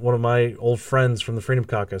 one of my old friends from the Freedom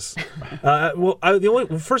Caucus.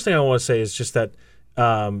 The first thing I want to say is just that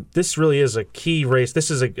this really is a key race. This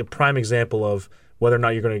is a prime example of whether or not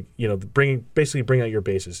you're going to, bring out your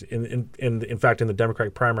bases. In fact, in the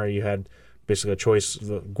Democratic primary, you had basically a choice,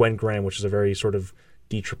 Gwen Graham, which is a very sort of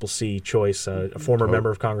DCCC choice, a former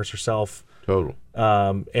member of Congress herself. Total.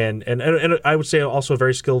 And I would say also a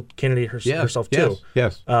very skilled candidate herself too.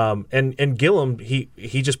 Yes. And Gillum,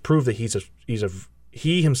 he just proved that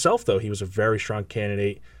he himself though, he was a very strong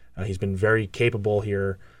candidate. He's been very capable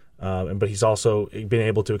here. But he's also been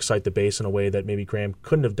able to excite the base in a way that maybe Graham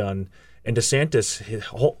couldn't have done. And DeSantis,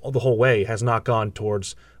 the whole way, has not gone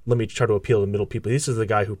towards, let me try to appeal to middle people. This is the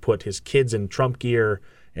guy who put his kids in Trump gear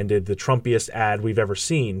and did the Trumpiest ad we've ever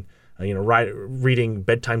seen, reading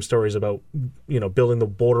bedtime stories about, building the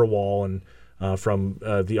border wall and from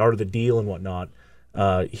The Art of the Deal and whatnot.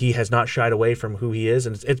 He has not shied away from who he is,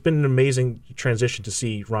 and it's been an amazing transition to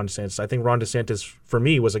see Ron DeSantis. I think Ron DeSantis, for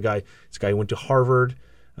me, was a guy who went to Harvard,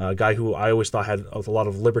 a guy who I always thought had a lot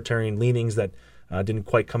of libertarian leanings that didn't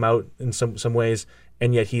quite come out in some ways,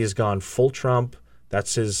 and yet he has gone full Trump.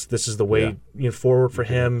 This is the way forward for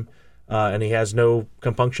him, and he has no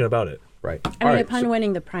compunction about it. Right. Upon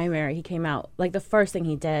winning the primary, he came out, like the first thing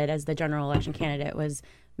he did as the general election candidate was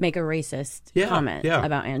make a racist comment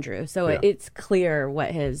about Andrew. So it's clear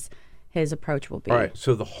what his approach will be. All right.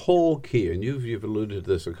 So the whole key, and you've alluded to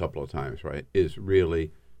this a couple of times, right, is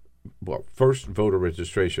really, first voter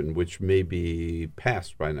registration, which may be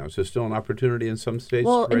passed by now. So still an opportunity in some states?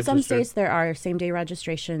 Well, in some states there are same-day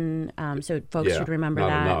registration, so folks should remember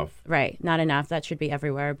that. Not enough. Right, not enough. That should be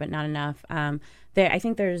everywhere, but not enough. I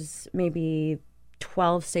think there's maybe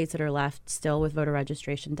 12 states that are left still with voter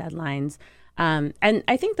registration deadlines. And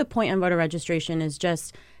I think the point on voter registration is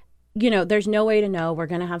just, there's no way to know. We're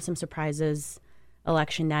going to have some surprises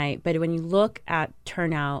election night. But when you look at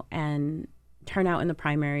turnout in the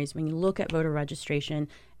primaries, when you look at voter registration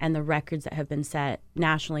and the records that have been set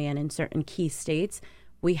nationally and in certain key states,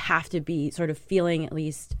 we have to be sort of feeling at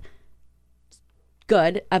least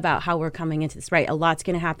good about how we're coming into this. Right, a lot's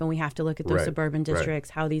going to happen. We have to look at those suburban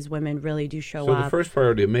districts, how these women really do show up. So the first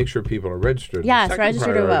priority is make sure people are registered. Yes,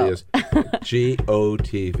 register to vote. The second priority is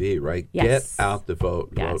GOTV, right? Yes. Get out the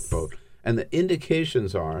vote, vote. And the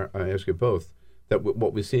indications are, I ask you both, that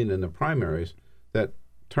what we've seen in the primaries, that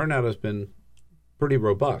turnout has been pretty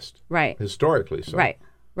robust. Right. Historically so.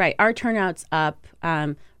 Right. Our turnout's up.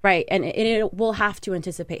 Right. And it will have to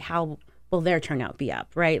anticipate how will their turnout be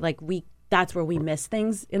up, right? Like that's where we miss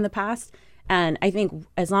things in the past. And I think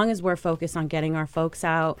as long as we're focused on getting our folks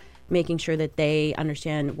out, making sure that they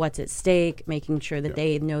understand what's at stake, making sure that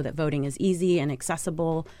they know that voting is easy and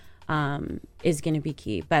accessible, is going to be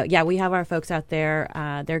key. But we have our folks out there.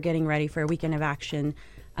 They're getting ready for a weekend of action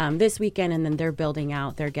this weekend, and then they're building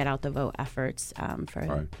out their get out the vote efforts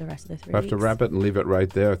for the rest of the 3 weeks. I have to wrap it and leave it right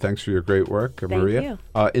there. Thanks for your great work, Maria.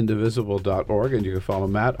 Indivisible.org, and you can follow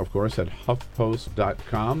Matt, of course, at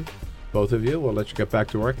HuffPost.com. Both of you, we'll let you get back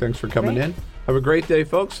to work. Thanks for coming in. Have a great day,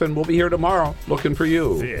 folks, and we'll be here tomorrow looking for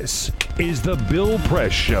you. This is the Bill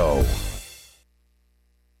Press Show.